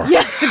galore.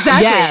 Yes,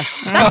 exactly.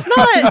 Yes.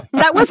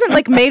 That wasn't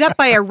like made up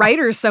by a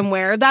writer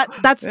somewhere.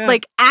 That's Yeah.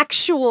 like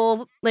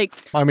actual like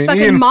I mean,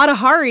 fucking Ian, Mata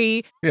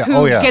Hari Yeah. who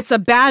Oh, yeah. gets a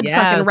bad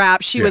Yes. fucking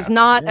rap. She was Yeah.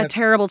 not a Yep.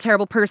 terrible,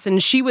 terrible person.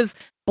 She was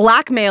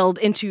blackmailed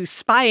into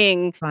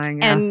spying fine.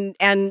 Yeah.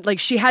 and like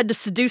she had to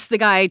seduce the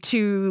guy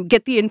to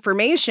get the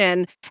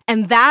information,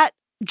 and that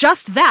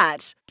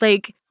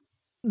like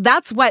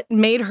that's what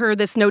made her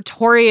this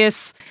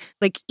notorious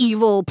like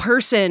evil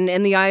person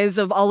in the eyes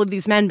of all of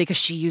these men, because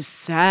she used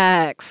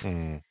sex.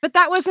 Mm. But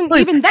that wasn't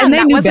Like, even then. and they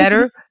that knew wasn't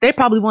better. They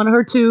probably wanted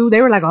her too.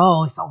 They were like,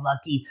 "Oh, so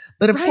lucky."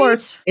 But of Right.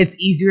 course, it's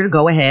easier to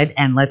go ahead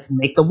and let's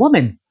make the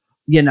woman,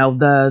 you know,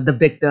 the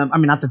victim. I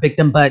mean, not the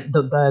victim, but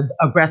the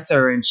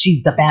aggressor, and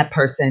she's the bad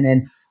person.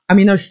 And I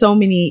mean, there's so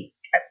many.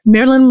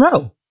 Marilyn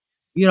Monroe,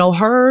 you know,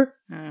 her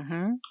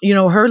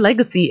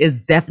legacy is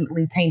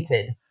definitely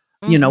tainted.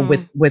 You know,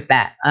 Mhm. with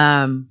that.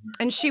 And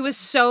she was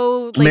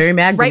so like Mary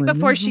Magdalene. right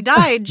before she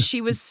died, she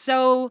was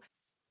so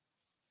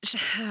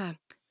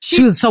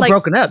She was so like,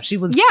 broken up. She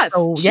was Yes,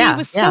 so, she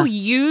was so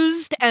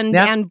used and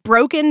Yep. and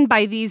broken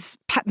by these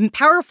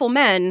powerful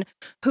men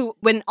who,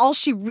 when all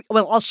she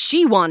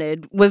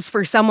wanted was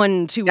for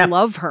someone to Yep.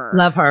 love her.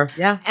 love her.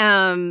 Yeah.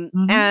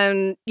 Mhm.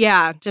 And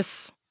yeah,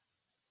 just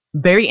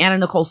Very Anna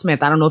Nicole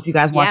Smith. I don't know if you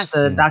guys watched Yes.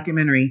 the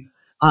documentary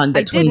on that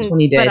I didn't,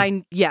 2020 did.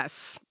 but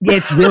yes,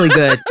 It's really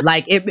good.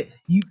 Like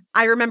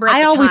I remember. At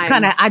I the always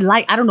time.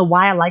 I don't know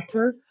why I liked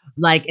her.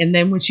 Like, and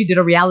then when she did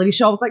a reality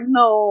show, I was like,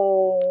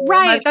 no,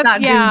 Right, let's that's- not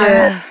do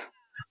yeah.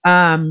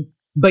 this.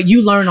 But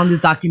you learn on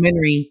this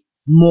documentary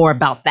more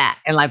about that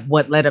and like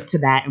what led up to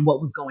that and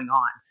what was going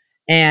on.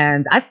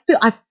 And I feel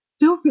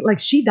like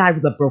she died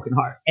with a broken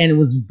heart, and it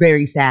was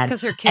very sad.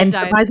 because her kid And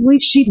died. surprisingly,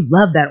 she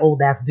loved that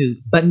old ass dude,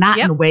 but not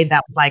Yep. in a way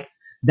that was like,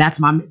 that's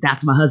my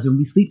husband.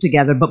 We sleep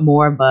together, but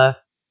more of a,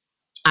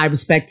 I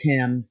respect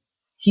him.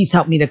 He's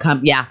helped me to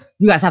come. Yeah,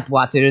 you guys have to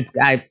watch it.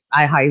 I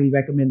highly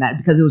recommend that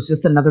because it was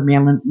just another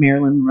Marilyn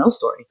Monroe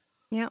story.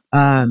 Yeah.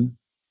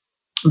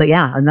 But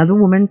yeah, another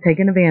woman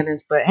taking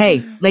advantage. But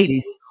hey,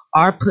 ladies,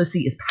 our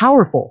pussy is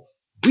powerful.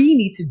 We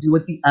need to do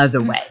it the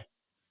other way.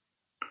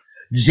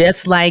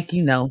 Just like,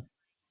 you know,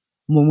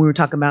 when we were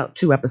talking about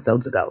 2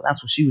 episodes ago,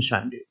 that's what she was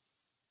trying to do.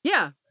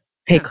 Yeah.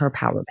 Take her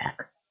power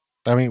back.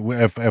 I mean,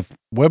 if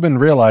women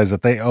realize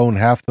that they own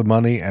half the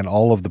money and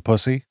all of the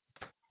pussy,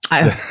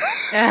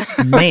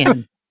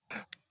 Man,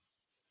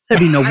 there'd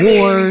be no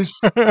wars.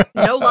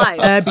 No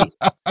lies.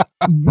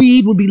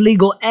 Weed would be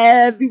legal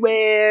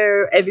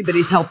everywhere.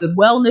 Everybody's health and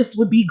wellness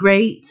would be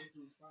great.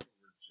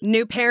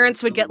 New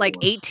parents would get like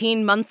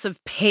 18 months of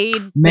paid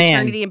Man.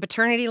 maternity and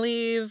paternity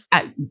leave.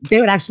 They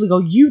would actually go,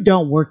 you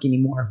don't work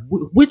anymore.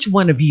 Which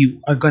one of you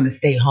are going to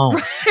stay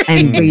home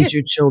and raise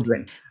your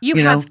children? You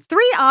You have know?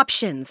 3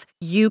 options.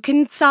 You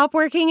can stop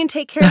working and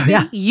take care of the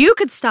baby. Yeah. You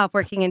could stop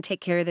working and take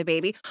care of the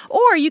baby.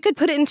 Or you could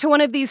put it into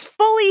one of these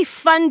fully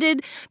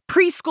funded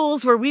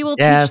preschools where we will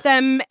Yes. teach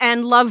them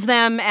and love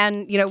them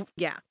and, you know,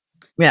 yeah.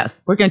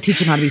 Yes, we're going to teach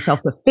them how to be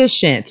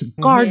self-sufficient, to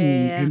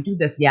garden, Yeah. and do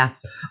this. Yeah.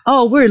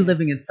 Oh, we're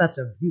living in such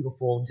a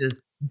beautiful, just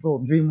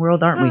little dream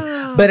world, aren't we?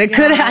 Oh, But it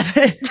could God.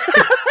 happen.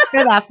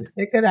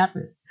 It could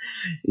happen.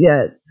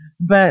 Yeah.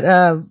 But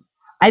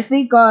I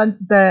think on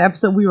the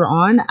episode we were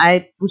on,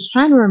 I was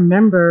trying to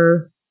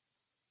remember,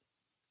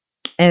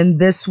 and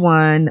this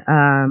one,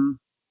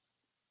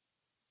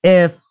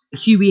 if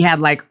Huey had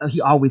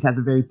he always has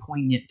a very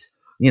poignant,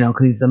 you know,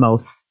 because he's the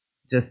most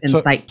just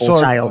insightful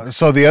child.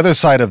 So the other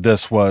side of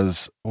this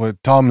was when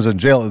Tom's in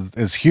jail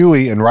is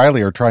Huey and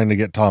Riley are trying to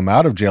get Tom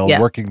out of jail, Yeah.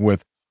 working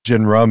with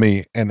Gin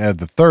Rummy and Ed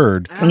the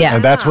Third. Yeah.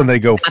 And that's when they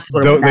go That's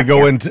what it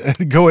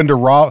was, go into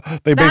rob.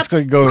 They That's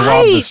basically go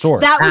rob the right. store.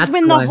 That was That's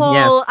when the one,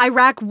 whole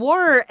Iraq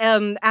War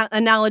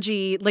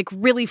analogy like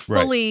really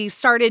fully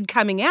started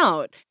coming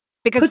out.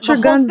 Because Put the your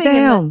whole guns thing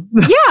down.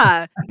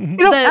 yeah. You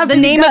don't have The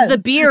any name of guns. the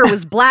beer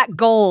was Black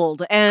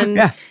Gold, and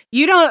Yeah.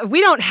 we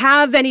don't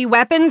have any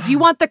weapons. You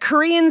want the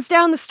Koreans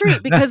down the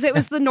street, because it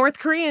was the North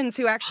Koreans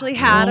who actually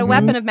had a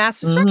weapon of mass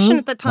destruction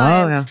at the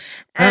time. Oh, yeah.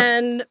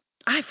 And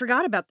I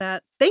forgot about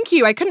that. Thank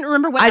you. I couldn't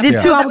remember what I did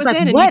episode too. I that was was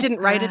like, in, and what? you didn't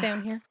write it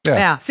down here. Yeah.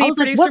 Yeah. See, I was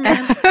like, producer what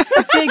man.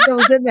 the thing that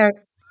was in there?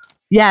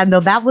 Yeah,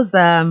 no, that was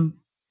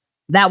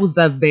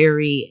a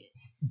very,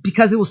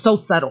 because it was so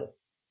subtle.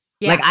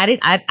 Yeah. Like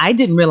I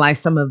didn't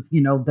realize some of,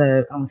 you know,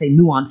 the, I won't say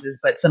nuances,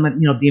 but some of,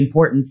 you know, the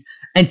importance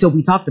until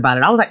we talked about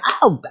it. I was like,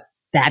 oh,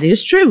 that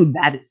is true.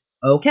 That is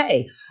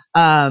okay.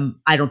 I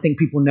don't think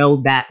people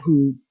know that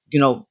who, you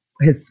know,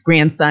 his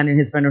grandson and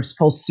his friend are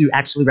supposed to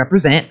actually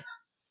represent.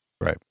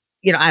 Right.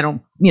 You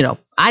know,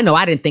 I know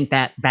I didn't think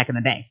that back in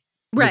the day.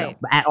 you know, Right.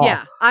 at all.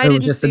 Yeah. I It was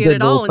didn't just a see good it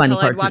at all little funny until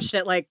I cartoon. watched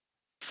it like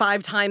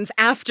 5 times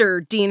after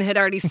Dean had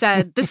already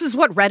said, this is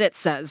what Reddit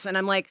says. And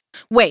I'm like,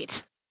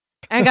 wait,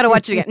 I got to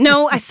watch it again.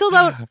 No, I still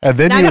don't. And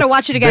then Now I got to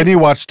watch it again. Then you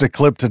watched a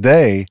clip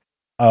today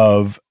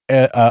of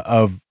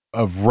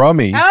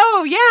Rummy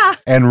Oh, yeah.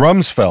 and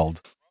Rumsfeld.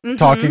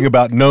 talking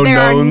about known There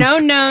are knowns.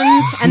 known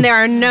knowns and there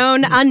are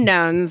known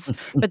unknowns,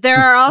 but there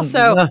are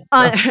also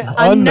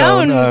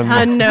unknown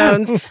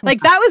unknowns.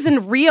 Like that was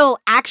a real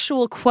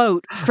actual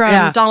quote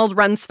from Donald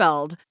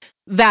Rumsfeld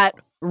that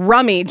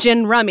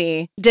Gin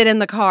Rummy did in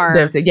the car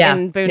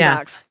in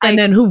Boondocks. And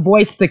then who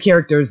voiced the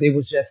characters, it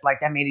was just like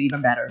that made it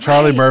even better.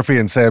 Charlie Murphy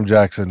and Sam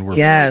Jackson were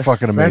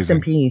fucking amazing. Rest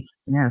in peace.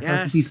 Yes,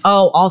 rest in peace.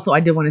 Oh, also I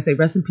did want to say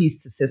rest in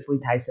peace to Cicely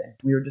Tyson.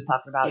 We were just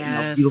talking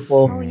about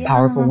beautiful,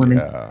 powerful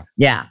women.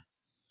 Yeah.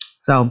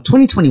 So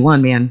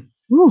 2021, man.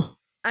 Woo.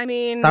 I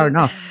mean, starting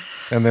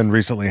off. And then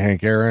recently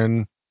Hank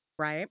Aaron.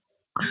 Right.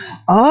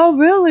 Oh,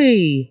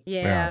 really?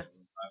 Yeah.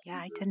 Yeah,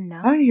 I didn't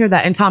know. I didn't hear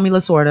that. And Tommy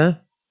Lasorda.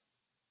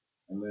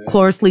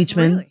 Cloris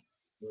Leachman.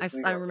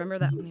 Really? I remember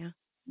that one, yeah.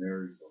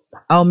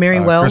 Oh, Mary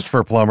Wells.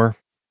 Christopher Plummer.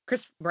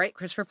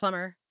 Christopher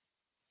Plummer.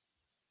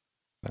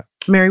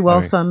 Mary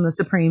Wells from the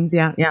Supremes,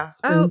 yeah.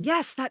 Oh,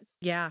 yes, that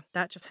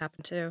just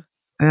happened too.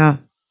 Yeah.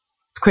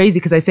 It's crazy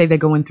because I say they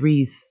go in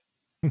threes.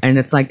 And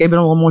it's like they've been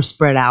a little more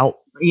spread out,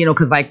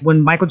 because like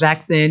when Michael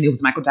Jackson, it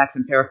was Michael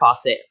Jackson, Farrah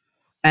Fawcett.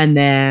 And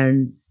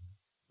then,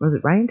 was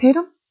it Ryan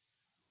Tatum?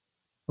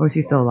 Or is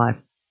he still alive?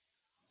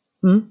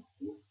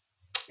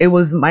 It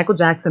was Michael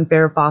Jackson,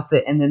 Farrah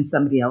Fawcett, and then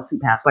somebody else who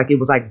passed. Like it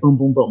was like boom,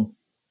 boom, boom.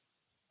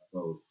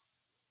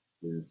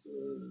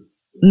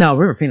 No,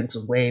 River Phoenix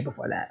was way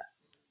before that.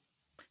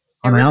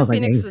 And River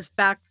Phoenix was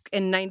back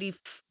in 90.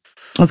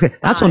 Okay,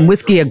 that's when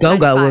Whiskey A Go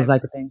Go was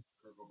like a thing.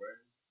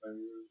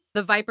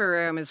 The Viper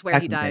Room is where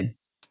he died.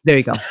 There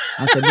you go.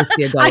 I said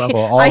Whiskey A Go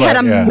Go. I had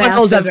a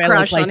massive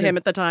crush on him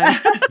at the time.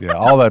 Yeah,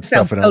 all that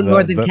stuff.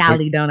 Northern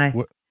Cali, don't I?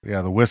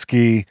 The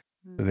whiskey.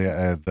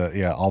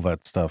 All that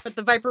stuff. But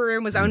the Viper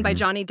Room was owned by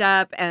Johnny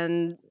Depp,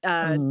 and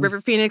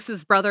River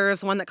Phoenix's brother is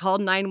the one that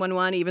called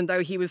 911, even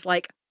though he was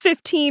like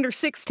 15 or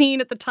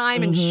 16 at the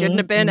which and shouldn't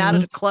have been out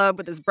at a club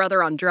with his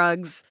brother on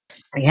drugs.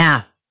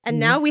 Yeah. And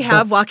now we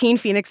have Joaquin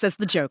Phoenix as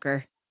the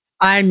Joker.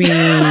 I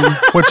mean,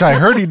 which I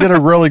heard he did a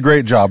really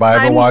great job. I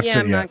haven't watched it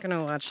yet. I'm not going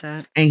to watch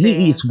that. And he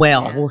eats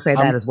well. Yeah. We'll say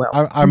that as well.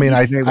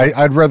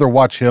 I'd rather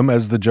watch him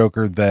as the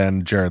Joker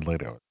than Jared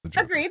Leto.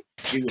 Agreed.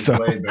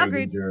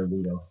 Agreed. Jared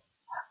Leto.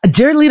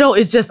 Jared Leto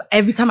is just,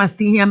 every time I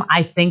see him,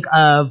 I think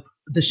of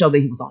the show that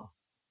he was on.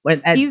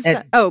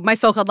 My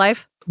So-Called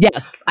Life?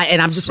 Yes.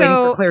 I'm just waiting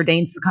for Claire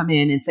Danes to come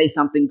in and say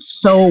something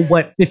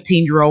what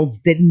 15-year-olds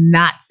did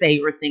not say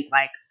or think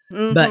like.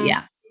 But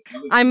yeah.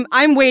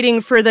 I'm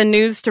waiting for the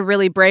news to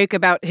really break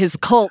about his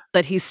cult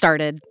that he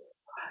started.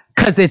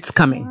 Because it's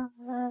coming.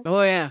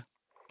 Oh, yeah.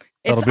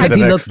 That'll be the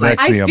next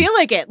I feel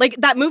like it. Like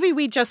that movie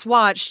we just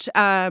watched.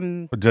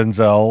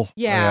 Denzel.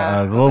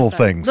 Yeah. The Little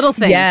Things. Little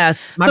Things.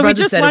 Yes. So we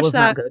just watched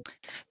that.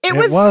 It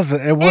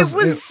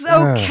was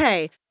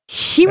okay.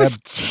 He was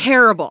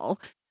terrible.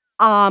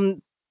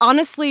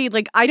 Honestly,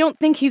 like I don't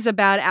think he's a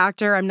bad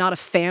actor. I'm not a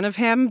fan of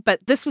him, but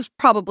this was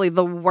probably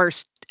the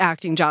worst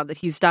acting job that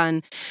he's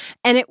done.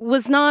 And it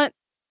was not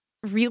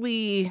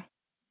really,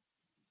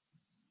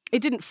 it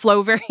didn't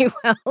flow very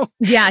well.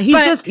 Yeah,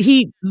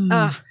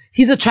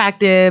 he's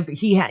attractive.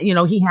 He has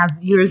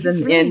years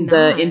in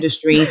the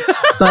industry,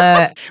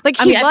 but like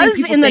he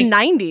was in the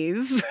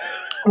 90s.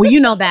 Well,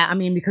 you know that. I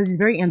mean, because he's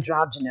very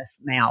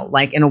androgynous now,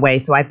 like in a way.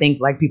 So I think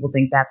like people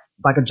think that's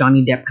like a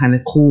Johnny Depp kind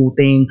of cool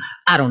thing.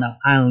 I don't know.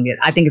 I don't get it.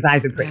 I think his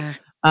eyes are great.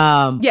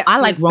 Yes, I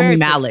like Rami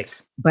Malek,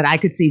 but I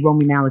could see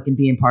Rami Malek in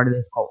being part of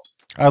this cult.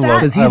 I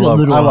like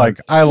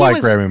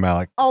Rami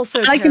Malek.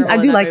 Also, I do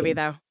like movie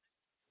though.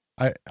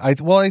 I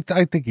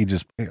think he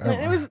just. He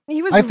was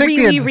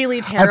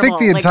really terrible. I think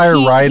the entire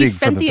writing. He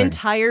spent the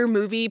entire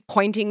movie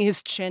pointing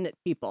his chin at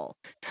people.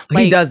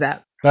 He does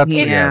that.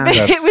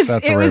 It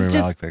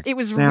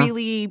was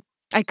really.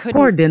 I couldn't.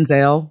 Poor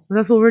Denzel.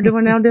 That's what we're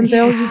doing now,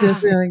 Denzel. You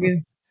just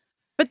good.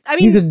 But I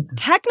mean,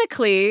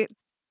 technically,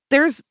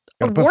 there's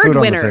award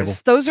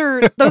winners. Those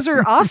are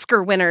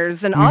Oscar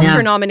winners and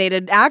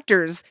Oscar-nominated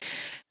actors,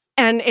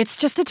 and it's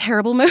just a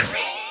terrible movie.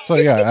 So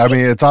yeah, I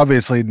mean, it's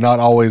obviously not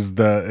always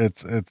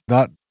it's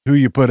not who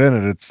you put in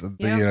it. It's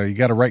you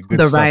got to write good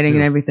stuff. The writing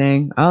and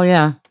everything. Oh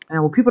yeah.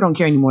 Well, people don't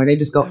care anymore. They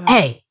just go,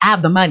 "Hey, I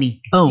have the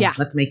money. Boom,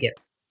 let's make it."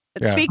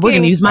 But we're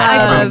gonna use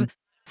my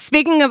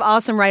Speaking of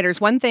awesome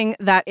writers, one thing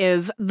that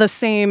is the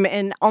same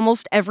in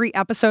almost every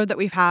episode that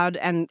we've had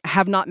and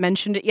have not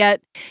mentioned it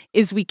yet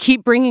is we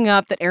keep bringing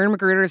up that Aaron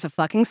McGruder is a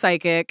fucking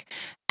psychic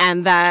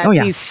and that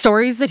these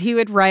stories that he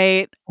would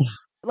write,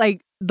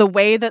 like the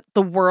way that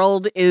the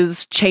world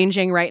is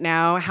changing right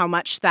now, how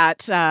much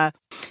that,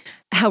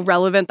 how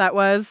relevant that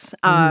was.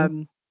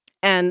 And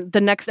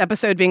the next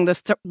episode being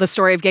the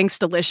story of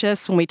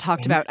Gangstalicious when we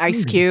talked about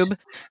Ice Cube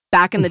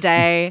back in the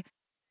day.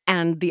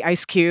 And the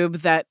Ice Cube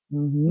that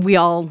we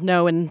all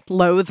know and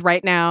loathe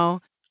right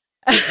now.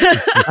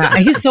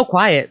 He's so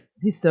quiet.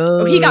 He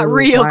got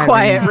real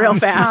quiet real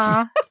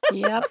fast.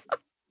 Yep.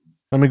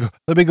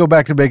 Let me go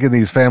back to making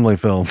these family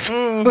films.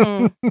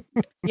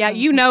 Yeah,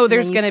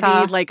 there's going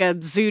to be like a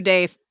Zoo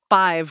Day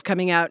 5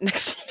 coming out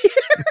next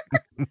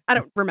year. I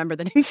don't remember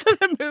the names of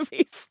the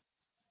movies.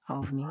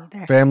 Oh,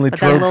 neither. Family Road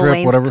Trip,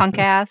 Wayne's whatever. Punk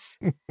ass.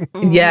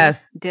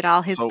 Yes. Did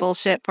all his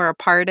bullshit for a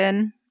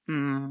pardon.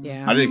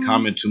 Yeah. I didn't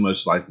comment too much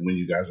like when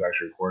you guys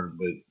actually recorded,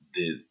 but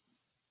did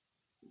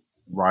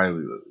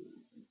Riley,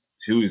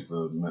 Huey's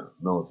the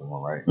militant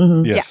one, right?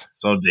 Mhm. Yes.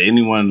 So did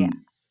anyone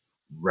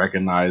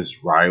recognize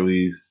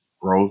Riley's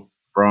growth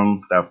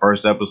from that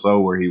first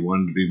episode where he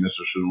wanted to be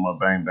Mr. Shoot 'em Up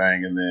Bang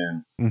Bang, and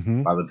then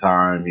Mm-hmm. by the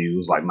time he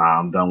was like, "Nah,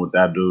 I'm done with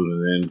that dude,"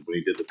 and then when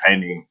he did the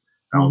painting,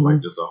 that was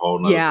like just a whole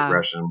nother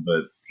progression.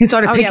 But He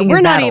started Oh picking yeah, we're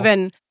his not battles.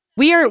 even.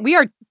 We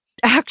are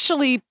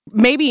actually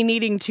maybe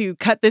needing to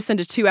cut this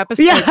into two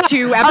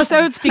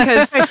episodes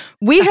because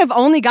we have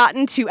only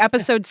gotten to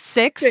episode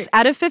 6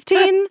 out of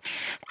 15,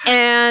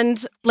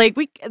 and like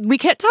we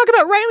can't talk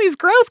about Riley's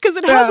growth because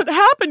it hasn't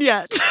happened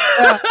yet.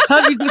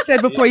 Hubby just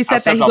said before he I said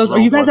that, stepped he off goes, the "Are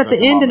you road guys for a at the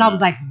second, end?" And I Mama.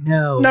 was like,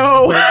 "No,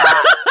 No. we're not."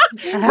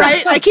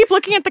 Right? I keep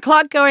looking at the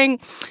clock going,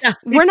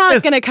 we're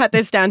not going to cut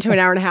this down to an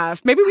hour and a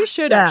half. Maybe we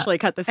should actually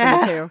cut this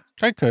into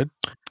 2. I could.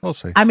 We'll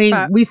see. I mean,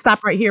 we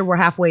stop right here. We're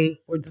halfway.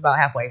 We're just about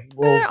halfway.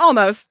 We'll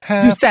Almost.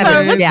 do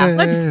 7. let's- yeah,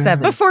 let's-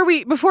 7.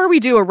 Before we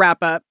do a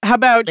wrap up, how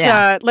about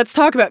Yeah. let's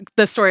talk about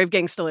the story of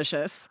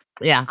Gangstalicious.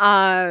 Yeah.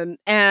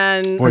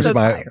 And Voiced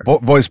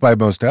so by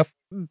Mos Def.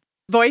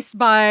 voiced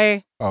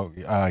by Oh,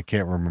 I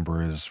can't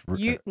remember his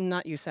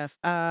not Yusuf.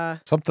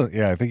 something.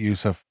 Yeah, I think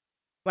Yusuf.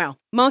 Well,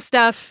 Mos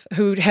Def,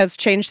 who has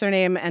changed their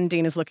name, and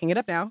Dean is looking it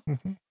up now.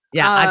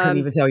 Yeah, I couldn't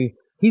even tell you.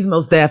 He's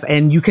most deaf,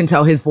 and you can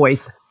tell his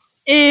voice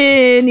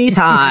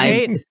anytime.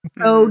 Right. It's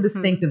so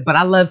distinctive, but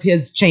I love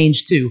his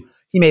change too.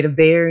 He made a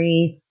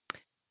very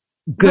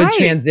good Right.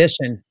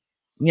 transition.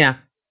 Yeah.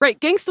 Right,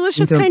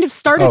 Gangstalicious So- kind of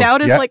started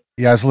out as like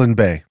Yaslin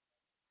Bey.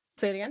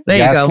 say it again. There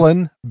you go.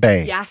 Yaslin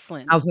Bey.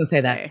 Yaslin. I was going to say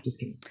Okay. that. Just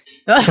kidding.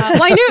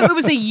 Well, I knew it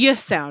was a y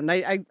sound.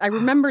 I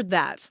remembered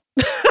that,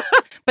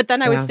 but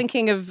then I was Yeah.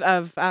 thinking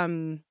of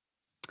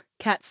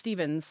Cat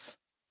Stevens.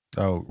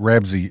 Oh,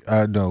 Ramsey.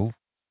 No.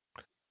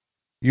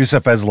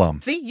 Yusuf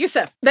Islam. See,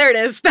 Yusuf. There it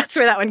is. That's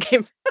where that one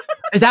came.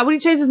 Is that what he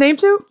changed his name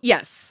to?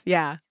 Yes.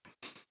 Yeah.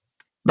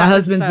 My That was,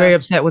 husband's very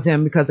upset with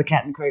him because of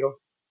Cat in the Cradle.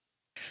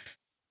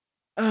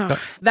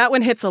 Oh, that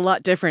one hits a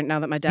lot different now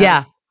that my dad's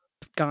Yeah.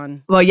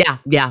 gone. Well, yeah.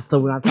 So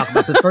we're not talking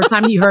about the first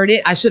time he heard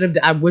it.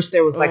 I wish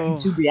there was like Oh.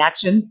 YouTube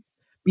reaction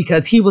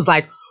because he was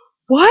like,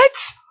 "What?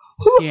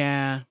 Who?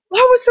 Yeah.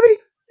 Why would somebody?"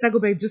 And I go,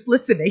 "Babe, just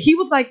listen." And he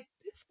was like,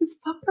 "This is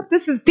fucked up.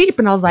 This is deep."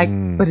 And I was like,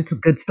 Mm. "But it's a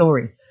good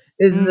story.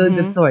 It's a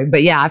good story."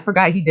 But yeah, I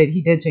forgot he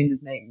did change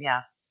his name.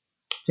 Yeah,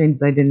 changed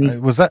his identity.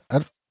 Was that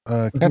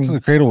Cats in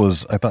the Cradle?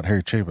 Was I thought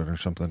Harry Chapin or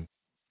something?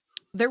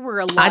 There were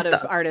a lot of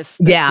thought- artists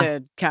that Yeah.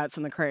 did Cats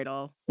in the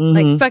Cradle. Mhm.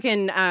 Like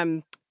fucking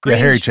Yeah,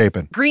 Harry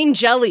Chapin. Green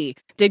Jelly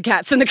did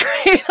Cats in the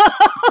Cradle.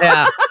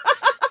 Yeah.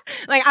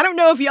 Like I don't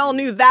know if y'all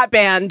knew that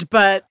band,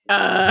 but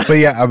But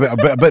yeah,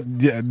 but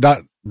yeah, not.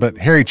 But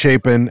Harry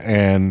Chapin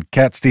and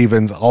Cat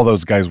Stevens, all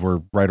those guys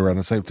were right around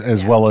the same,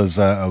 as well as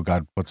oh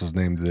God, what's his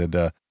name? Did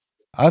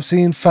I've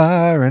seen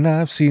fire and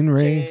I've seen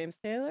rain. James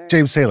Taylor.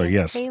 James Taylor,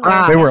 yes.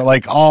 Taylor. They were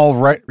like all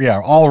right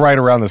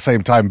around the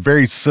same time.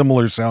 Very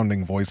similar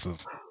sounding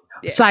voices.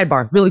 Yeah.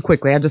 Sidebar, really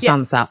quickly. I just found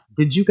Yes. this out.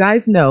 Did you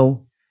guys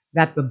know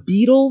that the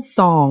Beatles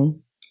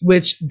song,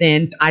 which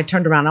then I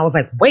turned around, I was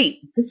like, "Wait,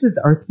 this is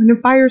Earth, Wind,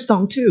 and Fire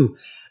song too."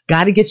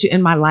 "Gotta Get You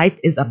in My Life"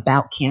 is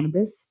about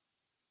cannabis.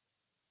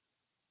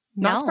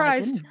 Not No,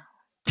 surprised.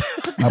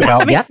 I didn't know.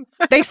 About Yep.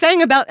 They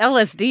sang about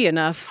LSD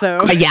enough,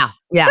 so Yeah.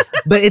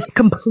 But it's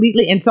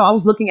completely, and so I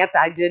was looking at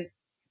that.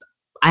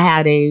 I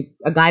had a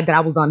guy that I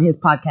was on his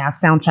podcast,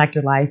 Soundtrack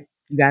Your Life.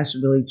 You guys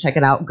should really check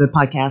it out. Good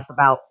podcast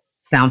about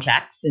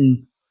soundtracks.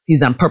 And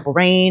he's on Purple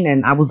Rain,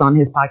 and I was on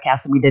his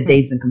podcast and we did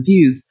Dazed and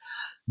Confused.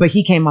 But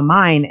he came on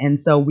mine,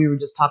 and so we were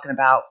just talking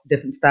about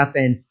different stuff,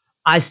 and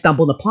I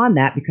stumbled upon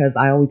that because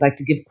I always like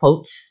to give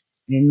quotes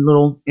and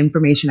little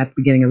information at the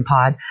beginning of the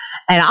pod.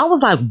 And I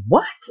was like,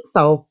 "What?"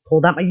 So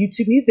pulled out my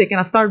YouTube music and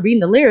I started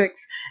reading the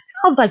lyrics.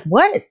 I was like,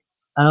 "What?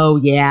 Oh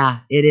yeah,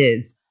 it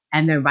is."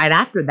 And then right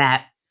after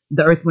that,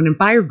 the Earth, Wind, and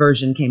Fire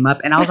version came up,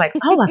 and I was like,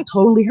 "Oh, I've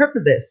totally heard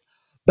of this."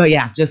 But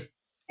yeah, just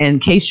in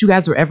case you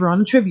guys were ever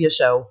on a trivia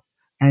show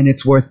and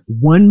it's worth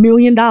 $1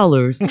 million,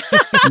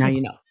 now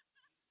you know.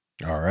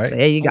 all right. So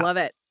there you I go. love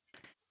it.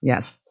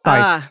 Yes.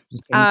 Sorry. Ah,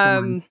 Just came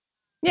to mind.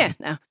 yeah,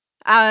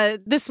 no.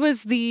 This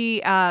was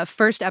the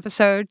first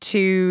episode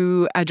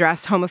to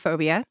address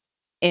homophobia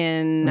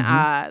in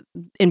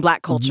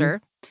Black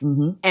culture.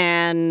 Mhm.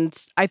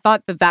 And I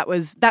thought that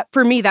was that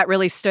for me that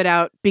really stood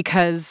out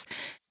because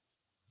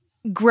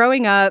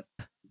growing up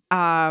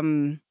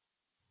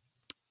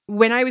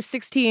when I was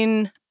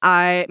 16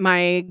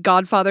 my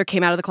godfather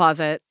came out of the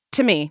closet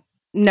to me,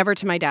 never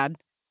to my dad.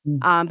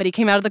 But he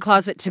came out of the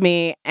closet to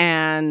me,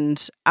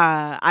 and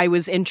I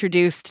was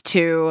introduced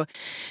to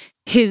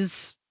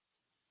his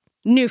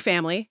new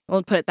family.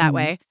 We'll put it that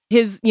way.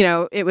 His,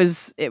 it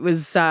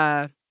was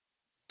a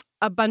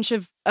bunch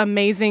of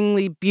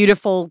amazingly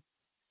beautiful,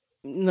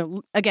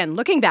 again,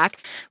 looking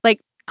back, like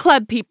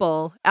club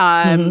people,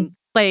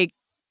 like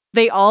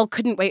they all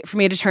couldn't wait for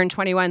me to turn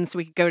 21 so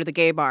we could go to the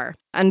gay bar.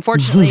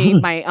 Unfortunately,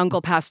 my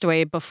uncle passed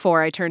away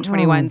before I turned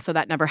 21, so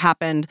that never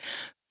happened.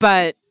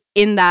 But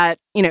in that,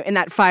 in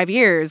that 5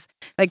 years,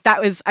 like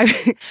that was,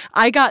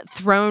 I got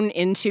thrown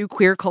into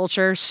queer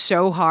culture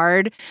so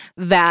hard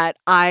that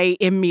I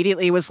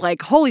immediately was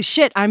like, holy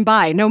shit, I'm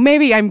bi. No,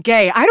 maybe I'm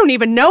gay. I don't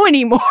even know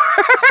anymore.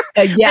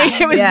 Like,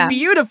 it was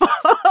beautiful.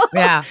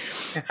 Yeah.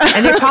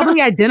 And they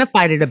probably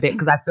identified it a bit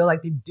because I feel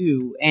like they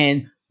do.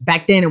 And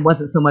back then it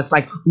wasn't so much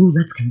like, ooh,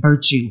 let's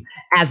convert you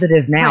as it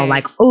is now.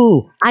 Right. Like,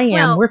 ooh, I am.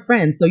 Well, we're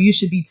friends. So you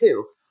should be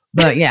too.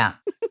 But yeah.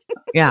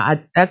 Yeah,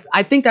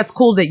 I think that's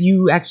cool that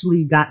you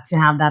actually got to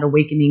have that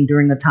awakening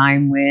during a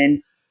time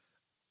when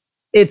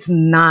it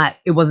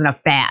wasn't a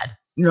fad.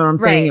 You know what I'm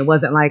saying? It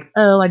wasn't like,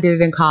 oh, I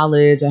did it in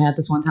college. I had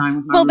this one time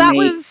with my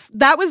roommate.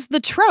 that was the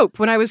trope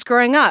when I was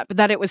growing up,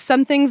 that it was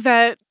something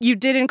that you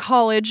did in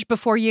college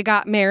before you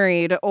got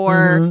married,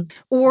 or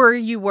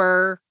you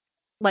were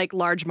like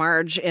Large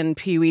Marge in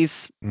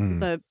Pee-wee's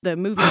the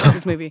movie,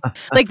 Texas movie.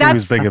 Like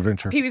that's Pee-wee's Big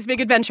Adventure. Pee-wee's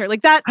Big Adventure.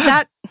 Like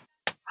that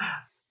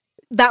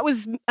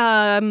was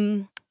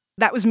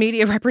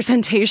media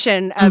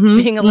representation of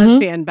being a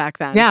lesbian back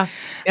then. Yeah.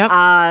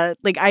 Yep.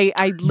 Like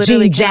I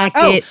literally jean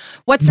jacket.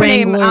 What's her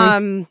name?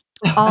 Wranglers.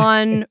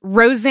 On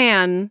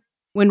Roseanne.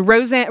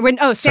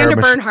 Sandra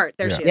Bernhard.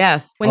 There she is.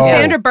 Yes. When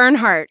Sandra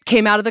Bernhard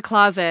came out of the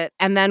closet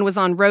and then was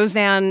on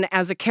Roseanne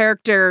as a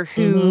character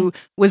who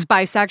was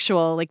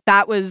bisexual, like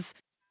that was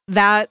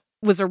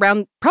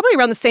probably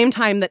around the same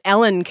time that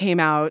Ellen came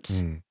out.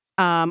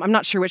 I'm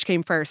not sure which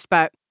came first,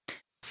 but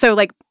so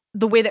like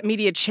the way that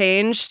media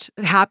changed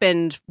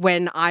happened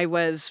when I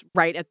was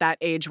right at that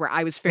age where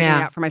I was figuring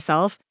it out for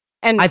myself.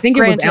 And I think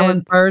it was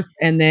Ellen first,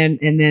 and then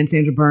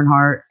Sandra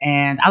Bernhard,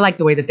 and I like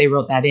the way that they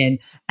wrote that in.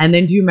 And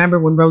then, do you remember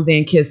when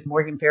Roseanne kissed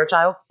Morgan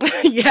Fairchild?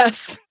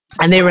 Yes.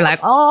 And they were like,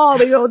 "Oh,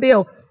 the old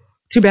deal."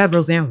 Too bad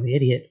Roseanne was an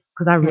idiot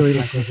because I really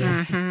like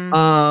Roseanne.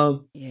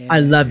 I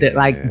loved it,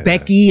 like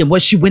Becky and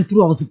what she went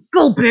through. I was like,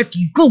 "Go,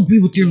 Becky, go be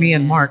with your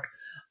man, Mark."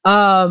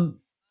 I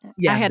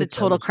had a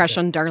total crush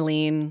on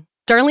Darlene.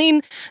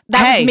 Darlene,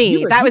 that was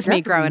me. That was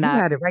me growing up. You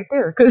had it right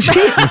there, because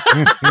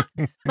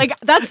like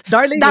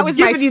Darlene. That was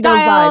my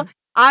style.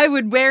 I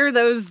would wear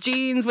those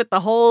jeans with the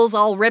holes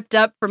all ripped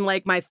up from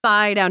like my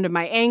thigh down to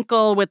my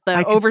ankle, with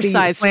the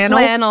oversized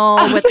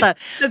flannel with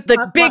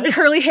the big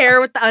curly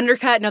hair with the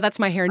undercut. No, that's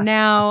my hair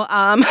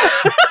now.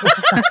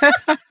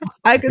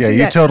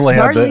 You totally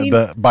have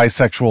the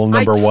bisexual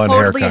number one haircut.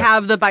 I totally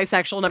have the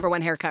bisexual number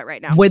one haircut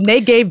right now. When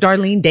they gave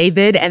Darlene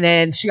David and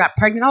then she got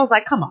pregnant, I was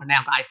like, come on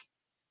now, guys.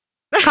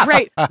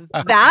 Right.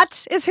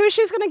 That is who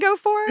she's going to go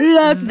for?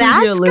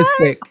 That's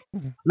realistic.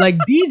 Like,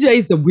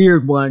 DJ's the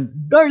weird one.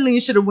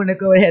 Darlene should have went to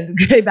go ahead and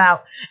came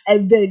out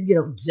and then,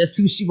 just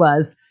who she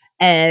was.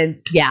 And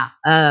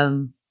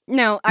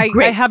no, I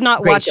have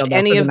not watched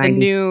any of the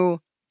new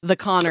The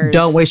Connors.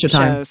 Don't waste your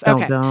time. Shows.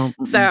 Okay. Don't.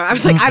 So I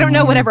was like, I don't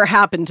know whatever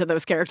happened to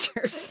those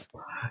characters.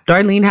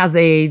 Darlene has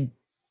a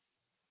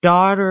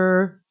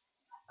daughter,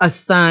 a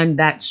son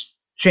that's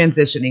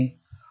transitioning.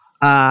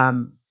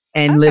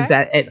 And lives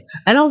at it.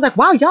 And I was like,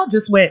 wow, y'all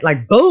just went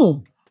like,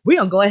 boom. We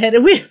gonna go ahead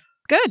and Good.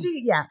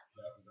 Yeah.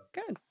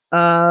 Good.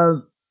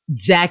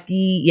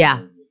 Jackie,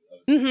 yeah.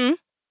 Mm-hmm.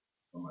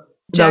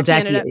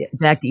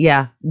 Jackie,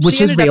 yeah. Which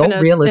she is real,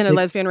 realistic. In a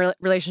lesbian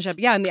relationship.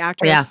 Yeah, and the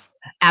actress. Yeah.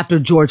 After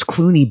George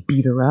Clooney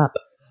beat her up.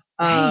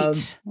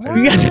 Right.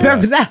 You guys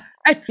remember that?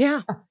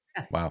 Yeah.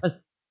 Wow.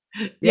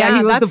 Yeah,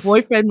 he was the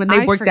boyfriend when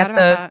they worked at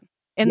the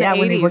in the 80s.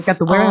 When they worked at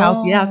the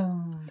warehouse. Yeah.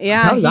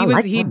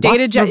 Yeah, he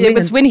dated. It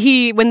was when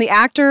the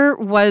actor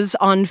was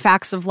on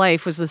Facts of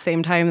Life, was the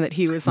same time that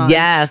he was on.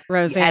 Yes,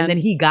 Roseanne, and then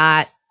he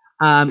got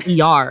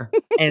ER,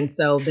 and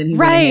so then he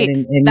right.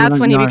 Went and that's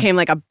when ER. He became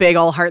like a big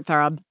old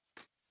heartthrob.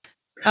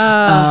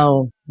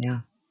 Yeah.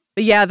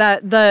 But yeah,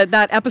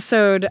 that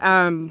episode,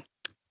 the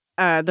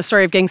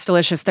story of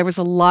Gangstalicious, there was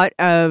a lot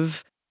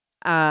of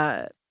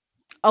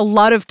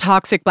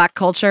toxic Black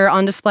culture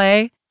on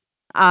display.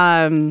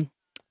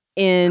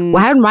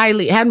 Hadn't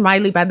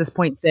Riley by this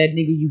point said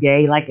 "nigga, you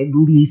gay" like at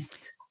least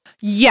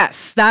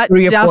yes, that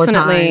 3 or 4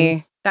 definitely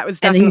times. That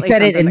was definitely and he said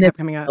something it in that kept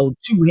coming up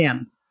to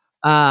him.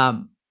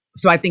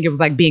 So I think it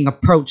was like being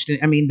approached.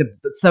 I mean, the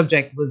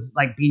subject was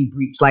like being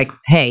breached. Like,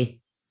 hey,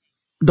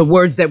 the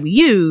words that we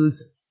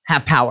use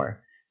have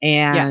power,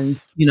 and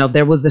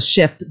there was a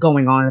shift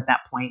going on at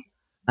that point.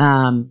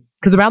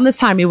 Because around this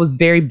time, it was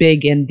very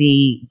big in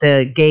the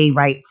gay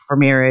rights for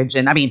marriage,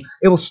 and I mean,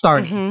 it was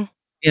starting.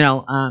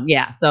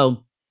 Mm-hmm.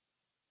 So.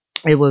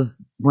 It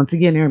was, once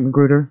again, Aaron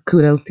McGruder.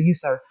 Kudos to you,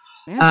 sir.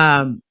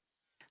 Yeah.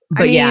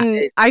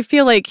 I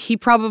feel like he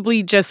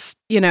probably just,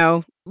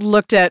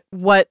 looked at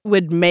what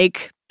would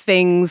make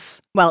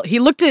things, he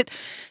looked at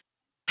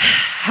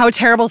how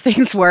terrible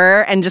things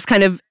were and just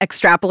kind of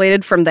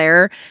extrapolated from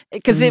there.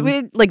 Because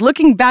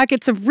looking back,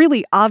 it's a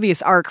really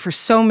obvious arc for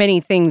so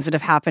many things that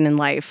have happened in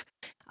life.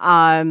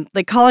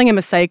 Like calling him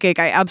a psychic,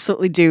 I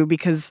absolutely do,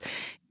 because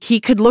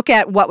he could look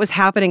at what was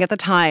happening at the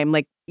time.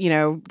 Like,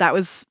 that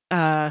was,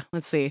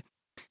 let's see.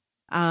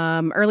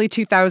 Early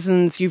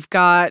 2000s, you've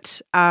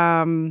got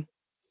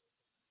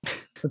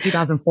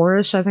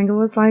 2004-ish, I think it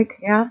was like,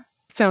 yeah.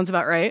 Sounds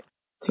about right.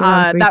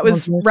 That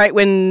was right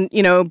when,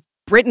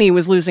 Britney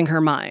was losing her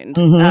mind.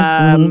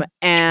 Mhm,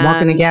 And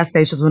walking in gas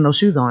stations with no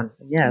shoes on.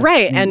 Yeah.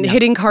 right. And Yeah.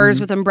 hitting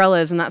cars with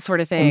umbrellas and that sort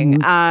of thing.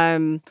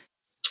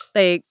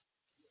 Like,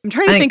 I'm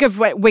trying to think of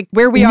where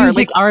we are.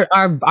 Music, Like,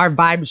 our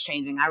vibe is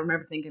changing. I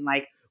remember thinking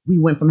like we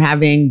went from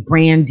having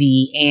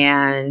Brandy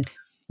and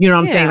you know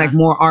what I'm saying, like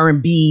more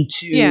R&B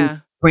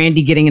to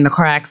Brandy getting in a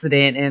car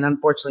accident and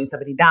unfortunately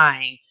somebody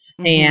dying.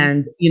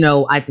 And, you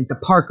know, I think the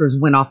Parkers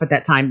went off at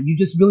that time. You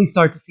just really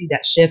start to see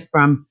that shift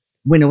from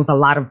when it was a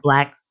lot of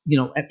Black, you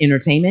know,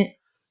 entertainment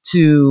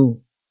to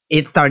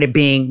it started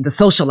being the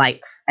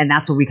socialites. And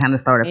that's where we kind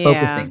of started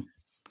focusing.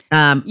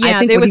 I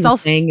think what he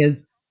was saying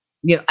is,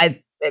 you know,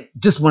 I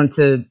just wanted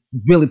to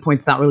really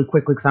point this out really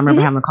quickly because I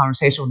remember having a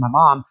conversation with my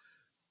mom.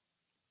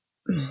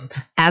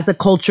 As a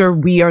culture,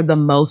 we are the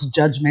most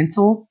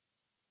judgmental.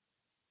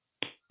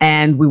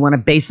 And we want to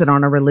base it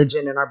on our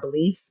religion and our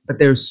beliefs, but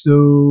there's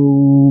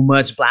so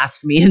much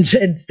blasphemy and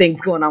things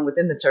going on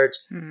within the church.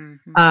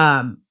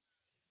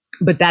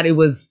 But that it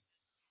was,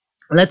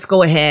 let's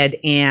go ahead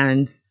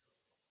and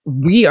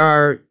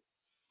we're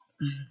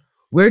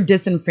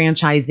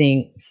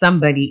disenfranchising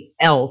somebody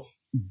else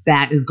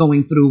that is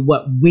going through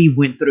what we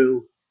went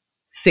through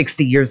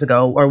 60 years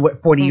ago or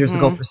what 40 years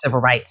ago for civil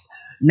rights.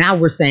 Now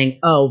we're saying,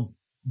 oh,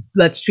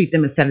 let's treat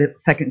them as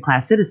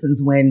second-class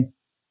citizens when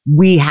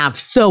we have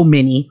so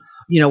many,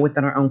 you know,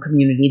 within our own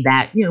community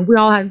that, you know, we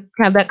all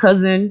have that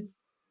cousin,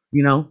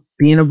 you know,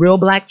 being a real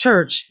Black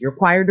church, your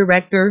choir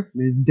director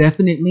is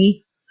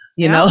definitely,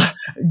 you know,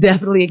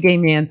 definitely a gay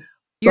man.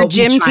 Your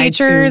gym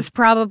teacher is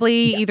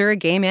probably either a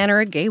gay man or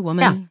a gay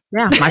woman.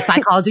 Yeah. My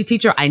psychology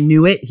teacher, I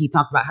knew it. He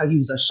talked about how he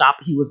was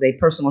a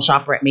personal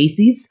shopper at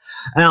Macy's.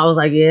 And I was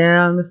like,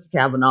 yeah, Mr.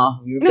 Kavanaugh,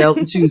 your belt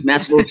and shoes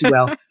match a little too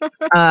well.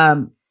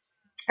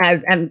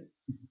 And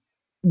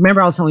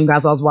remember I was telling you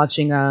guys I was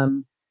watching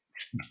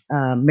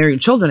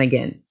Married Children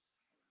again.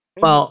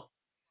 Well,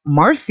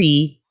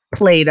 Marcy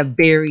played a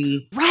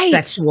very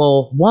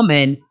sexual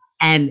woman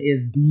and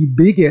is the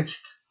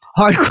biggest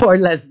hardcore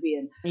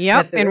lesbian.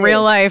 Yep, in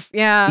real life.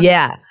 Yeah.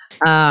 Yeah.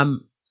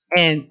 And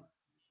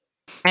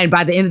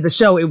by the end of the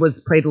show, it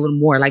was played a little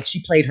more like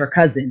she played her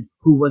cousin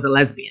who was a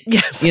lesbian.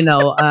 Yes. You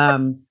know,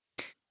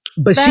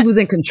 but she was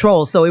in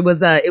control. So it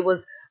was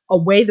a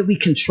way that we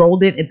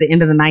controlled it at the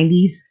end of the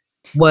 90s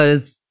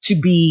was to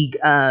be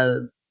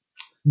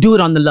do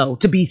it on the low,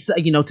 to be,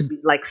 you know, to be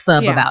like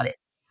sub about it.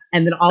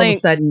 And then all of a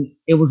sudden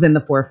it was in the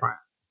forefront.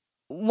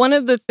 One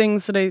of the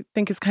things that I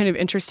think is kind of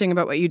interesting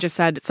about what you just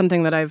said,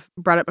 something that I've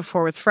brought up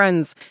before with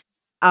friends,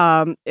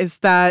 is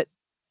that,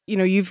 you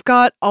know, you've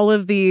got all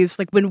of these,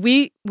 like when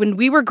we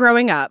were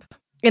growing up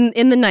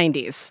in the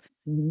 90s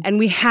and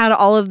we had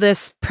all of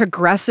this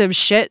progressive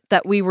shit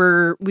that we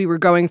were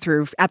going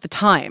through at the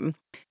time,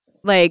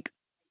 like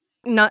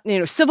not, you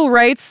know, civil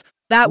rights,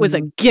 that was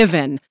a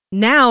given.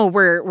 Now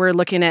we're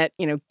looking at,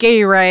 you know,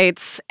 gay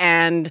rights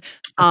and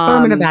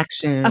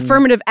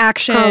affirmative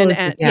action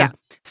and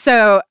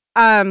so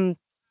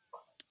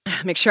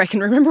make sure I can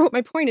remember what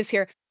my point is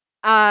here.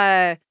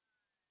 Let's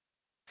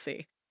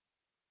see.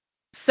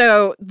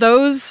 So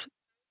those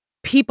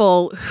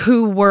people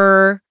who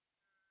were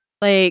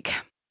like,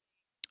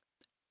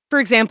 for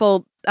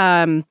example,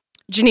 Janine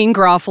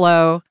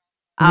Garofalo,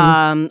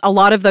 a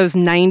lot of those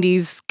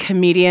 90s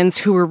comedians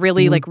who were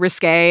really like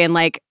risque and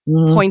like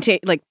pointing,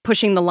 like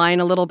pushing the line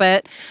a little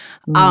bit.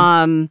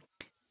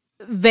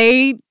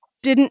 They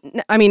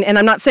didn't, I mean, and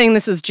I'm not saying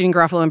this is Janine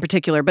Garofalo in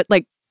particular, but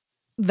like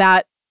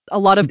that a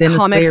lot of Dennis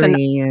comics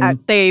Leary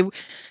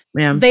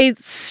and they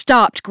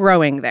stopped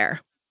growing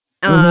there.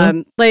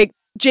 Like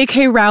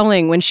J.K.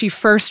 Rowling, when she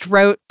first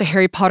wrote the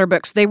Harry Potter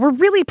books, they were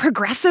really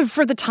progressive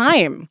for the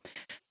time.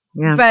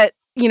 Yeah. But,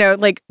 you know,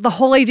 like the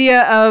whole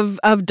idea of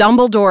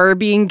Dumbledore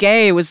being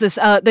gay was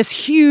this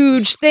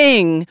huge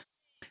thing.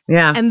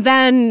 Yeah. And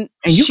then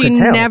she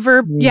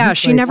never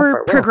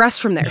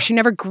progressed from there. She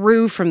never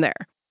grew from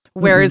there.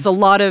 Whereas a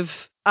lot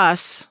of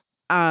us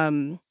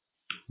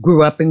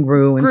grew up and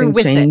grew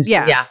with changed.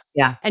 It.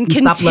 Yeah. And we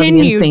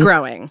continued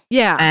growing.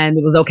 Yeah. And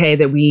it was okay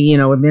that we, you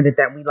know, admitted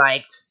that we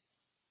liked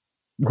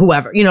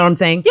whoever, you know what I'm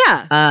saying?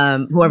 Yeah.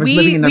 Whoever's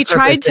living in their we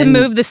tried to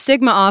move the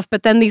stigma off,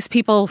 but then these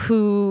people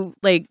who,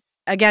 like,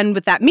 again,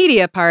 with that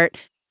media part,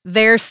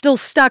 they're still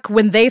stuck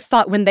when they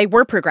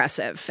were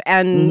progressive.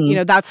 And, you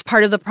know, that's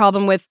part of the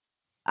problem with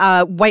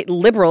white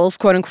liberals,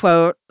 quote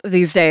unquote,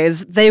 these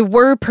days. They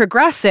were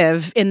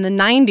progressive in the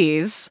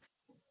 90s,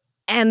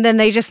 and then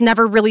they just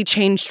never really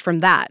changed from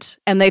that.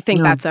 And they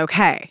think that's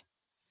okay.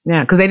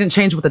 Yeah, because they didn't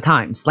change with the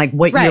times. Like,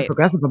 what you're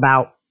progressive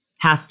about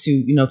has to,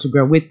 you know, to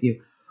grow with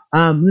you.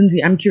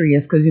 Lindsay, I'm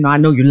curious because, you know, I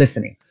know you're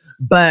listening,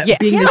 but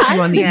being that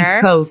you're on the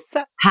East Coast,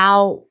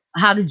 how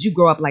did you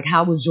grow up? Like,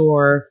 how was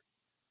your,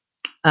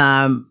 you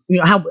know,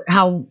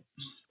 how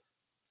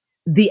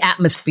the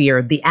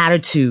atmosphere, the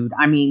attitude?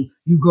 I mean,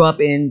 you grew up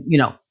in, you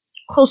know,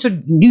 closer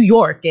to New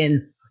York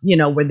and, you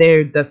know, where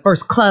the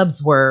first clubs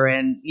were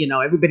and, you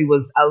know, everybody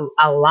was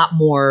a lot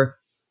more,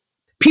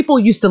 people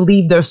used to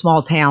leave their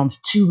small towns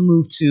to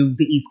move to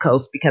the East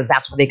Coast because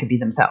that's where they could be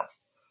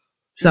themselves.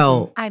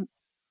 So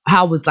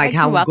how was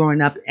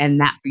growing up and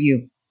that for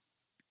you?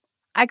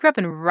 I grew up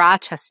in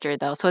Rochester,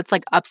 though, so it's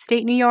like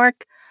upstate New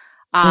York,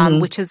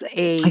 which is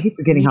a I keep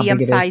forgetting how big it is.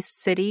 medium-sized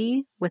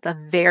city with a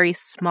very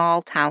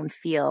small town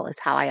feel, is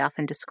how I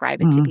often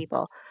describe it to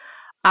people.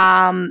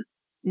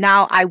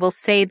 Now, I will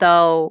say,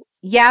 though,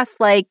 yes,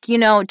 like, you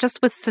know,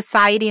 just with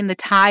society and the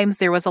times,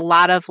 there was a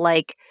lot of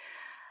like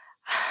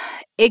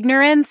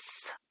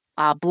ignorance,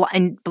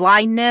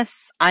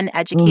 blindness,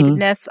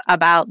 uneducatedness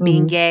about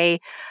being gay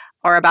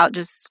or about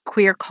just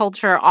queer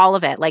culture, all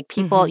of it. Like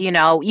people, you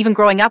know, even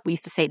growing up, we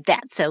used to say,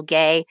 that's so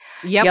gay.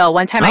 Yep. Yo,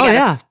 one time I got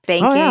a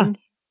spanking. Oh, yeah.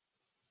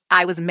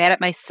 I was mad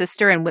at my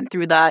sister and went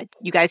through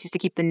you guys used to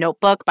keep the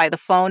notebook by the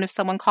phone if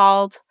someone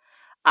called.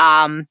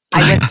 I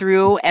went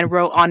through and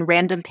wrote on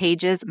random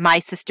pages, my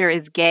sister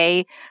is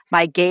gay,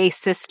 my gay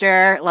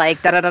sister,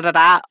 like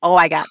da-da-da-da-da. Oh,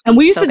 I got And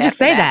we used so to bad just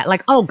for say that.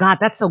 Like, oh God,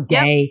 that's so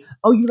gay.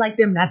 Oh, you like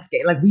them, that's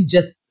gay. Like we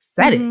just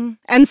said it.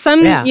 And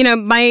some, you know,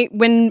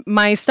 when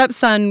my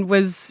stepson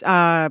was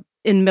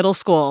in middle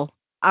school,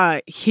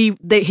 he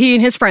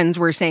and his friends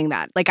were saying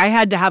that. Like I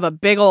had to have a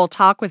big old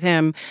talk with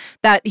him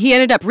that he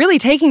ended up really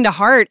taking to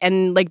heart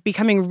and like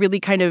becoming really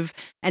kind of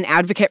an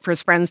advocate for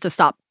his friends to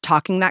stop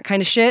talking that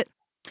kind of shit,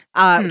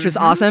 which was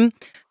awesome.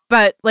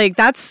 But like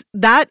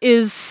that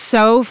is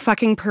so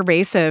fucking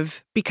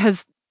pervasive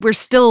because we're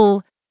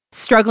still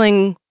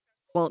struggling.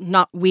 Well,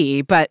 not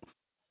we, but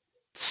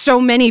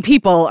so many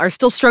people are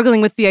still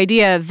struggling with the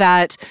idea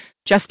that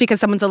just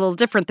because someone's a little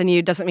different than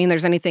you doesn't mean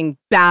there's anything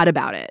bad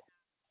about it.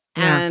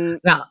 Yeah. And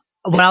now,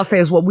 what I'll say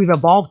is what we've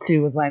evolved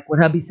to is like what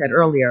hubby said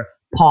earlier,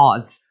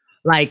 pause.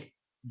 Like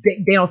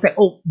they don't say,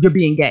 oh, you're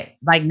being gay.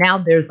 Like now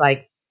there's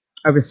like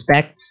a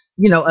respect,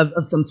 you know, of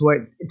some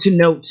sort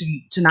to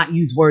to not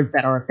use words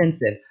that are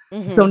offensive.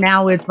 So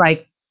now it's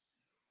like,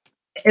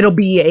 it'll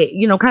be a,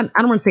 you know, kind of,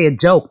 I don't want to say a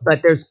joke,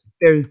 but there's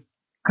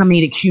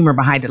comedic humor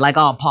behind it. Like,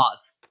 oh,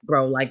 pause,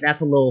 bro. Like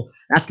that's a little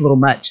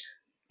much.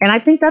 And I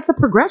think that's a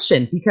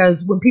progression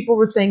because when people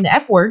were saying the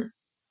F word,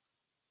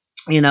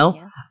 you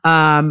know,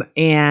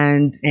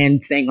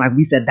 and saying, like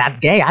we said, that's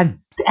gay. I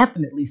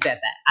definitely said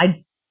that.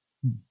 I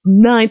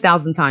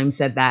 9,000 times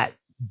said that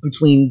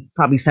between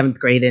probably 7th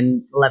grade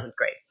and 11th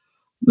grade,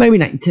 maybe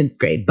not 10th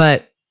grade.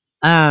 But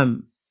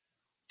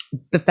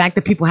the fact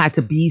that people had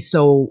to be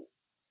so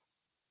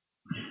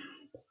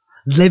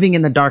living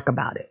in the dark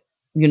about it,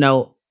 you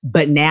know,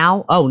 but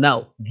now, oh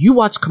no, you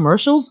watch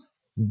commercials,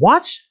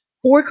 watch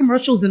 4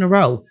 commercials in a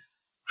row.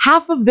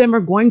 Half of them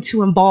are going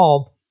to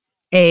involve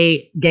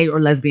a gay or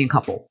lesbian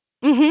couple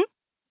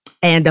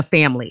and a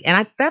family. And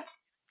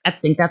I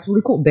think that's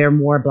really cool. There are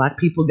more Black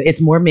people. It's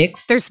more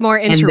mixed. there's more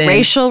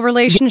interracial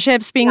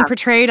relationships being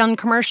portrayed on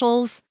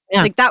commercials.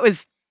 Yeah. Like that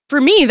was,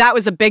 for me, that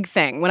was a big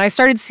thing. When I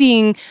started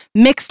seeing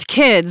mixed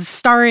kids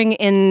starring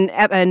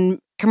in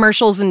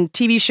commercials and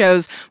TV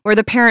shows where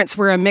the parents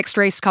were a mixed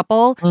race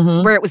couple,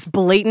 where it was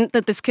blatant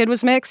that this kid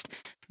was mixed,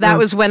 that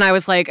was when I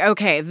was like,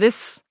 okay,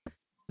 this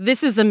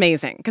is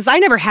amazing. Because I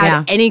never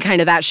had any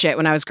kind of that shit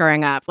when I was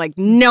growing up. Like,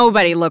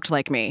 nobody looked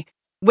like me.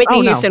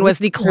 Whitney Houston was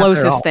the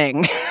closest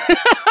thing.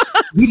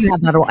 We didn't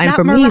have that at all. And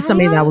for me,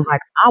 somebody that was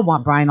like, I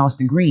want Brian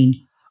Austin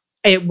Green.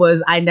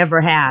 I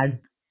never had,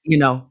 you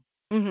know,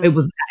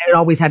 it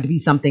always had to be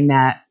something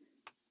that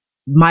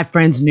my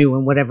friends knew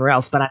and whatever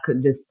else. But I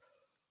couldn't just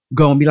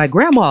go and be like,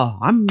 Grandma,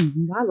 I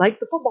like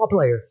the football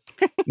player.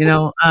 You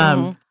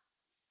know?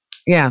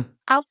 Yeah.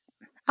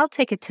 I'll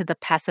take it to the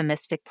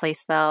pessimistic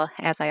place, though,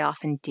 as I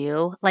often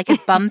do. Like,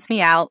 it bums me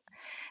out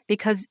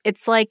because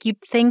it's like you'd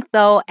think,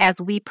 though,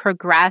 as we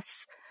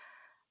progress,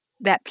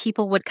 that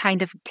people would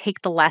kind of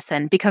take the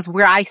lesson. Because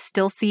where I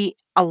still see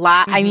a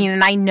lot, I mean,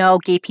 and I know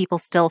gay people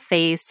still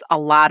face a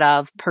lot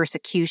of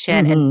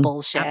persecution and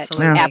bullshit.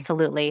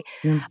 Absolutely.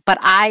 But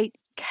I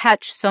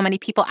catch so many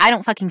people, I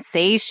don't fucking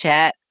say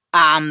shit.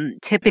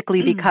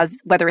 Typically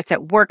because whether it's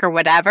at work or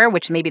whatever,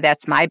 which maybe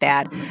that's my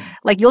bad,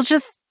 like you'll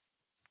just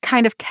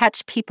kind of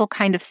catch people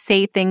kind of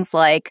say things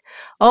like,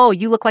 oh,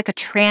 you look like a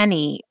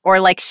tranny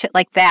or like shit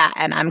like that.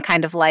 And I'm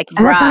kind of like,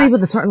 and that's not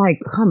even the term. Like,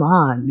 come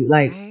on, dude.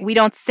 Like we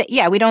don't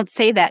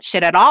say that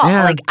shit at all.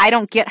 Like, I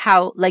don't get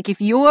how, like,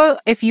 if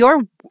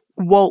you're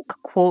woke,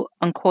 quote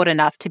unquote,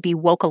 enough to be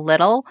woke a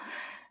little,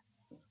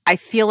 I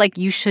feel like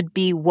you should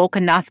be woke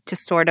enough to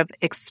sort of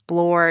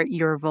explore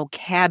your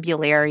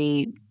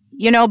vocabulary,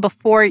 you know,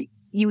 before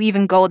you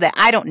even go there.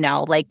 I don't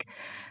know. Like,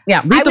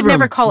 yeah, I would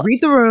never call it.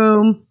 Read the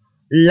room.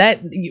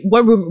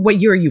 What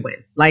year are you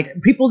in?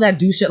 Like, people that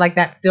do shit like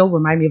that still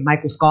remind me of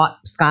Michael Scott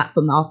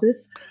from The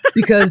Office,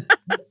 because,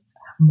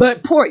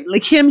 but poor,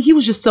 like him, he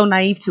was just so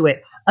naive to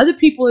it. Other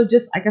people are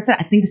just, like I said,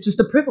 I think it's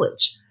just a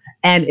privilege,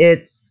 and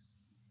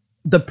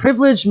the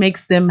privilege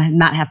makes them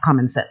not have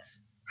common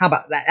sense. How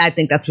about that? I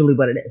think that's really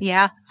what it is.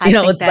 Yeah, I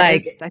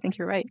think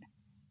you're right.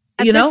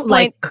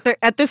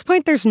 At this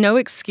point, there's no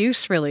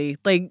excuse really.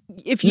 Like,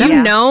 if you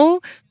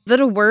know that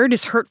a word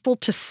is hurtful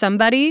to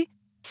somebody,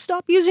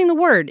 stop using the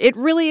word. It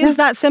really is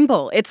that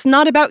simple. It's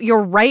not about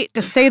your right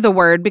to say the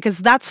word, because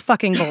that's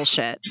fucking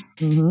bullshit.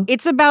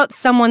 It's about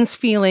someone's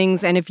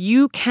feelings, and if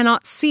you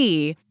cannot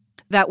see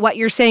that what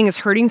you're saying is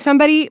hurting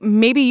somebody,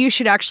 maybe you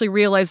should actually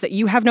realize that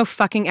you have no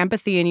fucking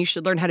empathy and you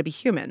should learn how to be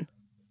human.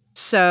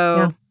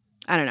 So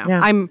I don't know. Yeah.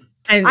 I'm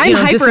And,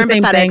 hyper just the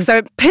same empathetic, thing. so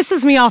it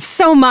pisses me off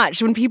so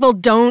much when people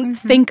don't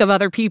think of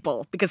other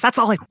people because that's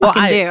all I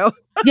fucking do.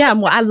 Yeah,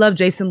 well, I love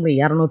Jason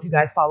Lee. I don't know if you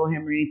guys follow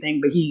him or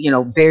anything, but he,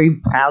 very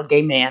proud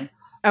gay man.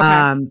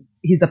 Okay.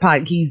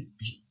 He's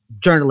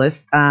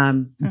journalist.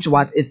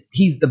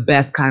 He's the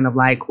best kind of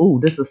like, ooh,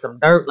 this is some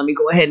dirt. Let me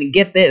go ahead and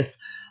get this.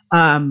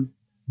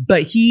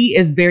 But he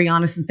is very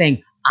honest in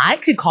saying, I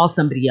could call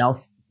somebody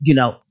else,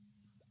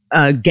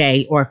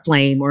 gay or a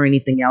flame or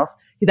anything else.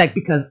 He's like,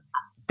 because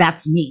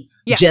that's me.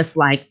 Yes. Just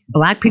like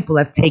Black people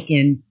have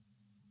taken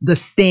the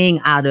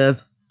sting out of,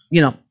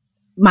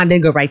 my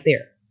nigga right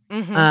there.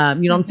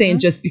 Mhm. You know what I'm saying?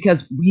 Just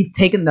because we've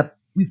taken the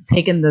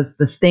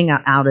sting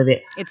out of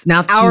it. It's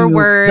Now our to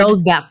word.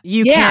 those that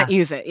You can't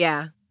use it.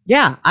 Yeah.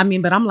 yeah, I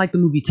mean, but I'm like the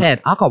movie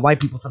Ted. I'll call white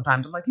people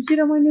sometimes. I'm like, you see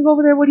that white nigga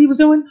over there, what he was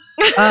doing?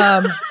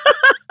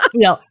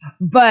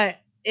 But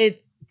it's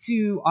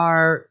to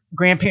our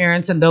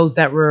grandparents and those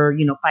that were,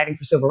 fighting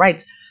for civil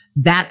rights.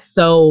 That's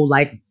so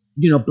like,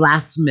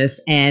 blasphemous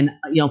and,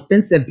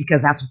 offensive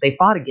because that's what they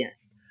fought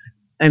against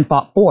and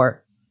fought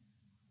for.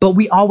 But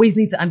we always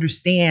need to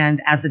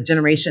understand as the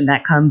generation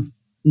that comes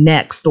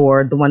next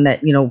or the one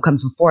that,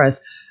 comes before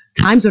us,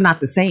 times are not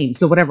the same.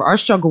 So whatever our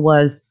struggle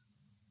was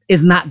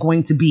is not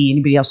going to be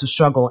anybody else's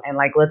struggle. And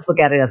like, let's look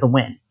at it as a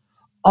win,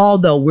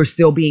 although we're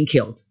still being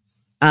killed.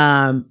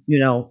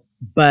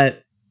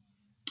 But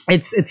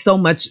it's so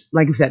much,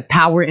 like you said,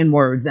 power in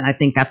words. And I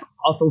think that's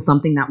also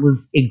something that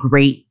was a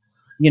great,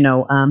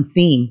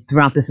 theme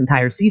throughout this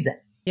entire season.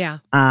 Yeah.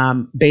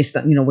 Based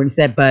on, what he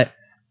said. But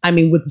I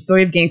mean, with the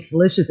story of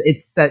Gangstalicious,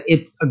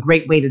 it's a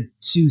great way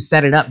to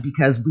set it up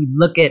because we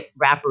look at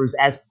rappers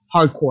as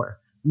hardcore,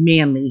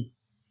 manly,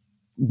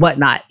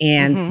 whatnot.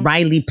 And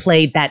Riley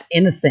played that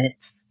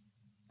innocence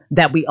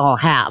that we all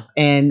have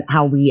and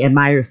how we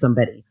admire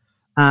somebody.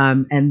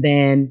 And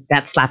then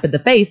that slap in the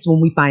face when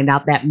we find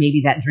out that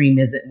maybe that dream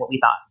isn't what we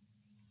thought.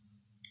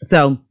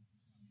 So,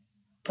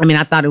 I mean,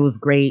 I thought it was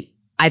great.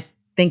 I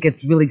think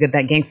it's really good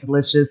that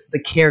Gangstalicious, the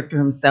character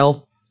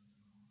himself,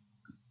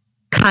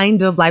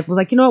 kind of like was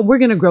like, you know what, we're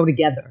gonna grow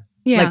together.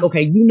 Yeah. Like,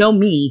 okay,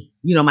 me,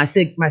 my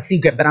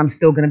secret, but I'm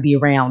still gonna be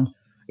around.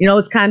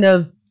 It's kind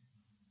of,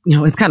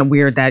 it's kind of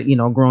weird that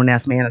a grown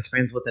ass man is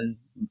friends with an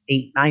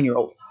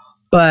 8-9-year-old.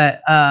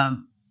 But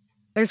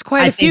there's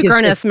quite a few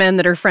grown-ass men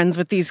that are friends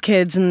with these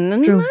kids,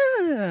 and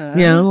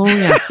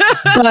yeah.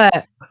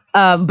 But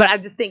I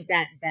just think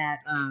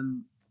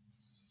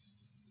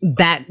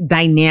that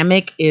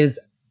dynamic is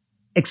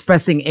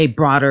expressing a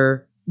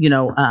broader,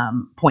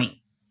 point.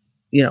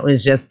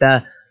 It's just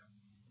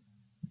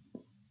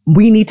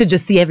we need to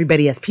just see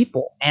everybody as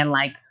people, and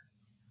like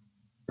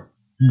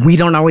we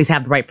don't always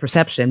have the right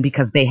perception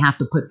because they have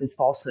to put this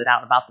falsehood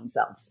out about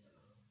themselves.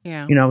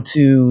 Yeah.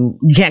 You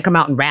can't come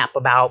out and rap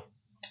about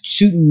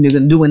shooting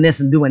and doing this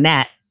and doing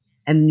that,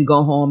 and then you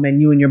go home and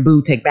you and your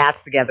boo take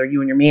baths together, you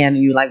and your man,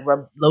 and you like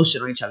rub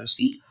lotion on each other's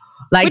feet.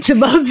 Like to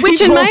most people,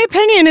 which in my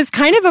opinion is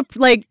kind of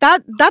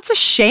that's a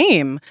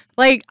shame.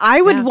 Like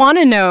I would want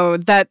to know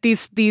that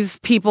these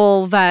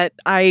people that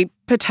I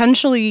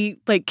potentially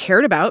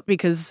cared about,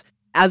 because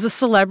as a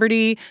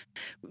celebrity,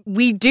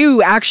 we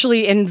do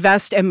actually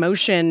invest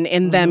emotion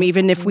in them,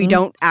 even if we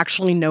don't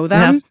actually know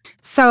them. Yeah.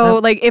 So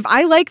if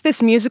I like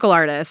this musical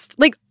artist,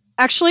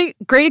 actually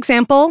great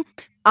example,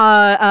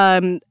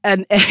 a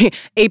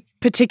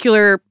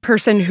particular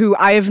person who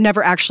I have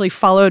never actually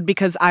followed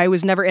because I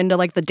was never into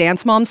the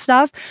Dance Mom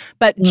stuff,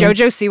 but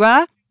JoJo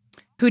Siwa,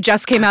 who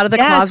just came out of the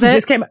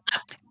closet.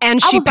 And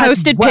she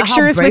posted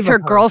pictures with her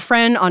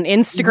girlfriend on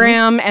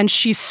Instagram, and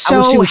she's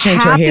so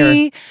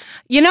happy.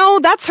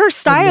 That's her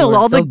style.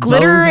 All the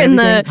glitter and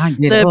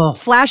the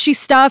flashy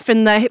stuff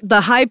and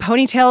the high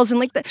ponytails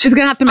and she's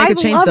gonna have to make a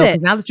change though.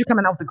 Now that you're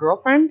coming out with a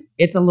girlfriend,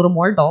 it's a little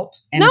more adult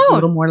and it's a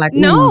little more like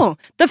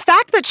the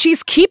fact that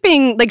she's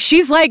keeping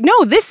she's like,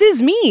 no, this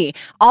is me.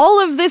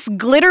 All of this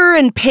glitter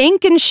and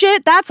pink and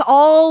shit, that's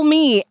all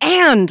me,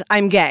 and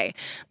I'm gay.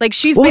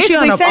 She's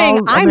basically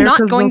saying I'm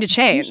not going to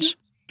change.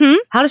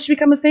 How did she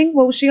become a thing?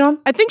 What was she on?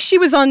 I think she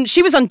was on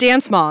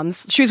Dance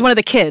Moms. She was one of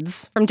the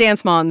kids from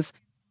Dance Moms.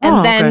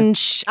 And then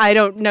I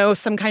don't know,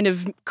 some kind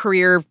of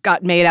career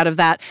got made out of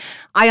that.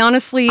 I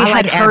honestly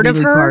had heard of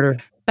her,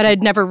 but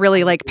I'd never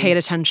really paid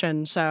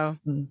attention. So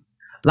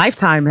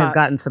Lifetime has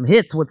gotten some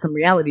hits with some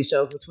reality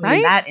shows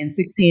between that and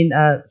 16.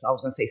 I was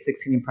going to say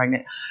 16 and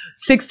pregnant.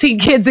 16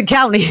 Kids and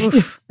Counting.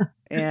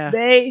 Yeah.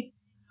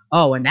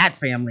 And that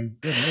family.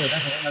 Good Lord,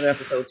 that's another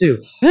episode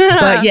too.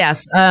 But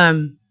yes,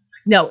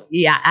 no,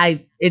 yeah,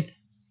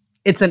 it's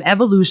an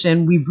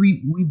evolution. We've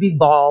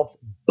evolved,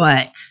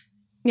 but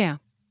yeah,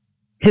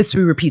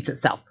 history repeats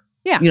itself.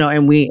 Yeah,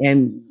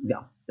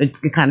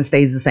 it kind of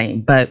stays the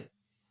same. But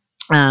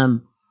yeah,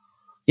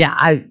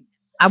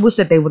 I wish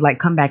that they would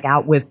come back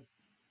out with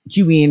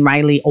Huey and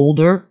Riley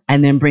older,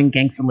 and then bring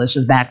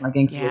Gangstalicious back.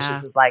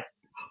 Gangstalicious is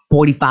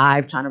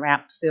 45 trying to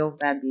rap still.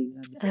 That'd be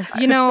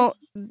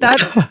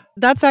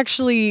that's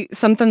actually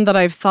something that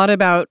I've thought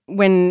about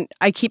when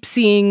I keep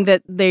seeing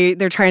that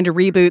they're trying to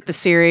reboot the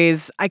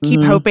series. I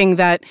keep hoping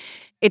that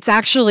it's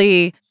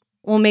actually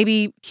well,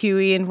 maybe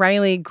Huey and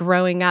Riley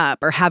growing up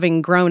or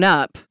having grown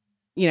up,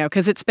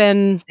 because it's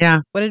been,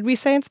 what did we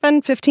say? It's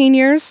been 15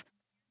 years.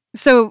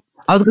 So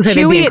I was going to say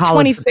Huey they'd be in at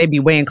college, but they'd be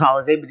way in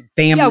college. They'd be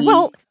family. Yeah,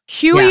 well,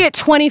 Huey at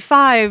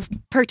 25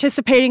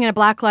 participating in a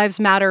Black Lives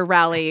Matter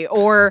rally,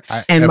 or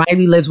and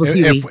Riley lives with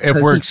Huey.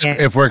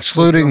 If we're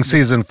excluding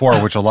season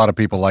 4, which a lot of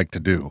people like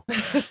to do,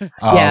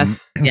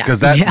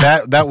 because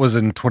that was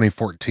in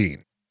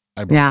 2014.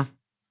 I believe. Yeah.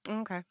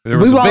 Okay. There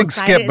was a big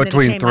skip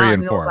between 3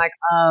 and 4. Like,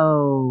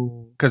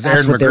 because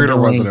Aaron Magruder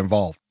wasn't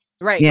involved.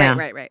 Right.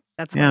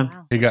 That's why.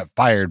 He got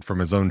fired from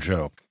his own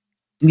show.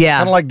 Yeah.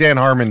 Kind of like Dan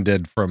Harmon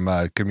did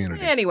from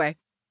Community. Anyway.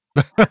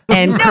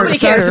 And nobody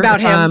cares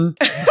about him.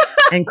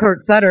 And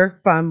Kurt Sutter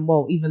from,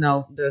 even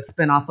though the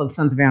spinoff of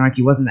Sons of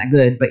Anarchy wasn't that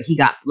good, but he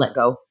got let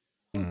go.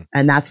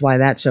 And that's why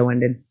that show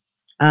ended.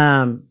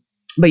 But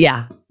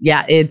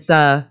it's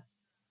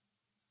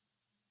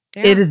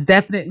it is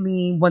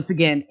definitely, once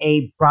again,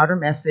 a broader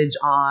message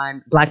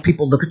on Black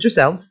people. Look at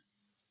yourselves.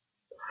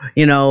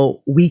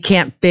 We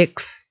can't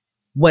fix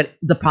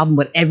the problem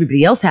what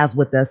everybody else has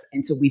with us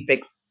until we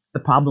fix the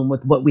problem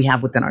with what we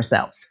have within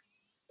ourselves.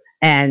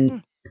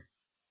 And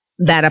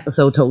that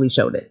episode totally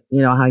showed it.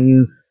 How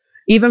you,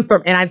 even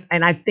from,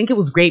 and I think it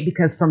was great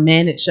because for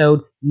men, it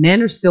showed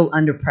men are still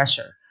under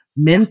pressure.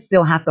 Men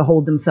still have to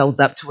hold themselves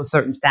up to a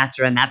certain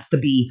stature, and that's to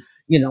be,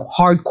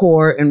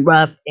 hardcore and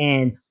rough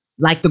and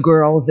like the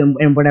girls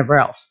and whatever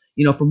else.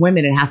 For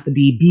women, it has to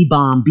be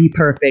bomb, be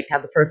perfect,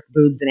 have the perfect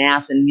boobs and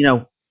ass, and,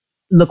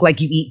 look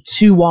like you eat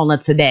 2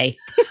 walnuts a day.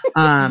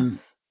 So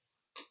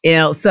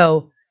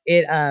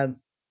it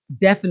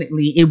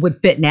definitely, it would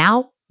fit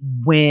now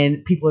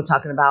when people are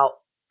talking about,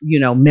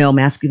 male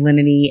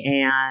masculinity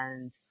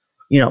and,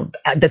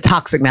 the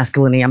toxic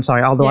masculinity. I'm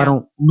sorry, although I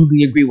don't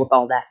really agree with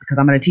all that, because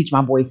I'm going to teach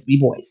my boys to be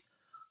boys,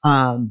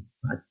 and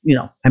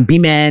be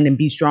men and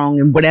be strong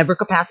in whatever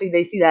capacity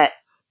they see that.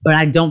 But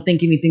I don't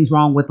think anything's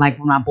wrong with like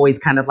when my boys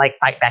kind of like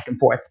fight back and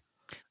forth.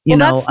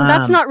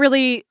 That's not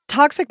really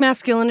toxic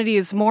masculinity.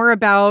 Is more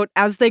about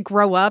as they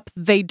grow up,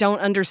 they don't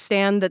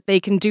understand that they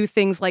can do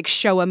things like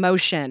show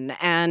emotion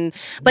and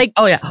like.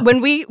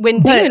 When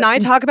Dean and I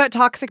talk about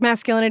toxic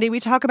masculinity, we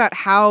talk about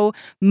how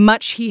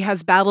much he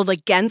has battled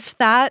against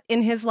that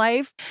in his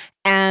life,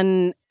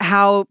 and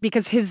how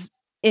because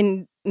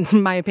in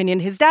my opinion,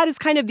 his dad is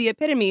kind of the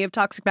epitome of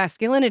toxic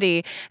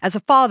masculinity as a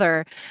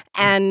father,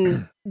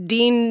 and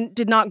Dean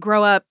did not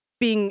grow up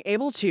being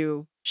able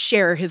to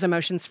share his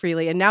emotions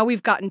freely. And now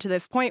we've gotten to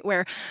this point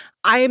where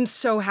I am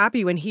so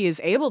happy when he is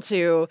able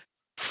to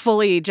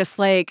fully just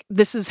like,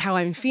 this is how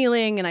I'm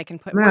feeling, and I can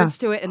put words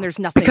to it, and there's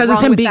nothing because wrong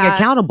it's him with being that.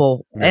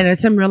 accountable, and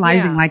it's him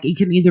realizing like he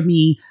can either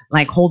be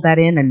like hold that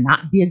in and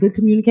not be a good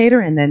communicator,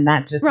 and then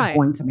that just is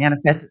going to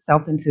manifest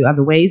itself into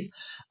other ways.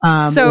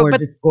 Just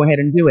go ahead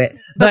and do it.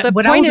 But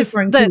what I was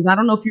referring to is, I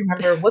don't know if you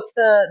remember, what's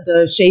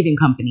the shaving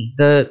company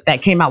that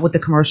came out with the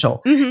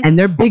commercial, and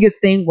their biggest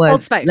thing was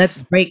Old Spice.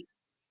 Let's break.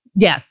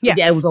 Yes. Yeah,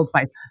 it was Old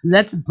Spice.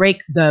 Let's break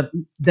the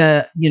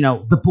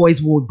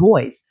boys will be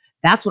boys.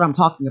 That's what I'm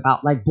talking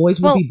about. Like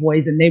boys will be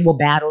boys, and they will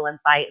battle and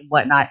fight and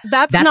whatnot.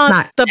 That's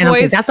not the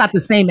boys. That's not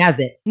the same as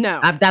it. No,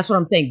 that's what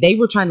I'm saying. They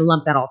were trying to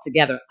lump that all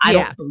together. I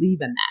don't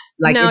believe in that.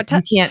 Like you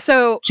can't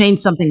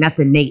change something that's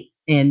innate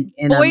in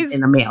boys,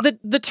 in a male.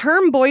 The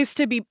term boys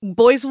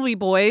will be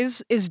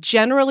boys is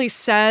generally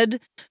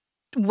said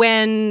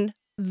when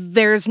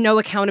there's no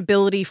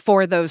accountability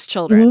for those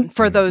children,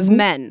 for those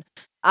men.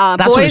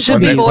 Boys will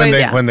be boys.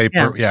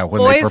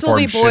 Boys will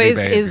be boys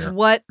is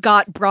what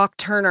got Brock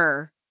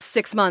Turner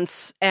 6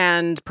 months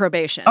and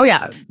probation. Oh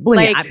yeah,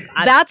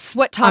 that's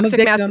what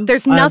toxic masculinity.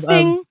 There's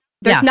nothing.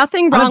 There's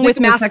nothing wrong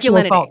with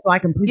masculinity. Assault, so I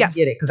completely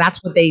get it, because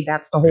that's what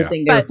that's the whole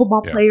thing. They were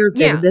football players.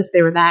 They were this,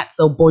 they were that.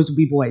 So boys will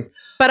be boys.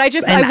 But I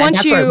want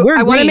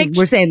to make.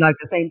 We're saying like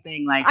the same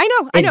thing. Like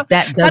I know.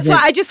 That's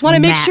why I just want to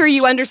make sure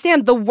you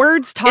understand the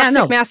words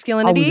toxic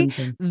masculinity.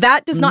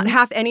 That does not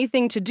have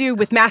anything to do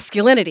with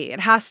masculinity. It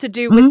has to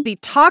do with the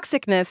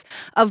toxicness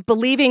of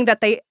believing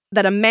that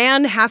a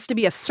man has to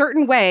be a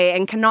certain way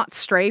and cannot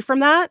stray from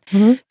that.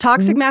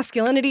 Toxic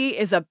masculinity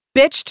is a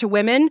bitch to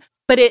women,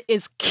 but it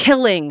is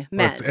killing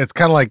men. It's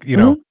kind of like,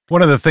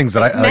 one of the things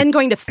that men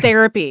going to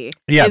therapy.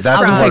 Yeah,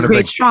 that's one of the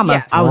big trauma.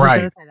 Yes.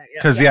 Right.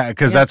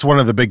 Because that's one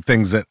of the big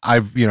things that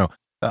I've,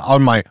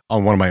 on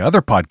one of my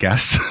other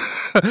podcasts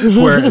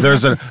where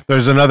there's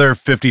another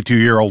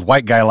 52-year-old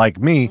white guy like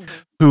me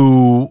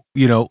who,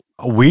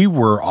 we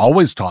were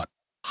always taught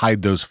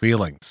hide those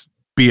feelings,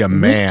 be a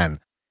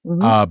man.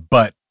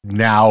 But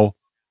now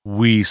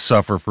we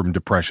suffer from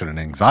depression and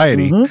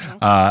anxiety.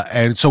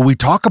 And so we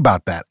talk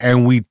about that,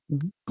 and we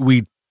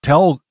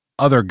tell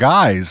other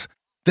guys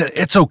that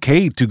it's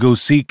okay to go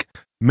seek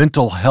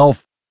mental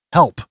health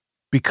help,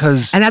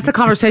 because and that's a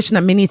conversation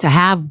that men need to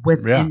have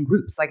in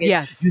groups. Like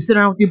you sit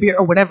around with your beer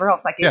or whatever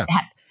else. Like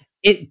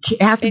it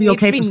has to be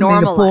okay for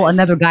somebody to pull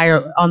another guy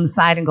on the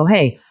side and go,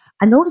 "Hey,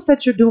 I noticed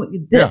that you're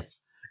doing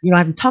this.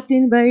 Have you talked to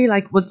anybody?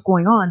 Like, what's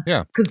going on?"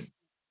 Because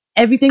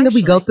everything that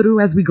we go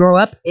through as we grow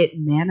up, it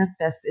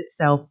manifests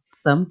itself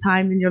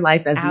sometime in your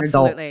life as an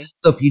adult.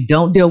 So if you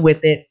don't deal with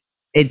it,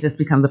 it just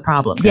becomes a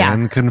problem.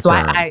 Can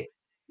confirm.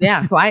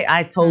 So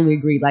I totally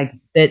agree. Like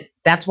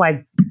that's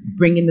why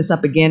bringing this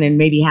up again and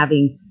maybe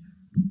having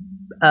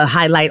a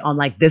highlight on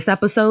like this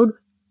episode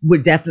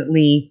would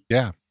definitely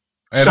and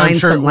shine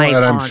some light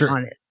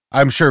on it.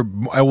 I'm sure.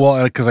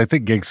 Well, because I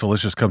think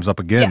Gangsta-licious comes up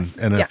again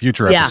in a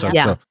future episode.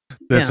 So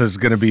this is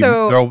going to be.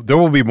 There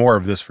will be more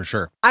of this for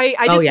sure.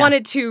 I just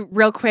wanted to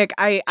real quick.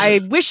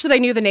 I wish that I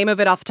knew the name of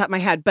it off the top of my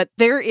head, but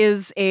there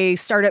is a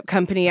startup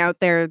company out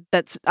there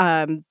that's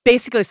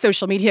basically a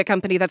social media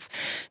company that's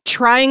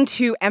trying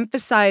to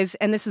emphasize,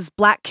 and this is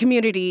Black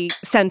community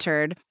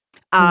centered.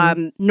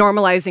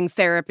 Normalizing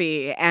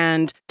therapy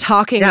and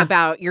talking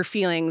about your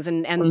feelings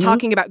and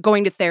talking about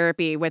going to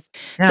therapy with.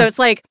 So it's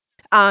like.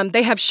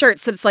 They have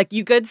shirts that it's like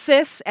 "You good,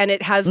 sis," and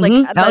it has like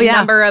the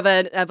number of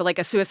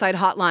a suicide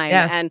hotline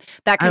and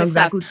that kind of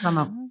stuff.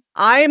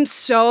 I am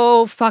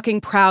so fucking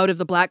proud of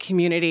the Black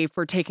community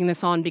for taking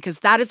this on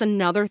because that is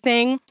another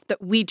thing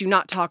that we do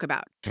not talk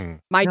about.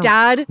 My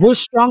dad We're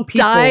strong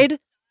people, died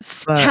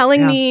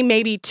telling me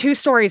maybe 2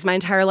 stories my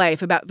entire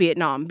life about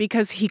Vietnam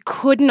because he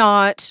could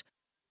not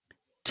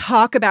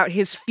talk about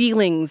his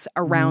feelings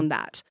around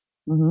that.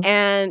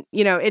 And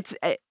it's.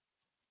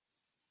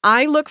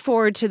 I look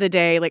forward to the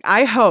day, like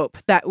I hope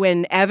that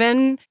when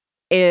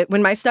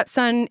when my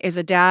stepson is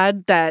a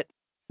dad, that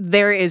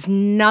there is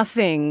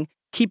nothing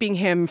keeping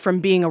him from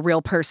being a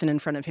real person in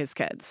front of his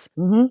kids,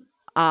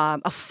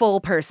 a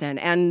full person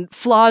and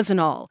flaws and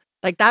all.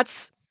 Like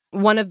that's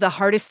one of the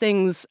hardest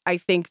things I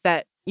think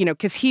that,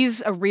 because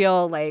he's a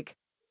real, like,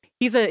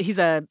 he's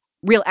a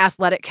real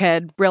athletic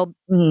kid, real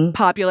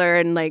popular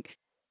and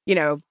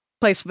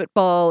plays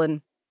football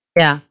and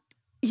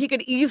he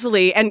could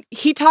easily, and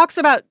he talks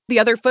about the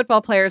other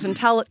football players and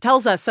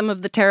tells us some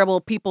of the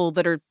terrible people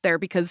that are there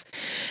because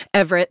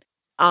Everett,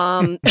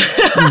 because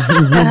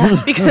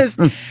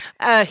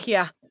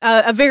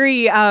a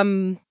very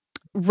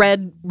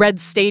red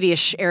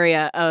state-ish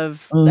area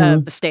of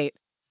the state,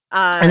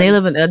 and they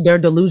live in their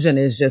delusion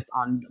is just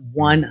on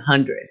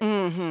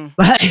 100.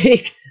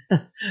 Like,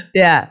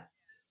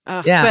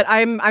 but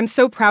I'm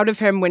so proud of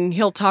him when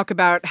he'll talk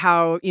about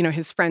how,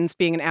 his friends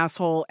being an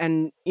asshole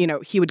and,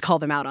 he would call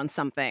them out on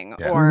something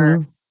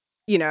or,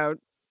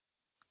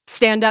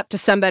 stand up to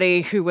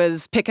somebody who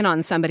was picking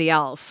on somebody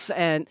else.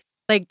 And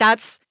like,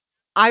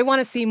 I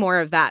want to see more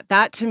of that.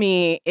 That to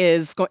me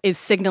is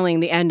signaling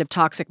the end of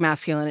toxic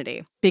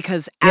masculinity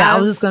because I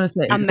was just going to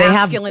say, a they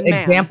masculine have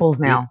man, examples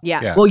now.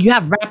 Yes. Well, you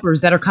have rappers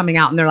that are coming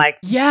out and they're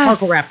like,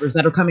 hardcore rappers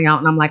that are coming out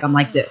and I'm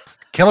like this.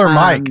 Killer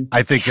Mike,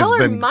 I think, has been.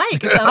 Killer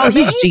Mike is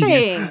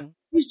amazing.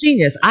 He's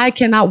genius. I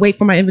cannot wait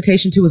for my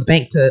invitation to his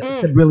bank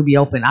to really be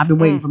open. I've been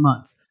waiting for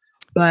months.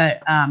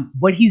 But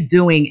what he's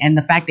doing and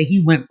the fact that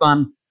he went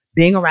from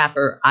being a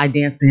rapper, I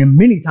danced to him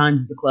many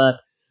times at the club,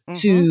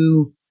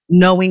 to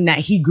knowing that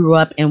he grew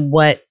up in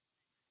what,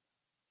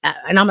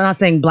 and I'm not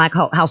saying Black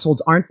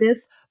households aren't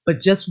this,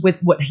 but just with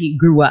what he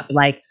grew up,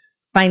 like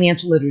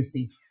financial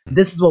literacy.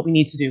 This is what we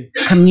need to do.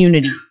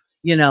 Community.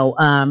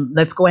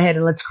 Let's go ahead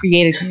and let's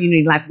create a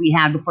community like we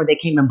had before they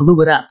came and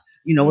blew it up,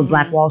 with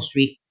Black Wall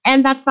Street.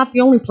 And that's not the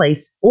only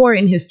place or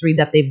in history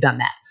that they've done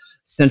that.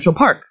 Central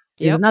Park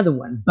is another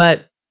one.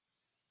 But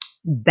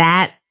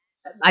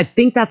I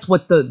think that's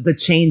what the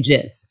change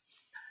is.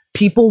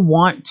 People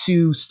want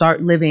to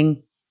start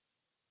living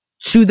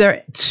to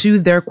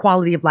their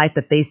quality of life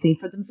that they see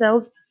for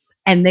themselves.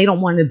 And they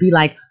don't want to be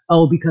like,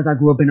 oh, because I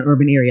grew up in an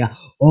urban area.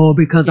 Oh,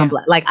 because I'm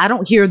Black. Like, I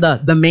don't hear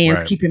the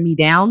man's keeping me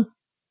down.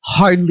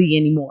 Hardly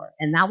anymore.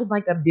 And that was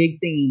like a big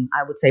theme,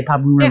 I would say,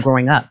 probably when we were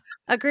growing up.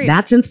 Agreed.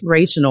 That's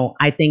inspirational.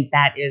 I think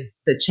that is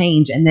the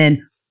change. And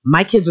then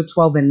my kids are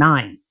 12 and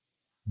 9.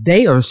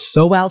 They are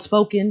so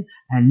outspoken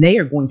and they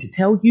are going to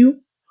tell you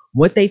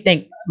what they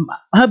think.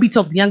 Hubby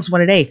told the youngest one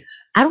today,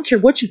 I don't care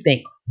what you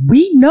think.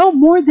 We know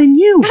more than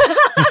you.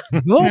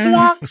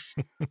 Roblox,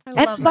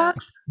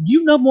 Xbox,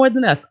 you know more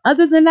than us.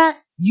 Other than that,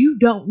 you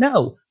don't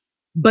know.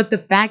 But the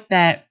fact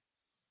that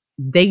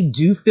they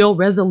do feel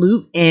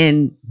resolute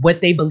in what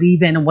they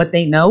believe in and what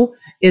they know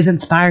is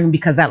inspiring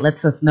because that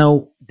lets us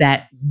know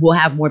that we'll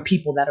have more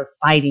people that are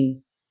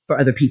fighting for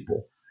other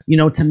people,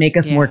 to make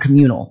us more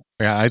communal.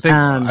 Yeah, I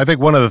think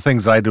one of the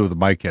things that I do with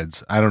my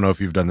kids, I don't know if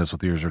you've done this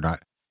with yours or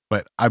not,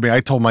 but I mean, I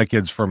told my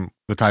kids from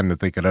the time that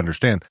they could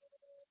understand,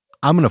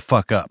 I'm going to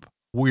fuck up.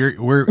 You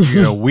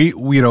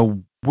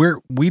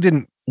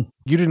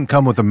didn't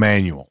come with a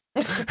manual.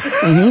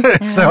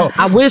 So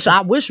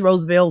I wish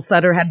Roseville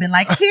Sutter had been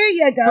like, here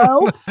you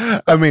go.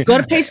 I mean, go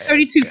to page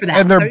 32 for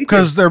that.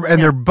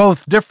 And they're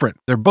both different.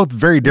 They're both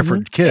very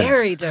different kids.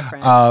 Very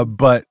different.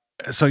 But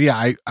so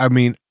yeah, I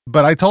mean,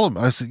 but I told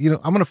them, I said,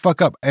 I'm gonna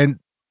fuck up, and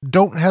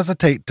don't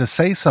hesitate to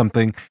say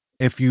something.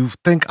 If you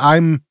think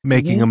I'm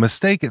making a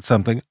mistake at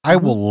something, I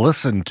will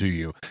listen to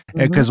you,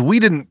 because we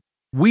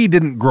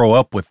didn't grow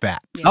up with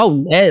that.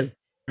 Oh no.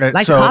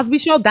 Like Cosby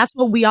Show, that's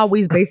what we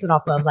always base it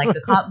off of. Like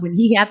when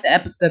he had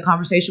the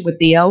conversation with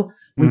Theo,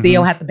 when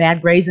Theo had the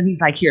bad grades, and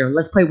he's like, "Here,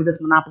 let's play with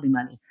this Monopoly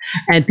money."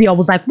 And Theo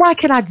was like, "Why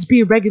can't I just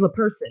be a regular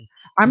person?"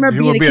 I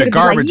remember being a kid,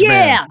 garbage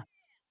man.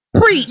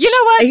 Preach. You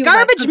know what? And he was like,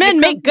 Garbage 'cause men they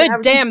make come good to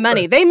every damn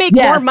money. store. They make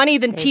Yes. more money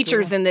than They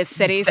teachers do. in this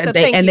city. So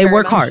They, thank and you they very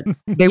work much. hard.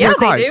 They Yeah, work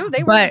they hard. do.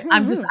 They but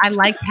work. I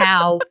like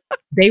how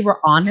they were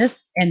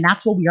honest, and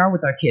that's what we are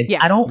with our kids.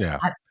 Yeah. I don't Yeah.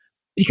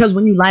 because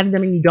when you lie to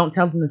them and you don't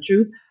tell them the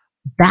truth,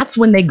 that's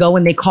when they go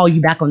and they call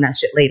you back on that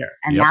shit later,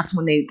 and Yep. that's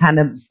when they kind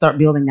of start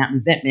building that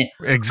resentment.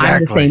 Exactly.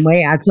 I'm the same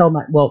way. I tell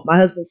my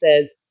husband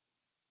says,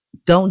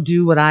 "Don't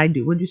do what I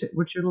do." What'd you say?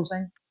 What's your little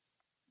saying?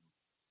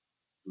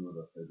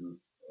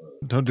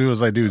 Don't do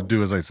as I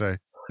do as I say.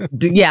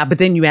 Yeah, but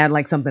then you add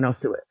like something else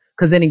to it,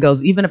 because then he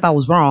goes, "Even if I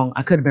was wrong,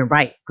 I could have been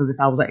right." Because if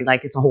I was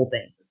like, it's a whole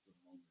thing.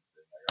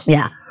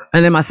 Yeah.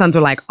 And then my sons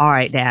are like, "All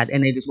right, Dad,"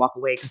 and they just walk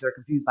away because they're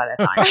confused by that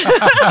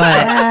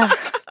time.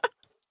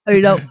 But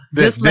you know,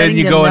 just Then letting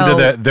you them go know,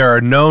 into there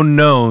are known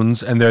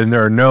knowns, and then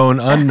there are known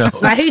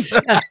unknowns. right,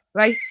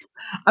 right.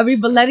 I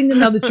mean, but letting them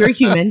know that you're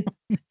human,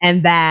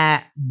 and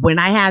that when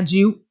I had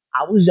you,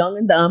 I was young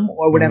and dumb,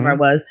 or whatever I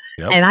was,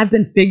 Yep. and I've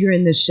been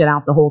figuring this shit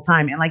out the whole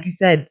time. And like you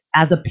said,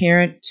 as a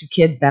parent to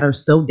kids that are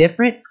so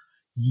different,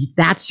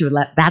 that's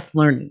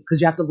learning,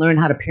 because you have to learn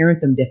how to parent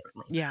them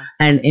differently. Yeah.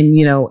 And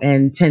you know,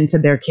 and tend to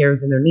their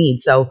cares and their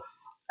needs. So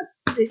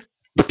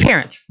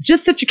parents,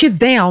 just sit your kids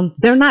down.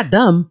 They're not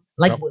dumb.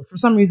 Like for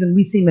some reason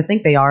we seem to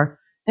think they are,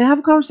 and have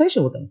a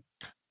conversation with them.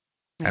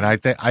 And I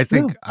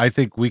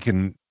think we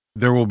can.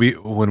 There will be,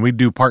 when we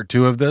do part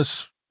 2 of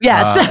this.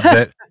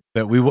 Yes.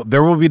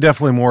 There will be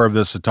definitely more of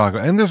this to talk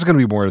about, and there's going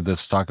to be more of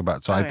this to talk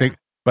about. So I think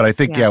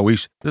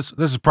this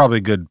is probably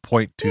a good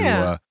point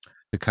to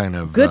kind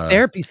of good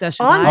therapy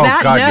session. On Oh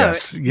that God,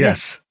 note,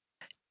 yes.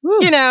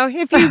 You know,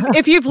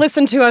 if you've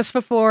listened to us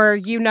before,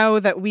 you know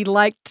that we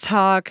like to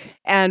talk,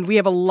 and we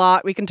have a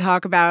lot we can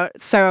talk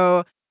about.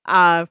 So,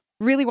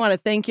 really want to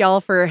thank y'all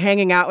for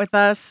hanging out with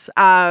us.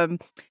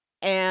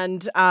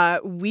 And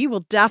we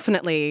will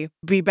definitely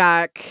be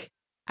back,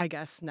 I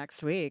guess,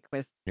 next week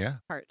with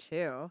part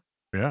 2.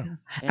 Yeah.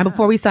 And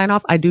before we sign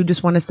off, I do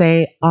just want to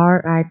say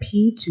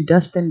R.I.P. to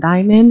Dustin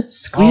Diamond.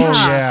 Screech.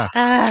 Oh yeah.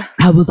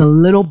 I was a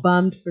little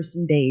bummed for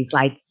some days.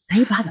 Like,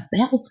 Saved by the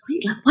Bell,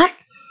 Screech. Like, what?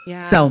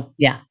 Yeah. So,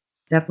 yeah,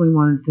 definitely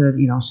wanted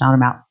to, shout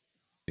him out.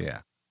 Yeah.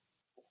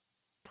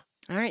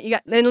 All right.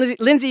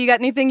 Lindsay, you got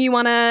anything you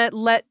want to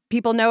let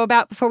people know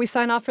about before we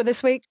sign off for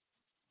this week?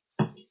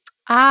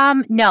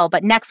 No,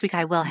 but next week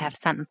I will have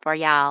something for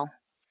y'all.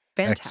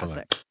 Fantastic.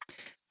 Excellent.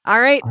 All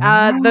right.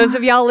 Those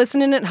of y'all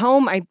listening at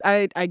home,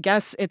 I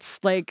guess it's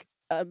like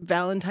a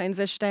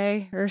Valentine's-ish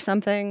day or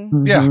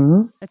something. Yeah.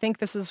 I think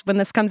this is when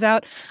this comes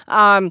out.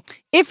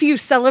 If you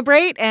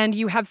celebrate and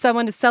you have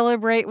someone to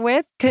celebrate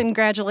with,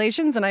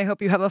 congratulations, and I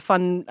hope you have a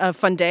fun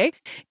day.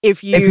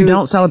 If you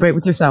don't celebrate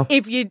with yourself,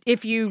 if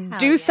you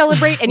do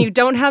celebrate and you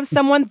don't have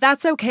someone,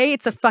 that's okay.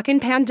 It's a fucking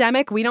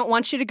pandemic. We don't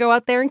want you to go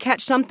out there and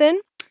catch something.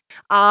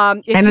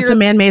 And it's a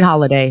man-made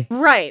holiday.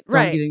 Right.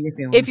 Don't get in your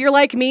feelings. If you're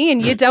like me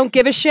and you don't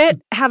give a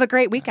shit, have a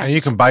great weekend. And you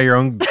can buy your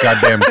own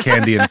goddamn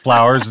candy and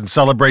flowers and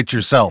celebrate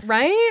yourself.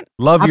 Right?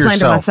 Love I planned to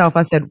yourself. myself.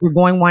 I said, we're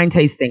going wine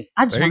tasting.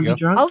 I just There want you to be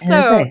go. drunk. Also, and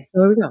that's it. So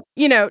there we go.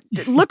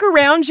 Look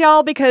around,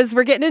 y'all, because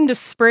we're getting into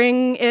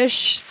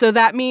spring-ish. So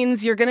that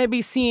means you're going to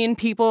be seeing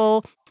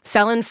people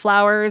selling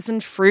flowers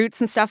and fruits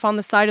and stuff on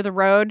the side of the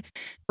road.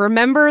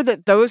 Remember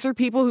that those are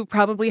people who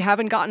probably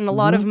haven't gotten a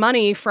lot of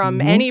money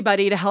from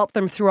anybody to help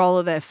them through all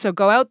of this. So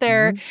go out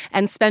there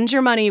and spend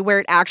your money where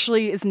it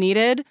actually is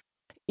needed.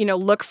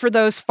 Look for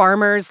those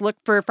farmers, look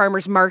for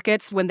farmers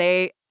markets when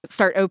they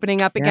start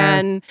opening up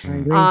again.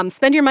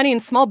 Spend your money in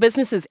small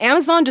businesses.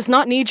 Amazon does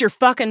not need your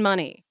fucking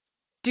money.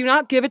 Do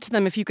not give it to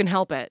them if you can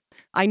help it.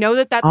 I know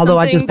that's Although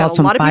something I just that bought a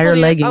some lot of fire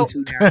people leggings.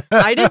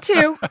 I did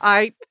too.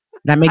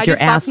 That make I your just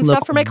bought ass some look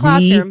stuff for my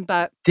classroom,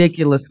 but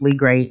ridiculously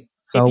great.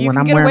 So if you when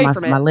can I'm get wearing away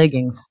from my it.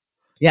 leggings,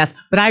 yes.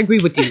 But I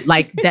agree with you.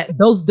 Like that,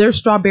 their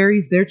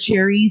strawberries, their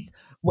cherries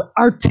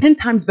are 10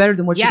 times better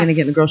than what you're going to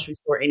get in the grocery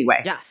store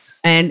anyway. Yes.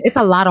 And it's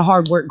a lot of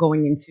hard work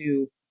going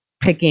into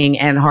picking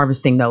and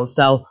harvesting those.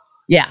 So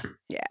yeah.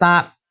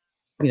 Stop.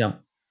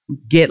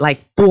 Get like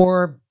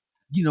 4,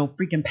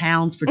 freaking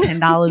pounds for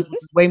 $10, which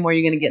is way more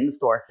you're going to get in the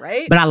store.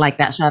 Right. But I like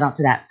that. Shout out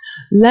to that.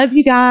 Love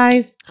you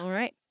guys. All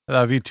right. I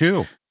love you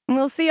too.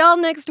 We'll see y'all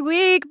next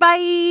week.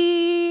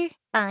 Bye.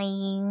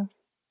 Bye.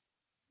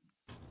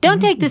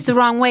 Don't take this the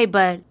wrong way,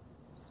 but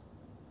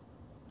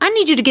I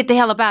need you to get the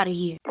hell up out of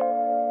here.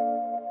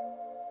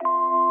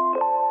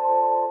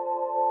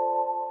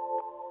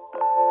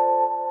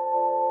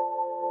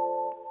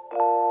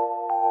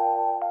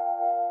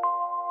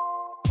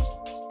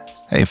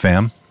 Hey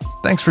fam,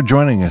 thanks for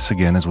joining us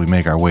again as we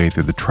make our way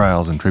through the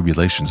trials and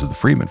tribulations of the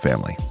Freeman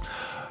family.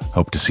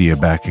 Hope to see you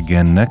back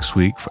again next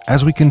week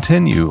as we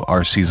continue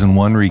our Season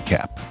 1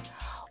 recap.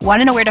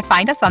 Want to know where to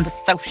find us on the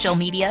social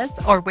medias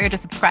or where to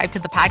subscribe to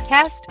the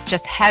podcast?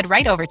 Just head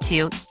right over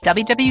to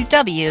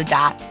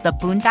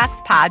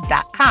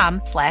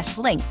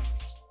www.theboondockspod.com/links.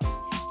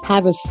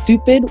 Have a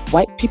stupid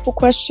white people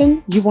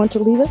question you want to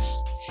leave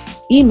us?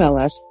 Email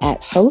us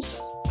at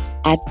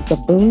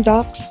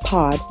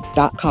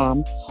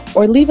host@theboondockspod.com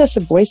or leave us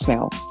a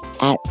voicemail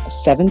at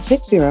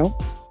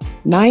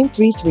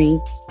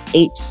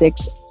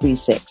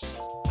 760-933-8636.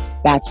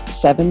 That's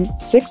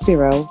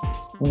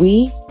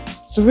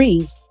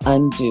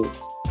 760-WE3UNDO.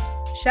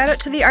 Shout out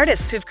to the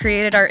artists who've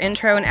created our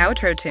intro and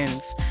outro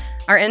tunes.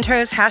 Our intro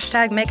is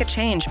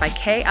 #MakeAChange by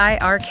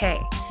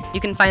KIRK.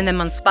 You can find them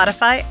on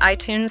Spotify,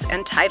 iTunes,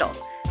 and Tidal.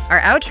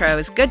 Our outro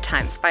is Good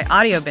Times by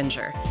Audio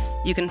Binger.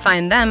 You can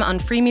find them on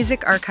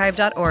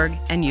freemusicarchive.org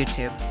and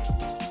YouTube.